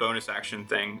they did a bonus action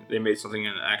thing. They made something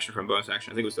in action from bonus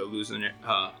action. I think it was the Illusionist...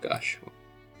 gosh. Can't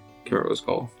remember what it was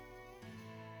called.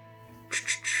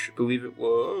 I believe it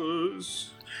was...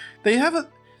 They have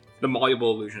the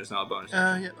Malleable Illusion is now a bonus.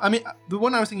 Yeah. I mean, the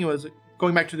one I was thinking was,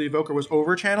 going back to the Evoker, was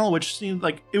Overchannel, which seemed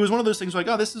like it was one of those things like,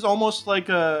 oh, this is almost like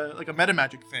a meta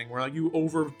magic thing where like you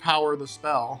overpower the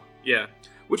spell. Yeah,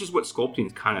 which is what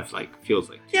Sculpting kind of like feels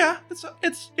like. Yeah, it's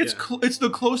the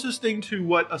closest thing to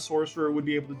what a sorcerer would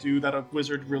be able to do that a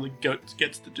wizard really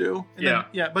gets to do. And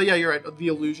then, but yeah, you're right. The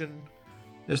illusion,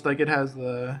 just like it has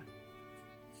the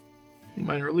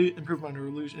improved minor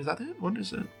illusion. Is that it? What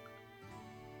is it?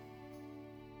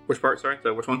 Which part? Sorry,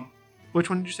 which one? Which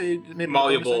one did you say?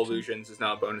 Malleable Illusions is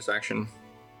now a bonus action.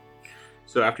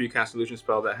 So after you cast illusion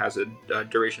spell, that has a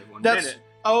duration of 1 minute.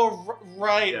 Oh,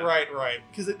 right.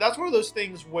 Because that's one of those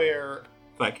things where...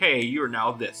 Like, hey, you are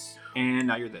now this, and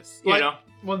now you're this. You know?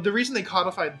 Well, the reason they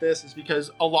codified this is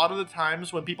because a lot of the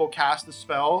times when people cast a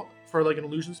spell for like an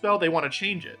illusion spell, they want to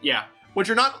change it. Yeah. Which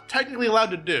you're not technically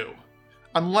allowed to do.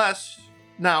 Unless...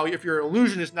 Now, if you're an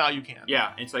illusionist, now you can.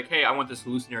 Yeah, it's like, hey, I want this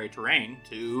hallucinatory terrain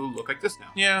to look like this now.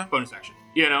 Yeah. Bonus action.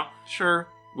 You know? Sure.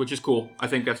 Which is cool. I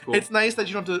think that's cool. It's nice that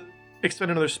you don't have to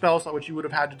expend another spell slot, which you would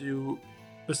have had to do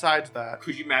besides that.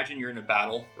 Could you imagine you're in a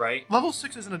battle, right? Level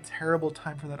 6 isn't a terrible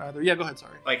time for that either. Yeah, go ahead,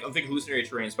 sorry. Like, I'm thinking hallucinatory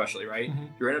terrain especially, right? Mm-hmm.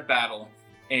 You're in a battle,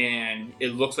 and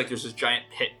it looks like there's this giant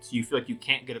pit, so you feel like you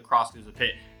can't get across because there's a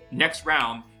pit. Next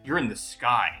round, you're in the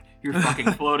sky. You're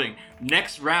fucking floating.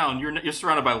 Next round, you're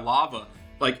surrounded by lava.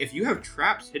 Like, if you have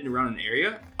traps hidden around an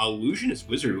area, Illusionist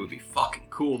Wizard would be fucking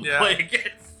cool to play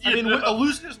against. I mean,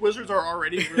 Illusionist Wizards are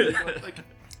already really good. Like,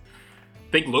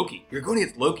 think Loki. You're going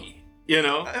against Loki, you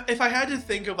know? If I had to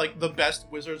think of, like, the best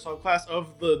wizard subclass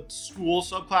of the school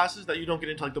subclasses that you don't get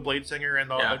into, like, the Bladesinger and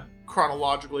the like,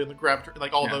 chronologically and the Gravitor,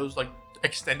 like, all those, like,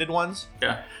 extended ones.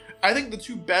 Yeah. I think the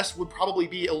two best would probably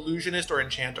be Illusionist or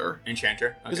Enchanter.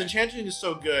 Enchanter? Because Enchanting is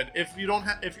so good. If you don't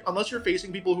have... Unless you're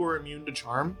facing people who are immune to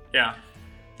charm... Yeah.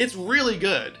 It's really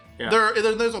good. Yeah.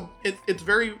 It's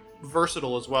very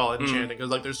versatile as well, enchanting, because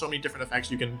like there's so many different effects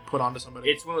you can put onto somebody.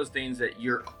 It's one of those things that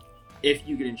if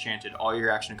you get enchanted, all your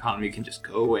action economy can just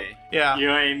go away. Yeah. You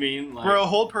know what I mean? Like, bro, a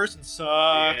whole person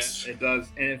sucks. Yeah, it does.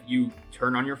 And if you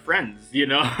turn on your friends, you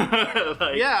know?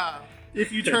 Like, yeah.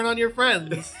 If you turn on your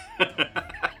friends.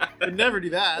 I'd never do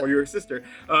that. Or your sister.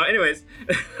 Anyways.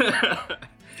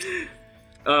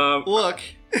 Look.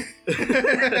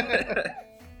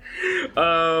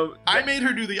 I made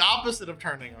her do the opposite of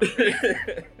turning on me.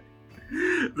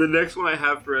 The next one I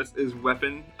have for us is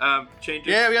weapon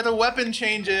changes. Yeah, we got the weapon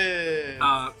changes.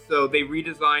 So they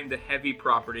redesigned the heavy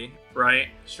property, right?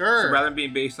 Sure. So rather than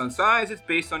being based on size, it's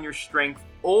based on your strength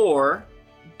or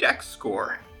dex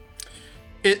score.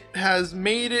 It has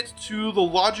made it to the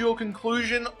logical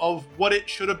conclusion of what it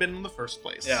should have been in the first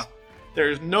place. Yeah.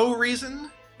 There's no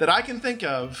reason that I can think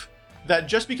of that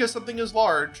just because something is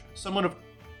large, someone of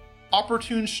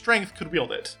opportune strength could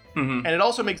wield it. Mm-hmm. And it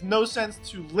also makes no sense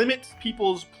to limit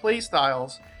people's play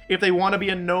styles if they want to be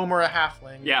a gnome or a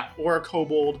halfling, or a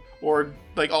kobold, or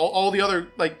like all the other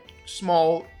like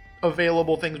small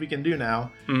available things we can do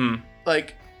now. Mm-hmm.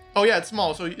 Like, oh yeah, it's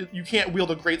small, so you can't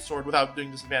wield a greatsword without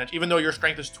doing disadvantage, even though your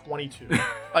strength is 22.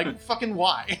 Like, fucking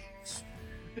why?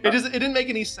 It didn't make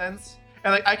any sense.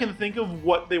 And like I can think of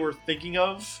what they were thinking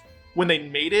of when they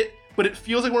made it, but it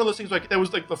feels like one of those things like that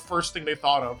was like the first thing they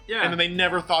thought of. Yeah. And then they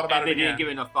never thought about it again. They didn't give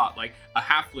it enough thought. Like a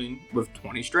halfling with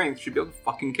 20 strength should be able to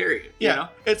fucking carry it. Yeah. You know?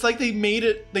 It's like they made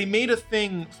a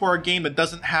thing for a game that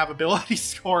doesn't have ability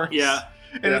scores. Yeah.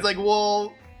 And it's like,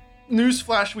 well,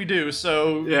 newsflash, we do,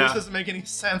 so this doesn't make any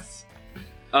sense.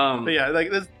 But yeah,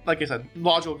 like I said,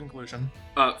 logical conclusion.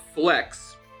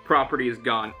 Flex property is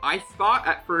gone. I thought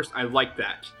at first I liked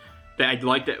that I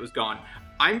liked that it was gone.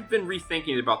 I've been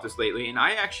rethinking about this lately, and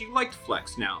I actually liked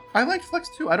Flex now. I liked Flex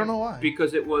too. I don't know why.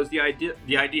 Because it was the idea.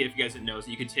 The idea, if you guys didn't know, is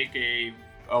that you could take a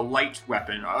light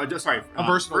weapon, a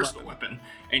versatile weapon,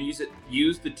 and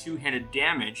use the two-handed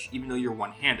damage, even though you're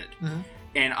one-handed. Mm-hmm.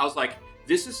 And I was like,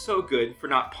 this is so good for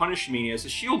not punishing me as a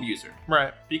shield user.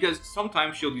 Right. Because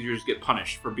sometimes shield users get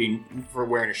punished for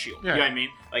wearing a shield. Yeah. You know what I mean?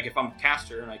 Like if I'm a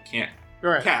caster and I can't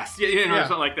cast, Yeah.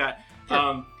 something like that.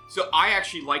 Sure. So I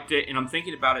actually liked it, and I'm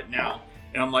thinking about it now.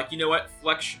 And I'm like, you know what?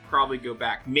 Flex should probably go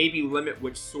back. Maybe limit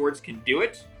which swords can do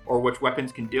it, or which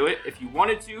weapons can do it if you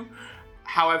wanted to.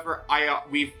 However,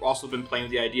 we've also been playing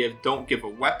with the idea of don't give a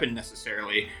weapon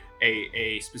necessarily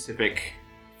a specific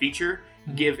feature.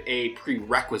 Mm-hmm. Give a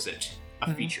prerequisite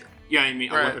feature. You know what I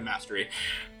mean? Right. A weapon mastery.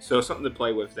 So something to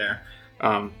play with there.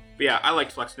 But yeah, I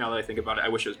like Flex now that I think about it. I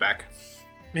wish it was back.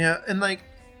 Yeah, and like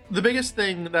the biggest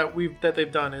thing that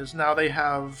they've done is now they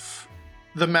have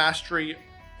the mastery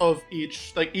of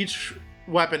each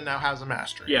weapon now has a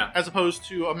mastery. Yeah. As opposed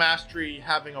to a mastery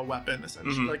having a weapon,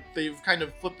 essentially. Mm-hmm. Like they've kind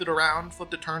of flipped it around,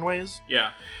 flipped it turnways.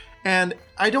 Yeah. And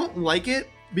I don't like it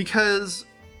because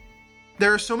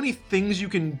there are so many things you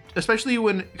can, especially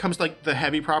when it comes to like the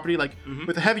heavy property, like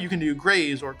with the heavy you can do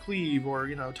graze or cleave or,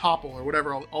 topple or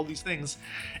whatever, all these things.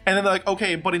 And then they're like,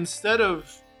 okay, but instead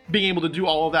of being able to do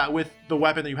all of that with the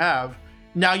weapon that you have,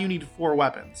 now you need 4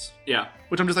 weapons. Yeah.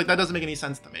 Which I'm just like, that doesn't make any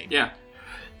sense to me. Yeah.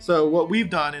 So what we've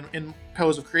done in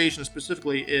Pillars of Creation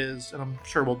specifically is, and I'm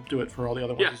sure we'll do it for all the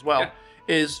other ones as well,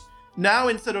 is now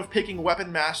instead of picking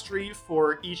weapon mastery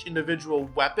for each individual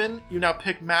weapon, you now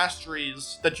pick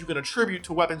masteries that you can attribute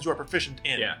to weapons you are proficient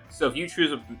in. Yeah. So if you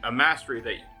choose a mastery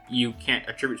that you can't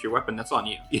attribute to your weapon, that's on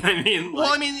you. You know what I mean?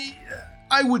 Well, I mean,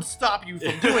 I would stop you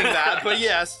from doing that, but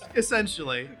yes,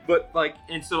 essentially. But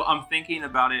and so I'm thinking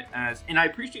about it as, and I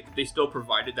appreciate that they still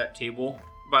provided that table,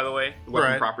 by the way, the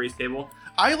weapon properties table.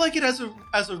 I like it as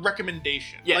a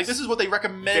recommendation. Yes. Like this is what they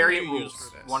recommend Variant you rules, use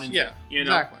for this. 1 and 2. Yeah,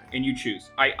 exactly. And you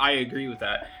choose. I agree with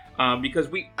that. Because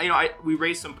we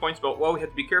raised some points about, well, we have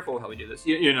to be careful with how we do this,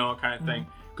 kind of thing.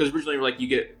 Because originally we're like, you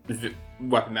get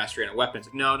weapon mastery on a weapon. It's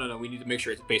like, no, we need to make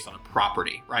sure it's based on a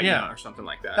property, right? Yeah. Or something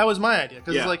like that. That was my idea.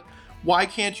 Because it's like, why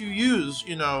can't you use,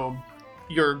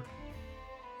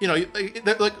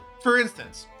 like, for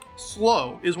instance,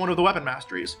 slow is one of the weapon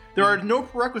masteries. There are no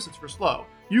prerequisites for slow.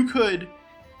 You could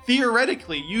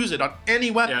theoretically use it on any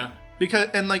weapon. Yeah. Because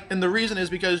and the reason is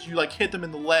because you like hit them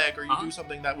in the leg or you do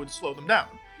something that would slow them down.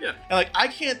 Yeah. And like I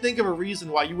can't think of a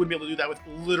reason why you wouldn't be able to do that with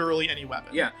literally any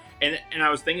weapon. Yeah. And I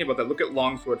was thinking about that. Look at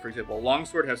Longsword, for example.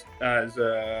 Longsword has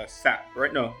sap,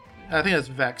 right? No. I think that's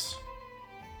Vex.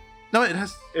 No,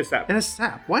 it's sap. It has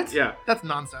sap. What? Yeah. That's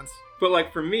nonsense. But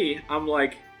like for me, I'm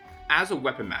like, as a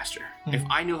weapon master, if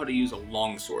I know how to use a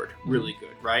longsword really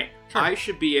good, right? Sure. I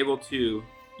should be able to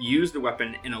use the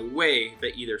weapon in a way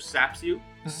that either saps you,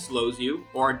 slows you,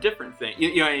 or a different thing.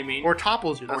 You know what I mean? Or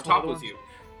topples you. Or topples you.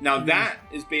 Now that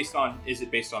is based on, is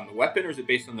it based on the weapon or is it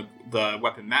based on the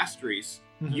weapon masteries?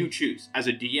 Mm-hmm. You choose. As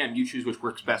a DM, you choose which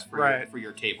works best for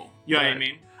your table. You know what I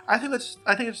mean? I think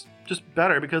it's just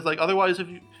better because like otherwise if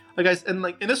you and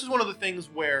this is one of the things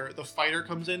where the fighter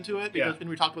comes into it because and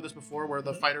we talked about this before where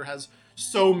the fighter has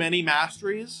so many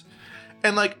masteries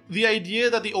and like the idea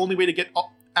that the only way to get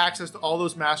access to all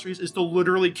those masteries is to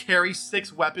literally carry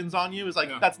 6 weapons on you is like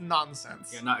that's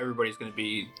nonsense. Yeah, not everybody's going to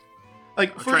be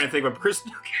like I'm trying to think of a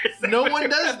person who carries that. No one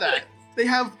does that. They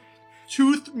have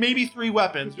 2 maybe 3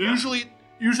 weapons. Yeah.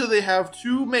 Usually they have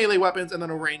 2 melee weapons and then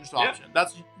a ranged option.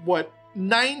 That's what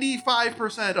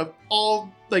 95% of all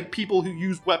like people who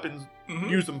use weapons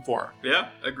use them for. Yeah,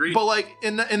 agreed. But like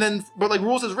but like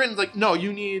rules as written, it's like no,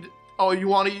 you need you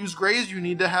want to use graze, you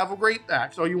need to have a great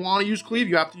axe. You want to use cleave,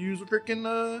 you have to use a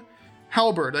freaking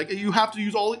halberd. Like you have to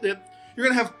use all. You're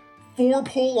gonna have 4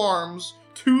 pole arms,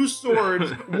 2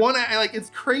 swords, 1 like it's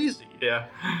crazy. Yeah,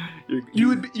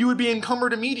 you would be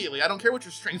encumbered immediately. I don't care what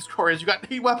your strength score is. You got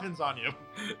 8 weapons on you.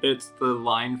 It's the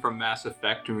line from Mass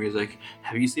Effect where he's like,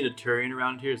 "Have you seen a Turian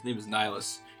around here? His name is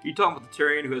Nihilus." You talking about the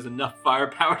Turian who has enough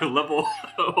firepower to level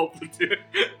a whole platoon?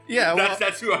 Yeah,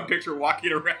 that's who I picture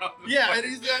walking around. Yeah, and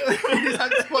he's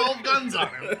got 12 guns on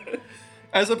him.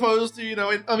 As opposed to,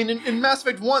 in Mass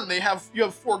Effect 1, you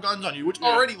have 4 guns on you, which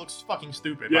already looks fucking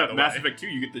stupid, by the way. Mass Effect 2,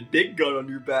 you get the big gun on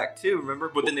your back, too, remember?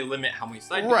 But then they limit how many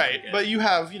side guns you get. But you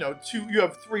have, you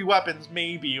have 3 weapons,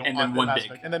 maybe, and then one Mass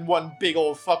big. Effect, and then 1 big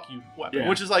old fuck you weapon,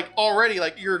 which is, like, already,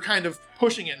 like, you're kind of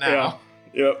pushing it now.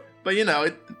 Yeah. Yep.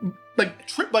 But,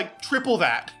 triple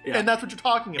that, and that's what you're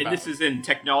talking about. And this is in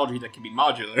technology that can be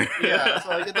modular. Yeah, so,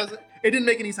 like, it didn't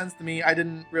make any sense to me. I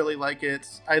didn't really like it.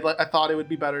 I thought it would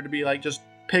be better to be, like, just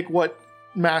pick what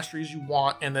masteries you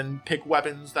want and then pick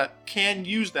weapons that can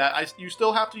use that. You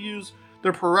still have to use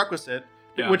their prerequisite,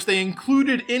 which they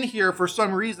included in here for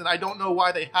some reason. I don't know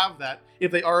why they have that if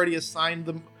they already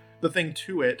assigned the thing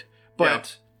to it.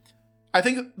 But I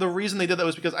think the reason they did that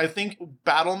was because I think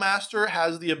Battlemaster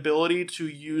has the ability to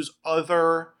use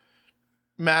other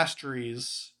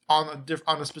masteries on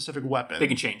a specific weapon. They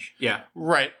can change. Yeah.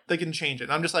 Right. They can change it.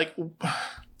 And I'm just like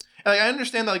I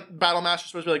understand that like Battlemaster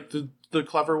is supposed to be like the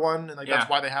clever one, and like that's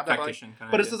why they have that.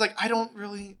 But it's just like I don't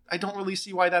really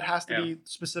see why that has to be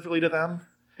specifically to them.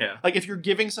 Yeah. Like if you're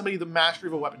giving somebody the mastery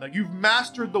of a weapon, like you've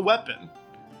mastered the weapon,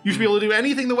 you should be able to do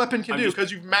anything the weapon can do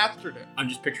because you've mastered it. I'm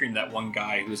just picturing that one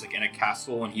guy who's like in a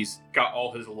castle and he's got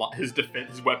all his weapons in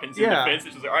defense.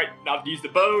 It's just like, all right, now to use the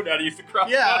bow, now to use the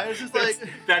crossbow. Yeah, it's just like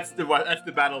that's the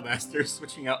Battlemaster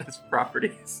switching out his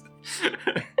properties. They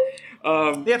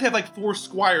have to have like 4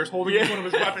 squires holding one of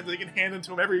his weapons. They can hand them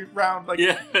to him every round. Like,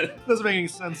 doesn't make any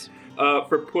sense.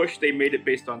 For push, they made it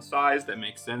based on size. That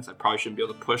makes sense. I probably shouldn't be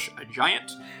able to push a giant.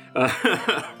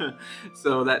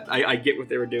 So that I get what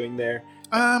they were doing there.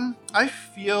 I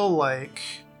feel like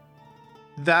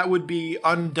that would be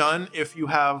undone if you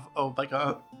have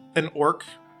an orc,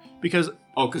 because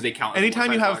they count.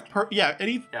 Anytime you have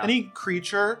any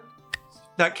creature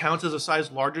that counts as a size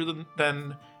larger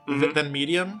than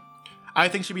medium, I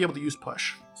think should be able to use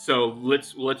push. So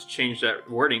let's change that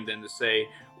wording then to say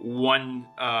one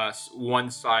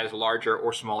size larger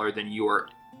or smaller than your.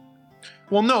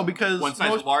 Well, no, because one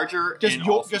size larger, just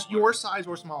your size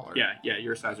or smaller. Yeah,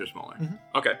 your size or smaller. Mm-hmm.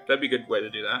 Okay, that'd be a good way to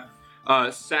do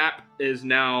that. SAP is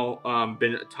now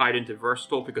been tied into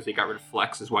versatile because they got rid of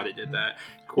flex. Is why they did that.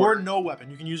 Or no weapon.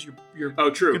 You can use your. Oh,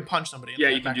 true. You can punch somebody.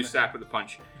 You can do SAP with a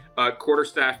punch.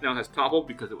 Quarterstaff now has topple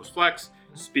because it was flex.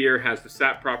 Spear has the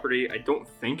SAP property. I don't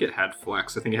think it had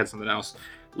flex. I think it had something else.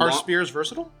 Are spears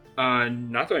versatile?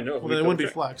 Not that I know of. Well, then it wouldn't be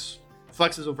flex.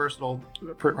 Flex is a versatile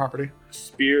property.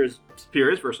 Spear is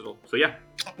versatile. So yeah.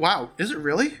 Wow, is it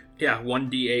really? Yeah,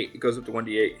 1d8. It goes up to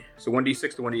 1d8. So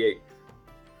 1d6 to 1d8.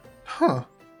 Huh.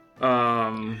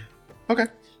 Okay.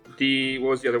 What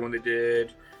was the other one they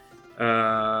did?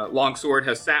 Longsword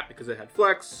has SAP because it had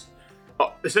flex.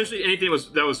 Essentially anything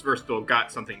that was versatile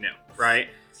got something new, right?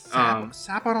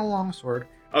 Sap on a longsword.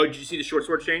 Oh, did you see the short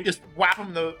sword change? Just whap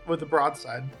him with the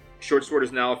broadside. Short sword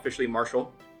is now officially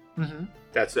martial. Mm-hmm.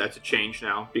 That's a change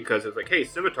now because it's like, hey,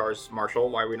 scimitar's martial.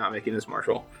 Why are we not making this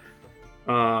martial?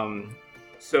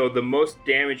 So the most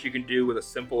damage you can do with a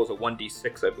simple is a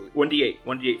 1d6, I believe.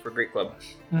 1d8 for Great Club.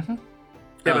 Mm-hmm.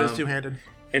 Yeah, but it's two-handed.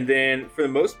 And then for the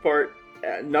most part,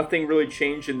 nothing really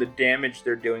changed in the damage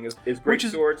they're doing. Is Great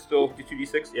Sword still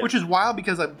 2d6? Yeah. Which is wild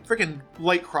because a freaking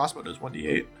light crossbow does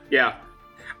 1d8. Yeah.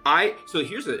 So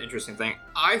here's the interesting thing.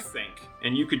 I think,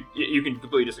 and you can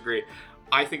completely disagree,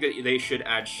 I think that they should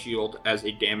add shield as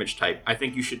a damage type. I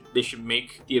think they should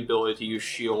make the ability to use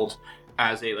shield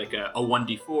as a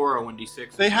 1d4 or a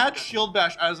 1d6. They had Shield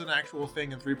Bash as an actual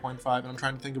thing in 3.5, and I'm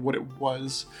trying to think of what it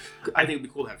was. I think it'd be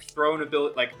cool to have thrown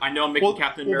ability. Like, I know I'm making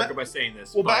Captain America by saying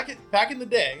this. Well, back in the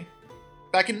day,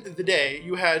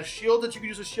 you had shield that you could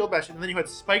use a shield bash, and then you had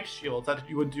spiked shields that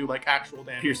you would do like actual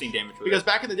damage, piercing damage. Because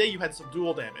back in the day, you had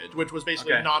subdual damage, which was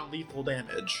basically non-lethal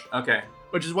damage. Okay.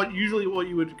 Which is what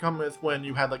you would come with when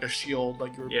you had like a shield,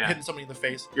 like you were hitting somebody in the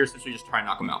face. You're essentially just trying to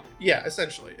knock them out. Yeah,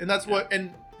 essentially, and that's what.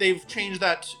 And they've changed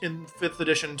that in 5th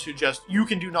edition to just you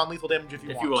can do non-lethal damage if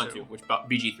you want to, which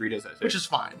BG3 does that. Which is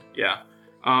fine. Yeah.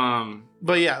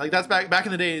 But yeah, like that's back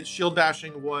in the day. Shield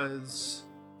bashing was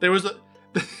there was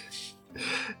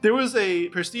a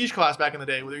prestige class back in the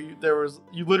day where you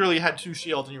literally had 2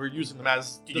 shields and you were using them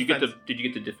as Did you get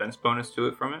the defense bonus to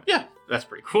it from it? Yeah. That's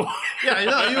pretty cool. Yeah,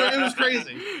 it was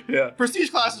crazy. Yeah. Prestige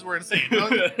classes were insane.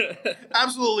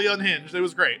 Absolutely unhinged. It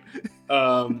was great.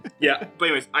 Yeah. But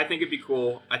anyways, I think it'd be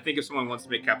cool. I think if someone wants to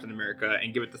make Captain America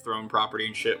and give it the throne property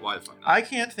and shit, why the fuck not? I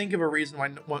can't think of a reason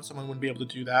why someone wouldn't be able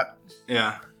to do that.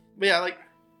 Yeah. But yeah, like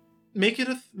make it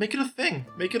a thing.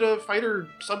 Make it a fighter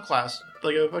subclass.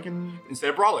 Like a fucking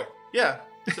instead of brawler. Yeah.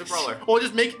 Instead of brawler. Or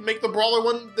just make the brawler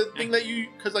one the thing that you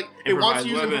because like it wants to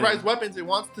use improvised weapons. It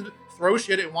wants to throw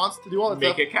shit. It wants to do all that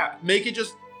stuff. Make it Cap. Make it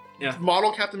just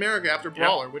model Captain America after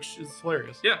Brawler, which is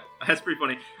hilarious. Yeah, that's pretty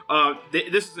funny.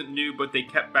 This isn't new, but they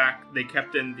kept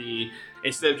in the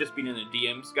instead of just being in the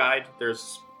DM's guide,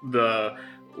 there's the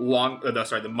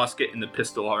the musket and the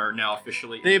pistol are now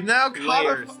officially they've now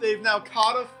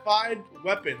codified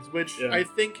weapons, which I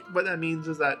think what that means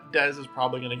is that Dez is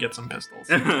probably going to get some pistols.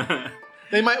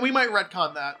 We might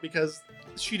retcon that because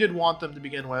she did want them to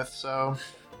begin with, so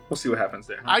we'll see what happens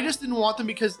there. I just didn't want them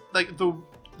because like the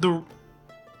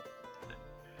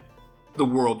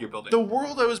world you're building. The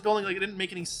world I was building, like, it didn't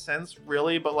make any sense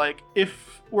really, but like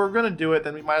if we're gonna do it,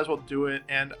 then we might as well do it.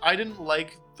 And I didn't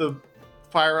like the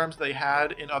firearms they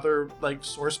had in other like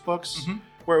source books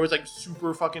where it was like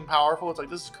super fucking powerful. It's like,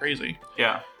 this is crazy.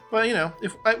 Yeah. But you know,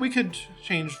 if we could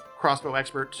change crossbow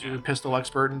expert to pistol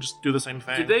expert and just do the same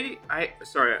thing. Did they? I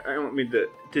don't mean that.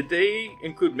 Did they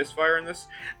include misfire in this?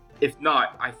 If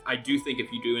not, I do think if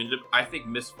you do end up, I think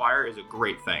misfire is a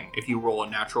great thing. If you roll a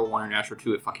natural 1 or natural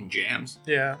 2, it fucking jams.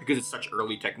 Yeah. Because it's such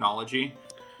early technology.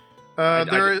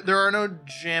 There are no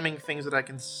jamming things that I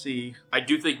can see. I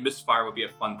do think misfire would be a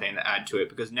fun thing to add to it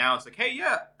because now it's like, hey,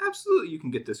 yeah, absolutely, you can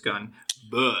get this gun,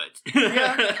 but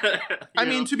I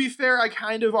mean, to be fair, I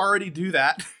kind of already do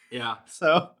that. Yeah.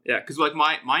 So yeah, because like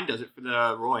mine does it for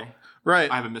the Roy.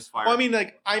 Right. I have a misfire. Well,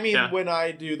 when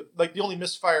I do like the only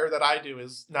misfire that I do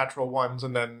is natural 1s,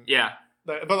 and then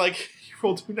but like you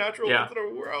roll 2 natural 1s in a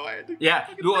row. I had to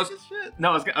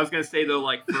I was gonna say though,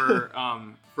 like for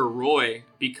Roy,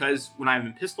 because when I'm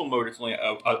in pistol mode, it's only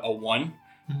a 1,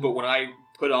 but when I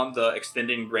put on the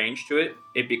extending range to it,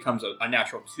 it becomes a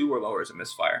natural 2 or lower as a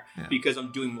misfire because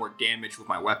I'm doing more damage with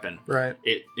my weapon. Right.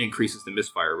 It increases the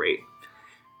misfire rate.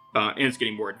 And it's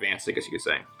getting more advanced, I guess you could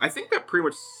say. I think that pretty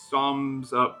much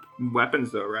sums up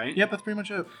weapons, though, right? Yep, that's pretty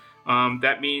much it.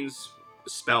 That means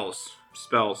spells.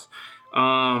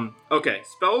 Okay,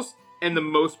 spells, and the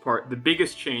most part, the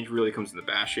biggest change really comes in the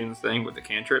Bastions thing with the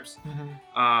cantrips.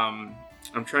 I'm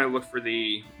trying to look for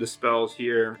the spells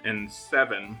here in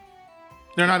 7.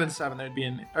 They're not in 7. They'd be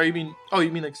in... you mean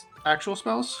like actual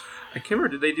spells? I can't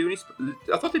remember. Did they do any...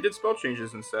 I thought they did spell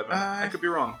changes in 7. I could be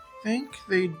wrong. I think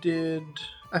they did...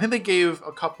 I think they gave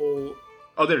a couple...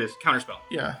 Oh, there it is. Counterspell.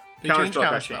 Yeah.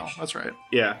 Counterspell. That's right.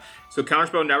 Yeah. So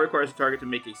Counterspell now requires the target to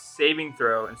make a saving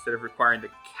throw instead of requiring the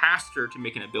caster to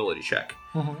make an ability check.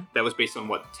 That was based on,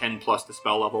 10 plus the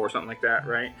spell level or something like that,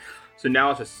 right? So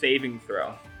now it's a saving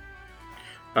throw.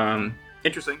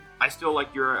 Interesting. I still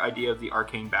like your idea of the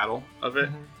arcane battle of it.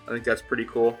 I think that's pretty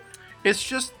cool. It's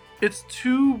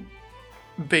too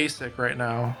basic right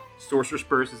now. Sorcerer's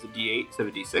Burst is a D8 instead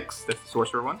of a D6. That's the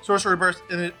Sorcerer one. Sorcerer Burst,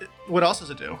 and what else does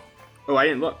it do? Oh, I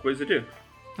didn't look. What does it do?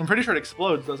 I'm pretty sure it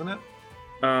explodes, doesn't it?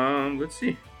 Let's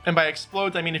see. And by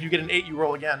explodes, I mean if you get an 8, you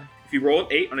roll again. If you roll an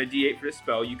 8 on a D8 for this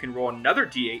spell, you can roll another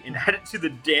D8 and add it to the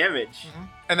damage.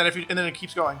 And then it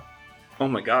keeps going. Oh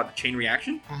my god, the chain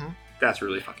reaction? That's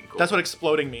really fucking cool. That's what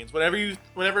exploding means.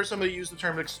 Whenever somebody uses the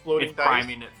term exploding it's dice,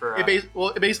 priming it for.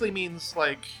 It basically means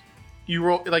like you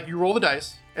roll the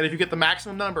dice, and if you get the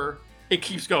maximum number, it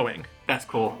keeps going. That's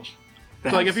cool.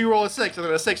 So like if you roll a 6 and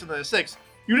then a 6 and then a 6,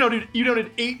 you don't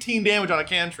did 18 damage on a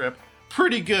cantrip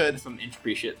pretty good. Some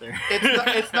entropy shit there.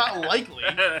 It's not likely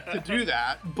to do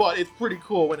that, but it's pretty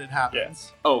cool when it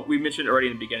happens. Yeah. Oh, we mentioned already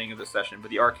in the beginning of the session, but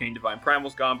the Arcane Divine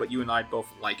Primal's gone, but you and I both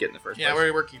like it in the first place. Yeah,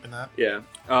 we're keeping that. Yeah.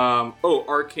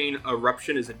 Arcane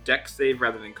Eruption is a dex save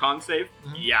rather than con save.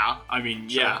 Mm-hmm. Yeah. I mean,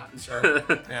 sure. Yeah. Sure.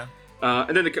 Yeah.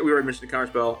 And then we already mentioned the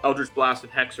counterspell. Eldritch Blast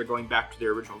and Hex are going back to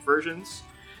their original versions.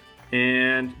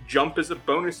 And Jump is a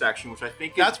bonus action, which I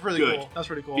think is That's really good. cool. That's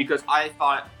pretty cool. Because I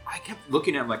kept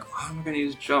looking at it like, oh, I'm going to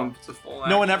use Jump. It's a full action.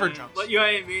 No one ever jumps. Like, you know what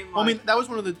I mean? Like, well, I mean,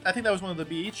 I think that was one of the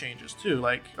BE changes too,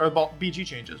 like, or BG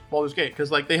changes, Baldur's Gate,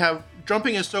 because like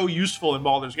jumping is so useful in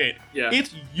Baldur's Gate. Yeah.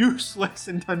 It's useless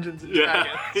in Dungeons and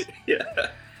Dragons. Yeah.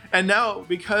 And now,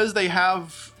 because they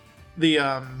have the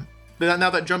now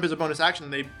that Jump is a bonus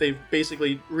action, they've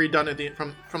basically redone it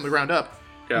from the ground up.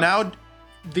 Yeah. Now,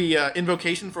 the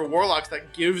invocation for warlocks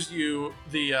that gives you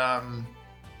the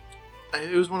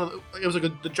it was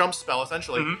like the jump spell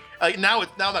essentially. Mm-hmm.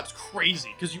 Now that's crazy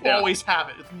because you always have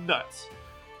it. It's nuts.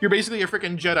 You're basically a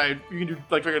freaking Jedi. You can do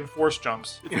like freaking force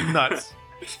jumps. It's nuts.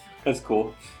 That's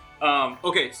cool.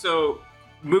 Okay, so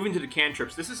moving to the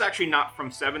cantrips. This is actually not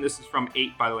from 7. This is from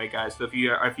 8, by the way, guys. So if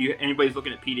anybody's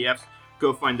looking at PDFs,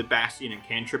 go find the Bastion and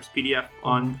Cantrips PDF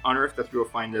on Unearthed. That's where you'll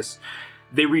find this.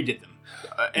 They redid them.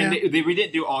 And they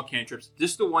didn't do all cantrips,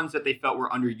 just the ones that they felt were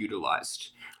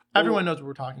underutilized. Everyone knows what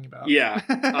we're talking about.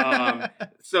 Yeah.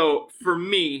 So for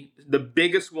me, the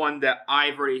biggest one that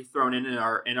I've already thrown in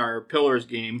our Pillars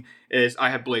game is I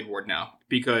have Blade Ward now,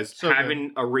 because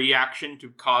having a reaction to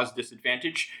cause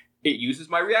disadvantage, it uses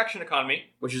my reaction economy,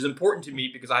 which is important to me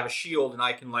because I have a shield and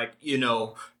I can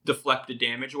deflect the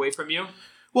damage away from you.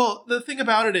 Well, the thing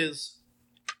about it is,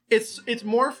 it's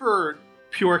more for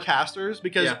pure casters,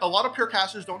 because a lot of pure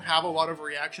casters don't have a lot of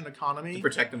reaction economy to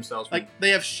protect themselves. Like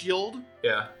they have shield,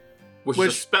 which is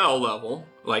a spell level.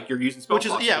 Like you're using spell, which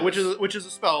is a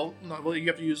spell. Well, you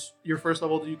have to use your first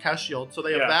level to cast shield. So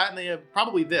they have that, and they have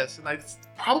probably this, and that's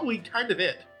probably kind of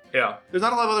it. Yeah, there's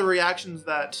not a lot of other reactions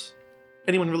that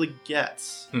anyone really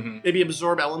gets. Mm-hmm. Maybe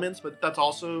absorb elements, but that's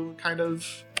also kind of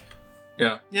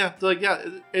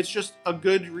it's just a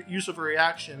good use of a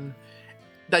reaction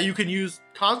that you can use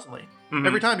constantly. Mm-hmm.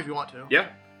 Every time if you want to. Yeah.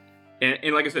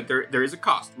 And like I said, there is a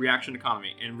cost, reaction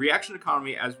economy. And reaction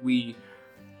economy, as we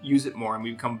use it more and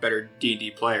we become better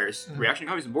D&D players, reaction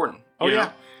economy is important. Oh, yeah.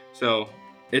 Know? So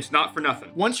it's not for nothing.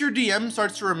 Once your DM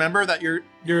starts to remember that your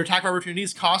attack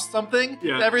opportunities cost something,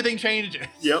 everything changes.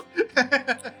 Yep.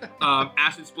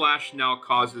 Acid Splash now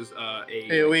causes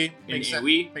AoE. Makes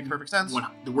AoE. Makes perfect sense.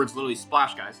 The word's literally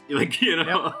splash, guys.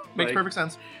 Makes perfect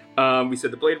sense. We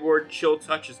said the Blade Ward, Chill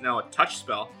Touch is now a touch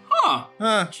spell.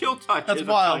 Chill Touch. That's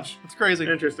wild. That's crazy.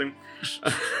 Interesting.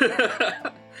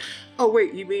 Oh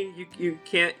wait, you mean you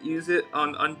can't use it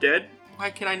on undead? Why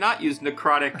can I not use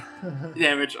necrotic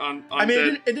damage on undead? I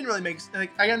mean, it didn't really make sense.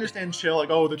 I understand chill,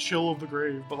 the chill of the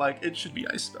grave, but it should be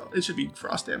ice spell. It should be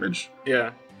frost damage.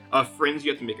 Yeah. Friends,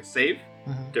 you have to make a save.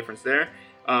 Mm-hmm. Difference there.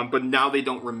 But now they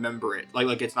don't remember it.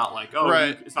 Like it's not like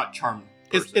it's not charm.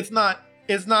 It's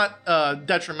not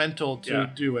detrimental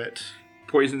to do it.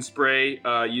 Poison Spray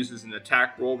uses an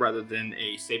attack roll rather than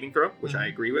a saving throw, which I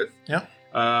agree with. Yeah.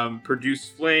 Produce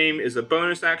Flame is a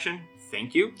bonus action.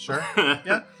 Thank you. Sure.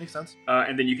 Yeah, makes sense.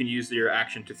 And then you can use your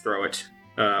action to throw it,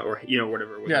 or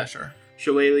whatever. Yeah, sure.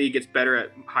 Shillelagh gets better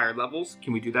at higher levels.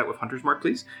 Can we do that with Hunter's Mark,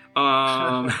 please?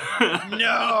 No,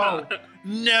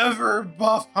 never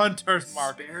buff Hunter's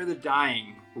Mark. Spare the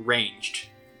Dying ranged.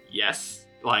 Yes.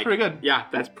 Pretty good. Yeah,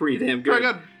 that's pretty damn good.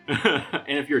 Pretty good.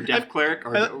 And if you're a Death Cleric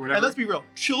or whatever. And let's be real.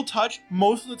 Chill Touch,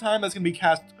 most of the time that's going to be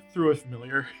cast through a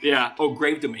familiar. Yeah. Oh,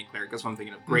 Grave Domain Cleric. That's what I'm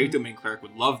thinking of. Grave Domain Cleric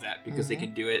would love that because they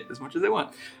can do it as much as they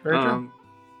want. Very true.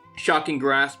 Shocking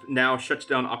Grasp now shuts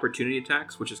down opportunity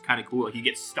attacks, which is kind of cool. Like you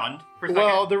get stunned for a second.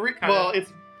 Well,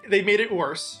 they made it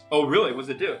worse. Oh, really? What does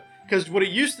it do? Because what it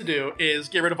used to do is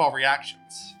get rid of all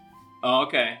reactions. Oh,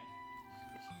 okay.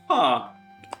 Huh.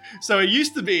 So it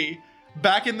used to be,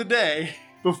 back in the day,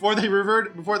 before they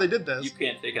did this, you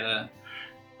can't take a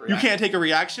reaction. You can't take a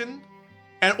reaction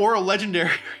or a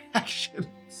legendary reaction.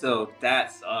 So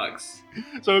that sucks.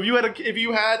 So if you had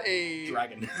a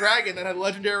dragon that had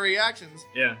legendary reactions,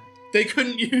 they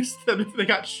couldn't use them if they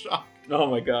got shocked. Oh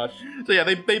my gosh. So yeah,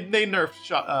 they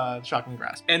nerfed Shocking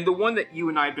Grasp. And the one that you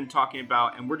and I have been talking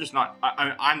about, and we're just not.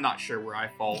 I'm not sure where I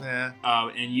fall. Yeah.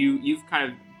 And you've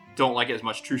kind of don't like it as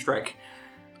much. True Strike.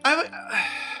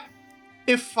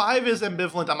 If 5 is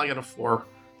ambivalent, I'm at a 4.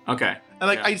 Okay. And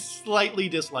I slightly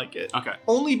dislike it. Okay.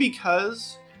 Only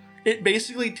because it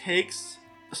basically takes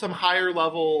some higher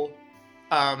level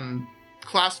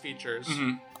class features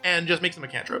and just makes them a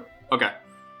cantrip. Okay.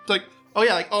 It's oh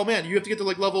yeah, like, oh man, you have to get to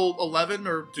like level 11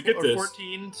 or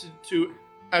 14 to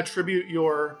attribute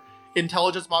your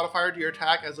intelligence modifier to your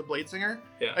attack as a Bladesinger.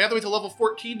 Yeah. I have to wait till level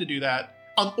 14 to do that.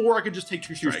 Or I could just take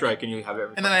True Strike. True Strike and you have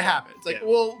everything. And then I have it. It's like,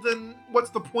 well, then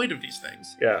what's the point of these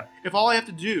things? Yeah. If all I have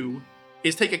to do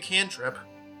is take a cantrip,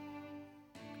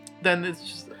 then it's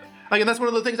just like, and that's one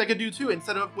of the things I could do too.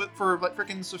 Instead of for like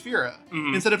freaking Saphira,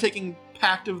 instead of taking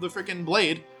Pact of the freaking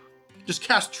Blade, just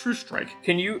cast True Strike.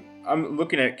 Can you? I'm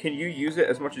looking at. Can you use it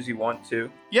as much as you want to?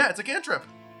 Yeah, it's a cantrip.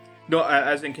 No,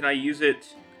 as in, can I use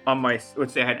it on my?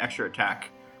 Let's say I had an extra attack.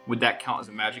 Would that count as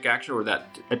a magic action, or would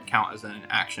that count as an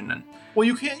action then? Well,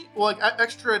 you can't. Well, like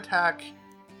extra attack.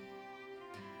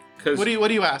 Because what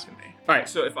are you asking me? All right,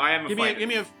 so if I am a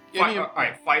fighter, all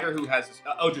right, fighter who has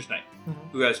Eldritch Knight,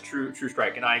 who has True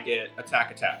Strike, and I get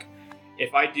attack.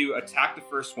 If I do attack the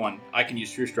first one, I can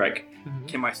use True Strike.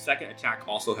 Can my second attack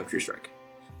also have True Strike?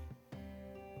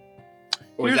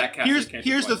 Or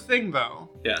here's the thing, though.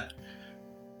 Yeah.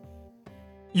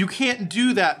 You can't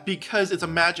do that because it's a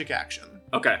magic action.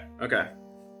 Okay.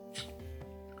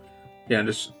 Yeah,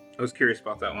 I was curious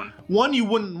about that one. One, you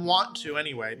wouldn't want to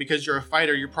anyway, because you're a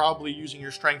fighter. You're probably using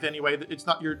your strength anyway. It's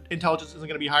not, your intelligence isn't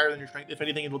going to be higher than your strength. If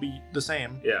anything, it'll be the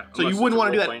same. Yeah. So you wouldn't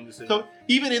want to do that. Decision. So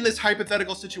even in this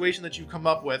hypothetical situation that you've come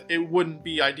up with, it wouldn't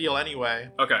be ideal anyway.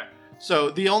 Okay.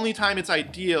 So the only time it's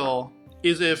ideal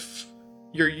is if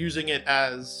you're using it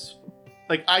as,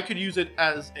 like, I could use it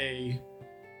as a,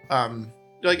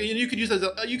 like, you could use it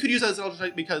as an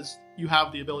Eldritch because you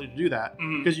have the ability to do that,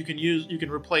 because you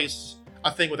can replace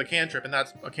a thing with a cantrip, and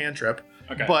that's a cantrip.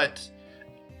 Okay. But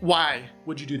why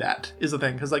would you do that is the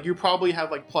thing, because like you probably have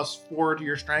like +4 to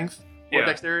your strength or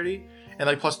dexterity, and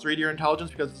like +3 to your intelligence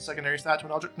because it's a secondary stat to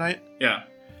an Eldritch Knight. Yeah.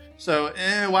 So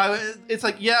why? It's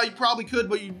like, yeah, you probably could,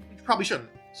 but you probably shouldn't.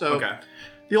 So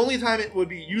the only time it would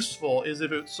be useful is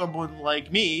if it's someone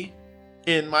like me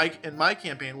in my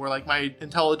campaign, where like my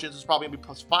intelligence is probably gonna be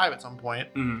 +5 at some point.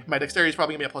 My dexterity is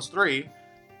probably gonna be at +3.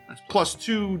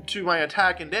 +2 to my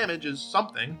attack and damage is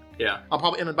something. Yeah.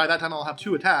 And by that time I'll have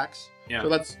 2 attacks. Yeah. So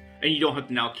that's. And you don't have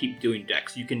to now keep doing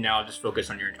dex. You can now just focus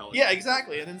on your intelligence. Yeah,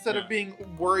 exactly. And instead of being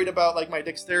worried about like my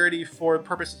dexterity for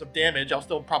purposes of damage, I'll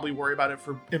still probably worry about it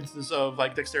for instances of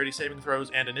like dexterity saving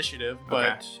throws and initiative.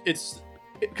 But it's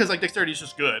because like dexterity is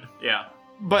just good. Yeah.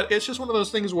 But it's just one of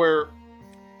those things where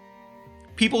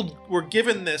people were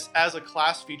given this as a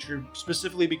class feature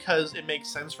specifically because it makes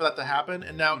sense for that to happen.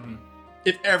 And now,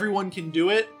 if everyone can do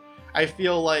it, I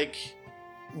feel like,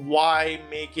 why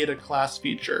make it a class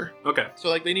feature? Okay. So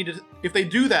like they need to, if they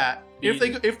do that,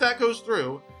 if that goes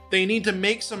through, they need to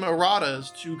make some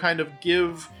erratas to kind of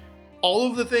give all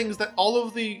of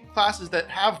the classes that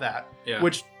have that,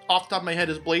 which off the top of my head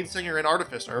is Bladesinger and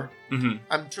Artificer.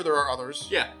 I'm sure there are others.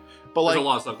 Yeah. But there's like, a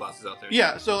lot of subclasses out there.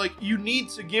 Yeah, so like you need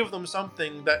to give them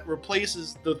something that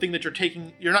replaces the thing that you're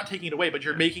taking. You're not taking it away, but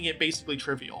you're making it basically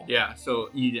trivial. Yeah, so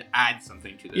you need to add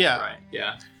something to this, right?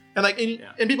 Yeah. And like,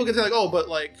 and people can say like, oh,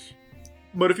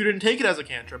 but if you didn't take it as a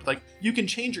cantrip, like you can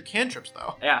change your cantrips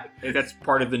though. Yeah, that's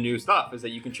part of the new stuff, is that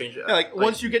you can change it. Yeah, like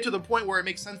once you get to the point where it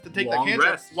makes sense to take that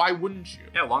cantrip, why wouldn't you?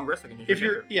 Yeah, long rest. I can change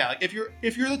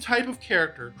if you're the type of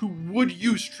character who would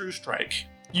use True Strike,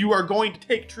 you are going to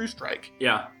take True Strike.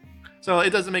 Yeah. So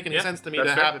it doesn't make any sense to me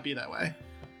to have it be that way.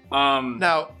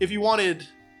 Now, if you wanted,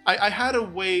 I had a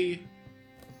way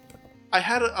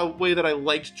that I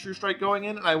liked True Strike going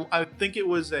in, and I think it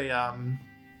was it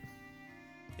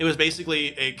was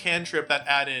basically a cantrip that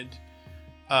added,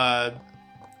 I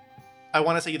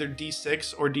want to say either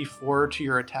D6 or D4 to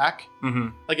your attack.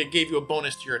 Like it gave you a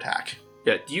bonus to your attack.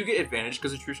 Yeah. Do you get advantage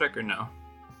because of True Strike or no?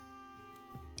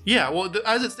 Yeah, well,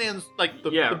 as it stands, like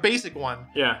the basic one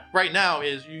right now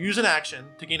is you use an action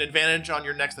to gain advantage on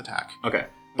your next attack. Okay.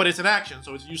 But it's an action,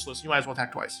 so it's useless. You might as well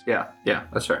attack twice. Yeah,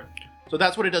 that's fair. So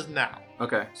that's what it does now.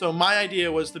 Okay. So my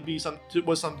idea was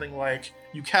something like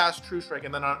you cast True Strike,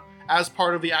 and then as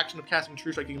part of the action of casting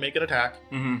True Strike, you can make an attack,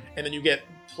 and then you get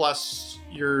plus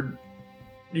D4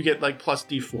 or plus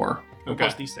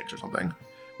D6 or something,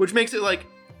 which makes it like,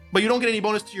 but you don't get any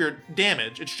bonus to your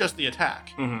damage. It's just the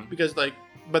attack because like.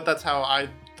 But that's how I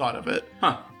thought of it.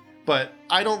 But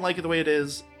I don't like it the way it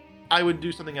is. I would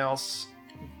do something else.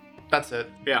 That's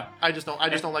it. Yeah. I just don't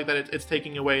like that it's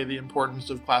taking away the importance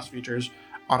of class features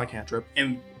on a cantrip.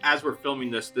 And as we're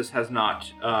filming this has not,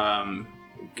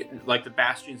 like the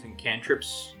bastions and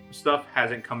cantrips stuff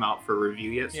hasn't come out for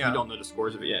review yet, so you don't know the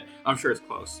scores of it yet. I'm sure it's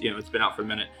close. It's been out for a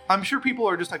minute. I'm sure people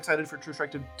are just excited for True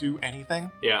Strike to do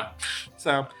anything. Yeah.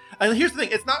 So, and here's the thing,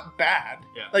 it's not bad.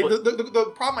 Yeah. Like,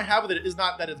 the problem I have with it is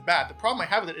not that it's bad. The problem I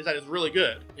have with it is that it's really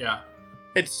good. Yeah.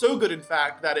 It's so good, in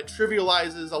fact, that it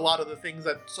trivializes a lot of the things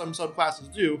that some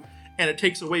subclasses do, and it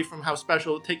takes away from how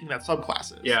special taking that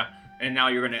subclass is. Yeah. And now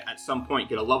you're going to, at some point,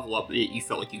 get a level up that you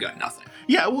felt like you got nothing.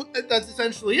 Yeah, well, that's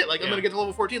essentially it. Like, I'm going to get to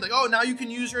level 14. Like, oh, now you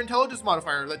can use your intelligence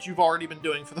modifier that you've already been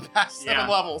doing for the past 7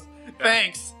 levels. Yeah.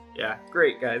 Thanks. Yeah,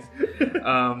 great, guys.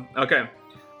 Okay.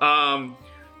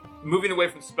 Moving away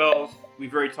from spells,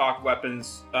 we've already talked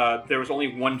weapons. There was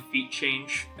only one feat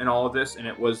change in all of this, and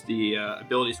it was the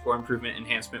ability score improvement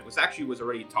enhancement, which actually was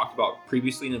already talked about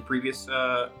previously in the previous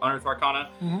Unearthed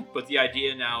Arcana. Mm-hmm. But the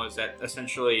idea now is that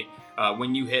essentially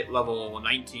when you hit level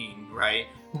 19, right,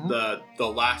 the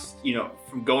last,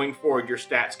 from going forward, your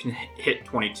stats can hit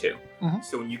 22. Mm-hmm.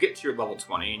 So when you get to your level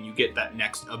 20 and you get that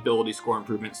next ability score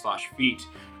improvement / feat,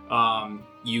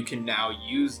 you can now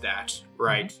use that,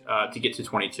 right, to get to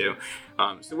 22.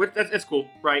 So that's cool,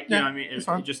 right? Yeah,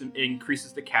 It just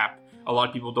increases the cap. A lot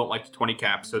of people don't like the 20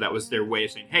 cap, so that was their way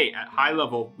of saying, hey, at high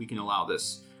level, we can allow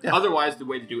this. Yeah. Otherwise, the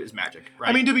way to do it is magic, right?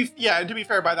 I mean, to be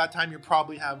fair, by that time you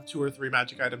probably have 2 or 3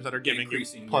 magic items that are giving you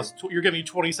plus. You're giving you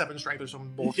 27 strength or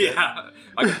some bullshit. Yeah,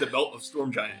 I got the belt of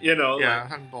Storm Giant. Yeah,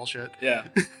 bullshit. Yeah.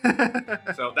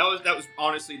 So that was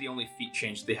honestly the only feat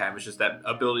change they had, was just that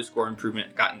ability score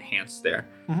improvement got enhanced there.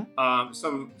 Mm-hmm.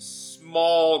 Some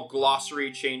small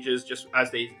glossary changes, just as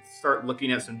they start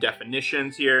looking at some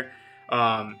definitions here.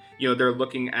 They're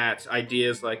looking at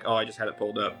ideas like, I just had it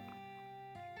pulled up.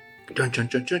 Dun, dun,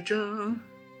 dun, dun, dun.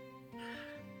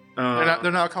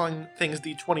 They're now calling things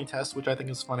the 20 test, which I think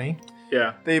is funny.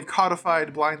 Yeah. They've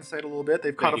codified blind sight a little bit.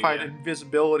 They've codified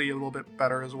invisibility a little bit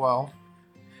better as well.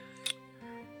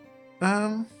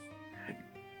 The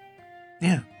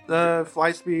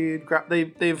fly speed.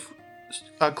 They've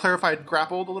clarified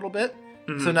grappled a little bit.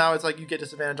 Mm-hmm. So now it's like you get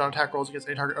disadvantage on attack rolls against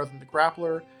any target other than the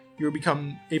grappler. You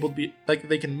become able to be like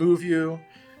they can move you.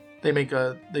 They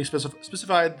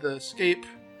specified the escape.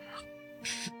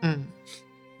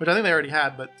 Which I think they already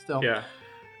had, but still. Yeah.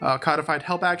 Codified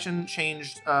help action,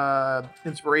 changed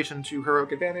inspiration to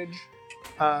heroic advantage.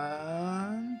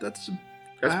 That's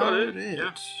about it.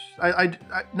 Yeah. I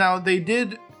now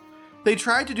they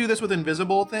tried to do this with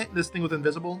invisible with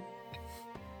invisible,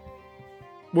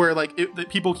 where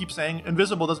people keep saying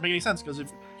invisible doesn't make any sense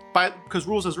because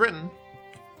rules as written,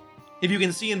 if you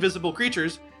can see invisible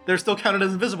creatures, they're still counted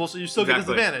as invisible, so you still get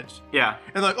disadvantage. Yeah.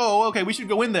 And okay, we should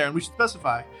go in there and we should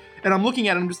specify. And I'm looking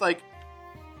at it and I'm just like,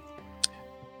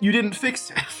 you didn't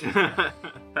fix it.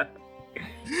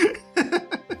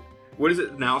 What does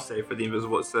it now say for the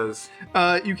invisible? It says...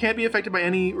 you can't be affected by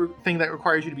anything that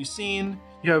requires you to be seen.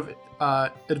 You have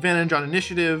advantage on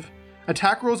initiative.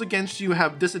 Attack rolls against you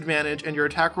have disadvantage, and your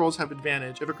attack rolls have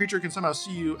advantage. If a creature can somehow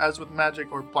see you, as with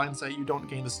magic or blind sight, you don't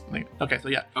gain this thing. Okay, so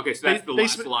yeah. Okay, so that's the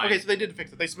last line. Okay, so they did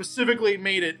fix it. They specifically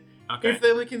made it, if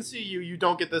they can see you, you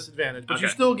don't get this advantage. But you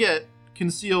still get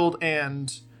concealed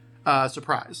and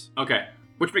surprise. Okay,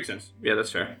 which makes sense. Yeah,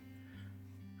 that's fair.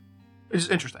 It's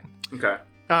just interesting. Okay.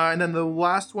 And then the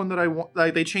last one that I want,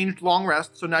 they changed long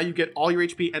rest, so now you get all your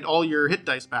HP and all your hit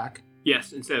dice back.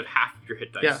 Yes, instead of half of your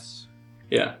hit dice. Yes.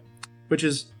 Yeah. Which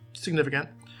is significant.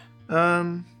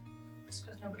 It's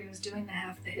because nobody was doing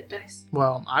half the hit dice.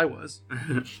 Well, I was.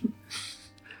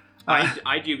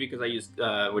 I do because I use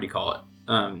what do you call it?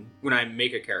 When I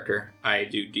make a character, I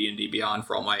do D&D Beyond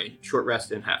for all my short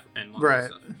rest and long rest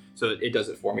stuff. So it does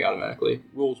it for me automatically,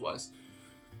 rules wise.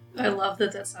 I love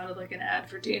that sounded like an ad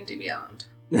for D&D Beyond.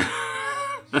 Yeah,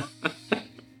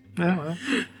 well.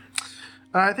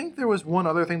 I think there was one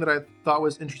other thing that I thought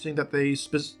was interesting that they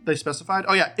specified.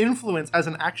 Oh yeah, influence as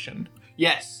an action.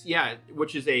 Yes, yeah,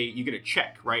 which is you get a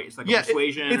check, right? It's like a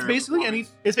persuasion. It's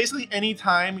basically any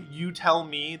time you tell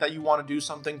me that you want to do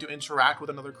something to interact with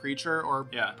another creature or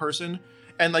person,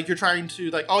 and you're trying to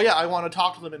I want to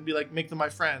talk to them and be make them my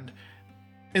friend.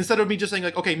 Instead of me just saying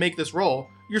okay, make this roll.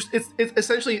 It's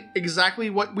essentially exactly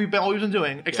what we've always been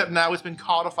doing, except now it's been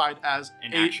codified as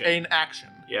an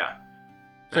action. Yeah.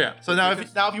 So now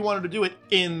if you wanted to do it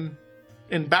in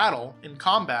battle, in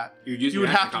combat, you would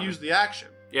have to use the action.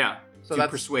 Yeah. So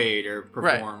that's persuade or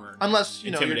perform or unless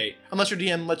intimidate. Unless your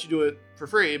DM lets you do it for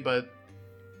free, but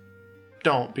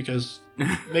don't, because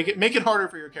make it harder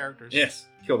for your characters. Yes.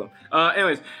 Kill them.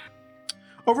 Anyways.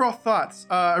 Overall thoughts.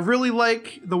 I really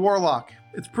like the Warlock.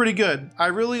 It's pretty good. I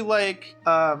really like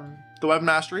the weapon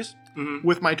masteries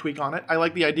with my tweak on it. I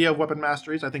like the idea of weapon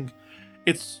masteries. I think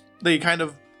they kind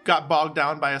of got bogged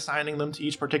down by assigning them to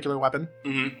each particular weapon.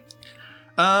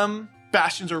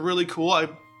 Bastions are really cool.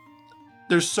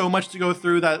 There's so much to go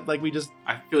through that we just...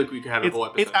 I feel like we could have a whole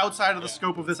episode. It's outside of the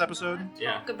scope of this episode.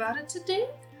 Talk about it today?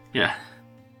 Yeah.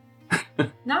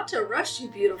 Not to rush you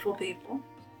beautiful people.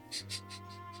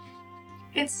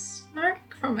 It's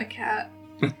Snark from a cat.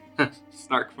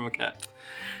 Snark from a cat.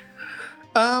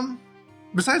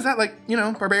 Besides that, like,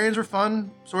 barbarians were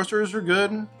fun, sorcerers were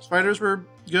good, spiders were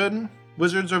good,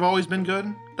 wizards have always been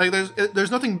good. Like,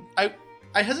 there's nothing.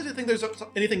 I hesitate to think there's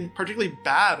anything particularly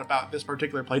bad about this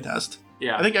particular playtest.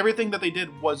 Yeah. I think everything that they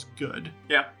did was good.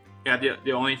 Yeah. Yeah,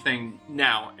 the only thing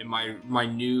now in my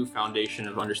new foundation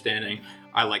of understanding,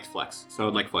 I liked Flex, so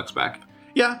I'd like Flex back.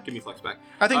 Yeah. Give me Flex back.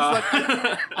 I think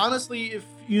Flex, honestly, if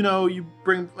you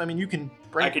bring, you can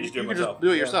bring, I can just do it myself. Just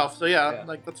do it yourself. So yeah,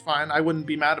 like that's fine. I wouldn't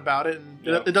be mad about it,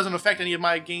 and it doesn't affect any of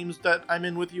my games that I'm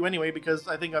in with you anyway, because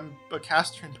I think I'm a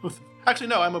caster in both. Actually,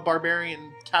 no, I'm a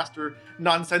barbarian caster,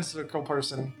 nonsensical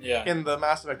person in the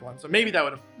Mass Effect one. So maybe that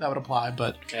would apply,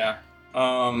 but yeah.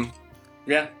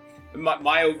 Yeah.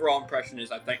 My overall impression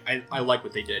is I like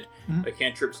what they did. Mm-hmm. The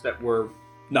cantrips that were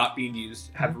not being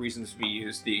used have reasons to be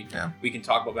used. We can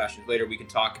talk about Bastions later. We can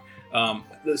talk the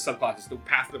subclasses. The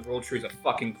Path of the World Tree is a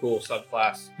fucking cool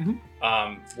subclass.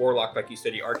 Mm-hmm. Warlock, like you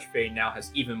said, the Archfey now has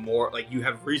even more. Like, you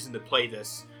have reason to play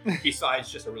this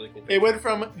besides just a really cool picture. It went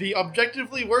from the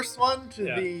objectively worst one to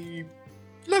the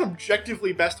not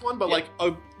objectively best one, but like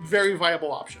a very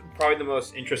viable option. Probably the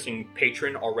most interesting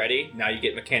patron already. Now you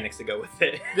get mechanics to go with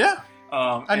it. Yeah.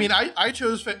 I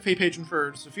chose Fey Patron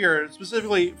for Saphira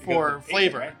specifically for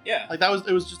flavor. Right? Yeah. Like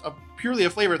it was just purely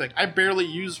a flavor thing. I barely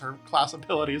use her class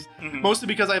abilities, mostly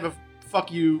because I have a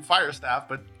fuck you fire staff,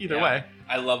 but either way.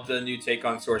 I love the new take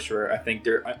on Sorcerer. I think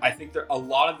a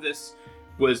lot of this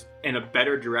was in a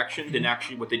better direction than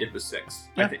actually what they did with 6.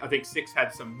 Yeah. I think 6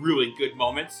 had some really good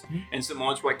moments and some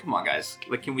moments where, like, come on guys,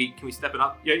 like, can we step it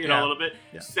up? A little bit.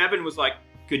 Yeah. 7 was like,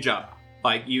 good job.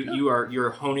 Like,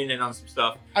 you're honing in on some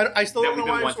stuff. I still don't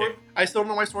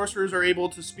know why sorcerers are able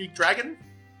to speak dragon.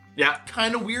 Yeah.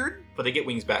 Kind of weird. But they get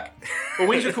wings back. But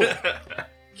wings are cool.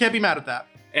 Can't be mad at that.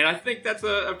 And I think that's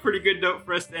a pretty good note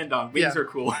for us to end on. Wings are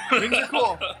cool. Wings are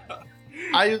cool.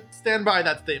 I stand by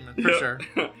that statement, for sure.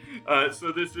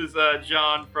 So this is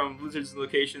John from Blizzards and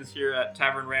Locations here at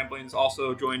Tavern Ramblings,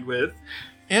 also joined with...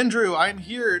 Andrew, I'm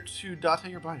here to data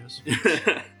your bios.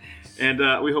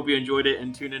 And we hope you enjoyed it,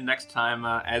 and tune in next time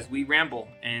as we ramble,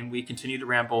 and we continue to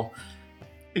ramble.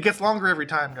 It gets longer every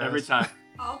time, guys. Every time.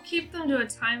 I'll keep them to a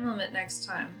time limit next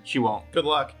time. She won't. Good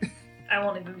luck. I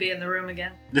won't even be in the room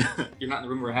again. You're not in the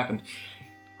room where it happened.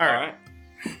 All right.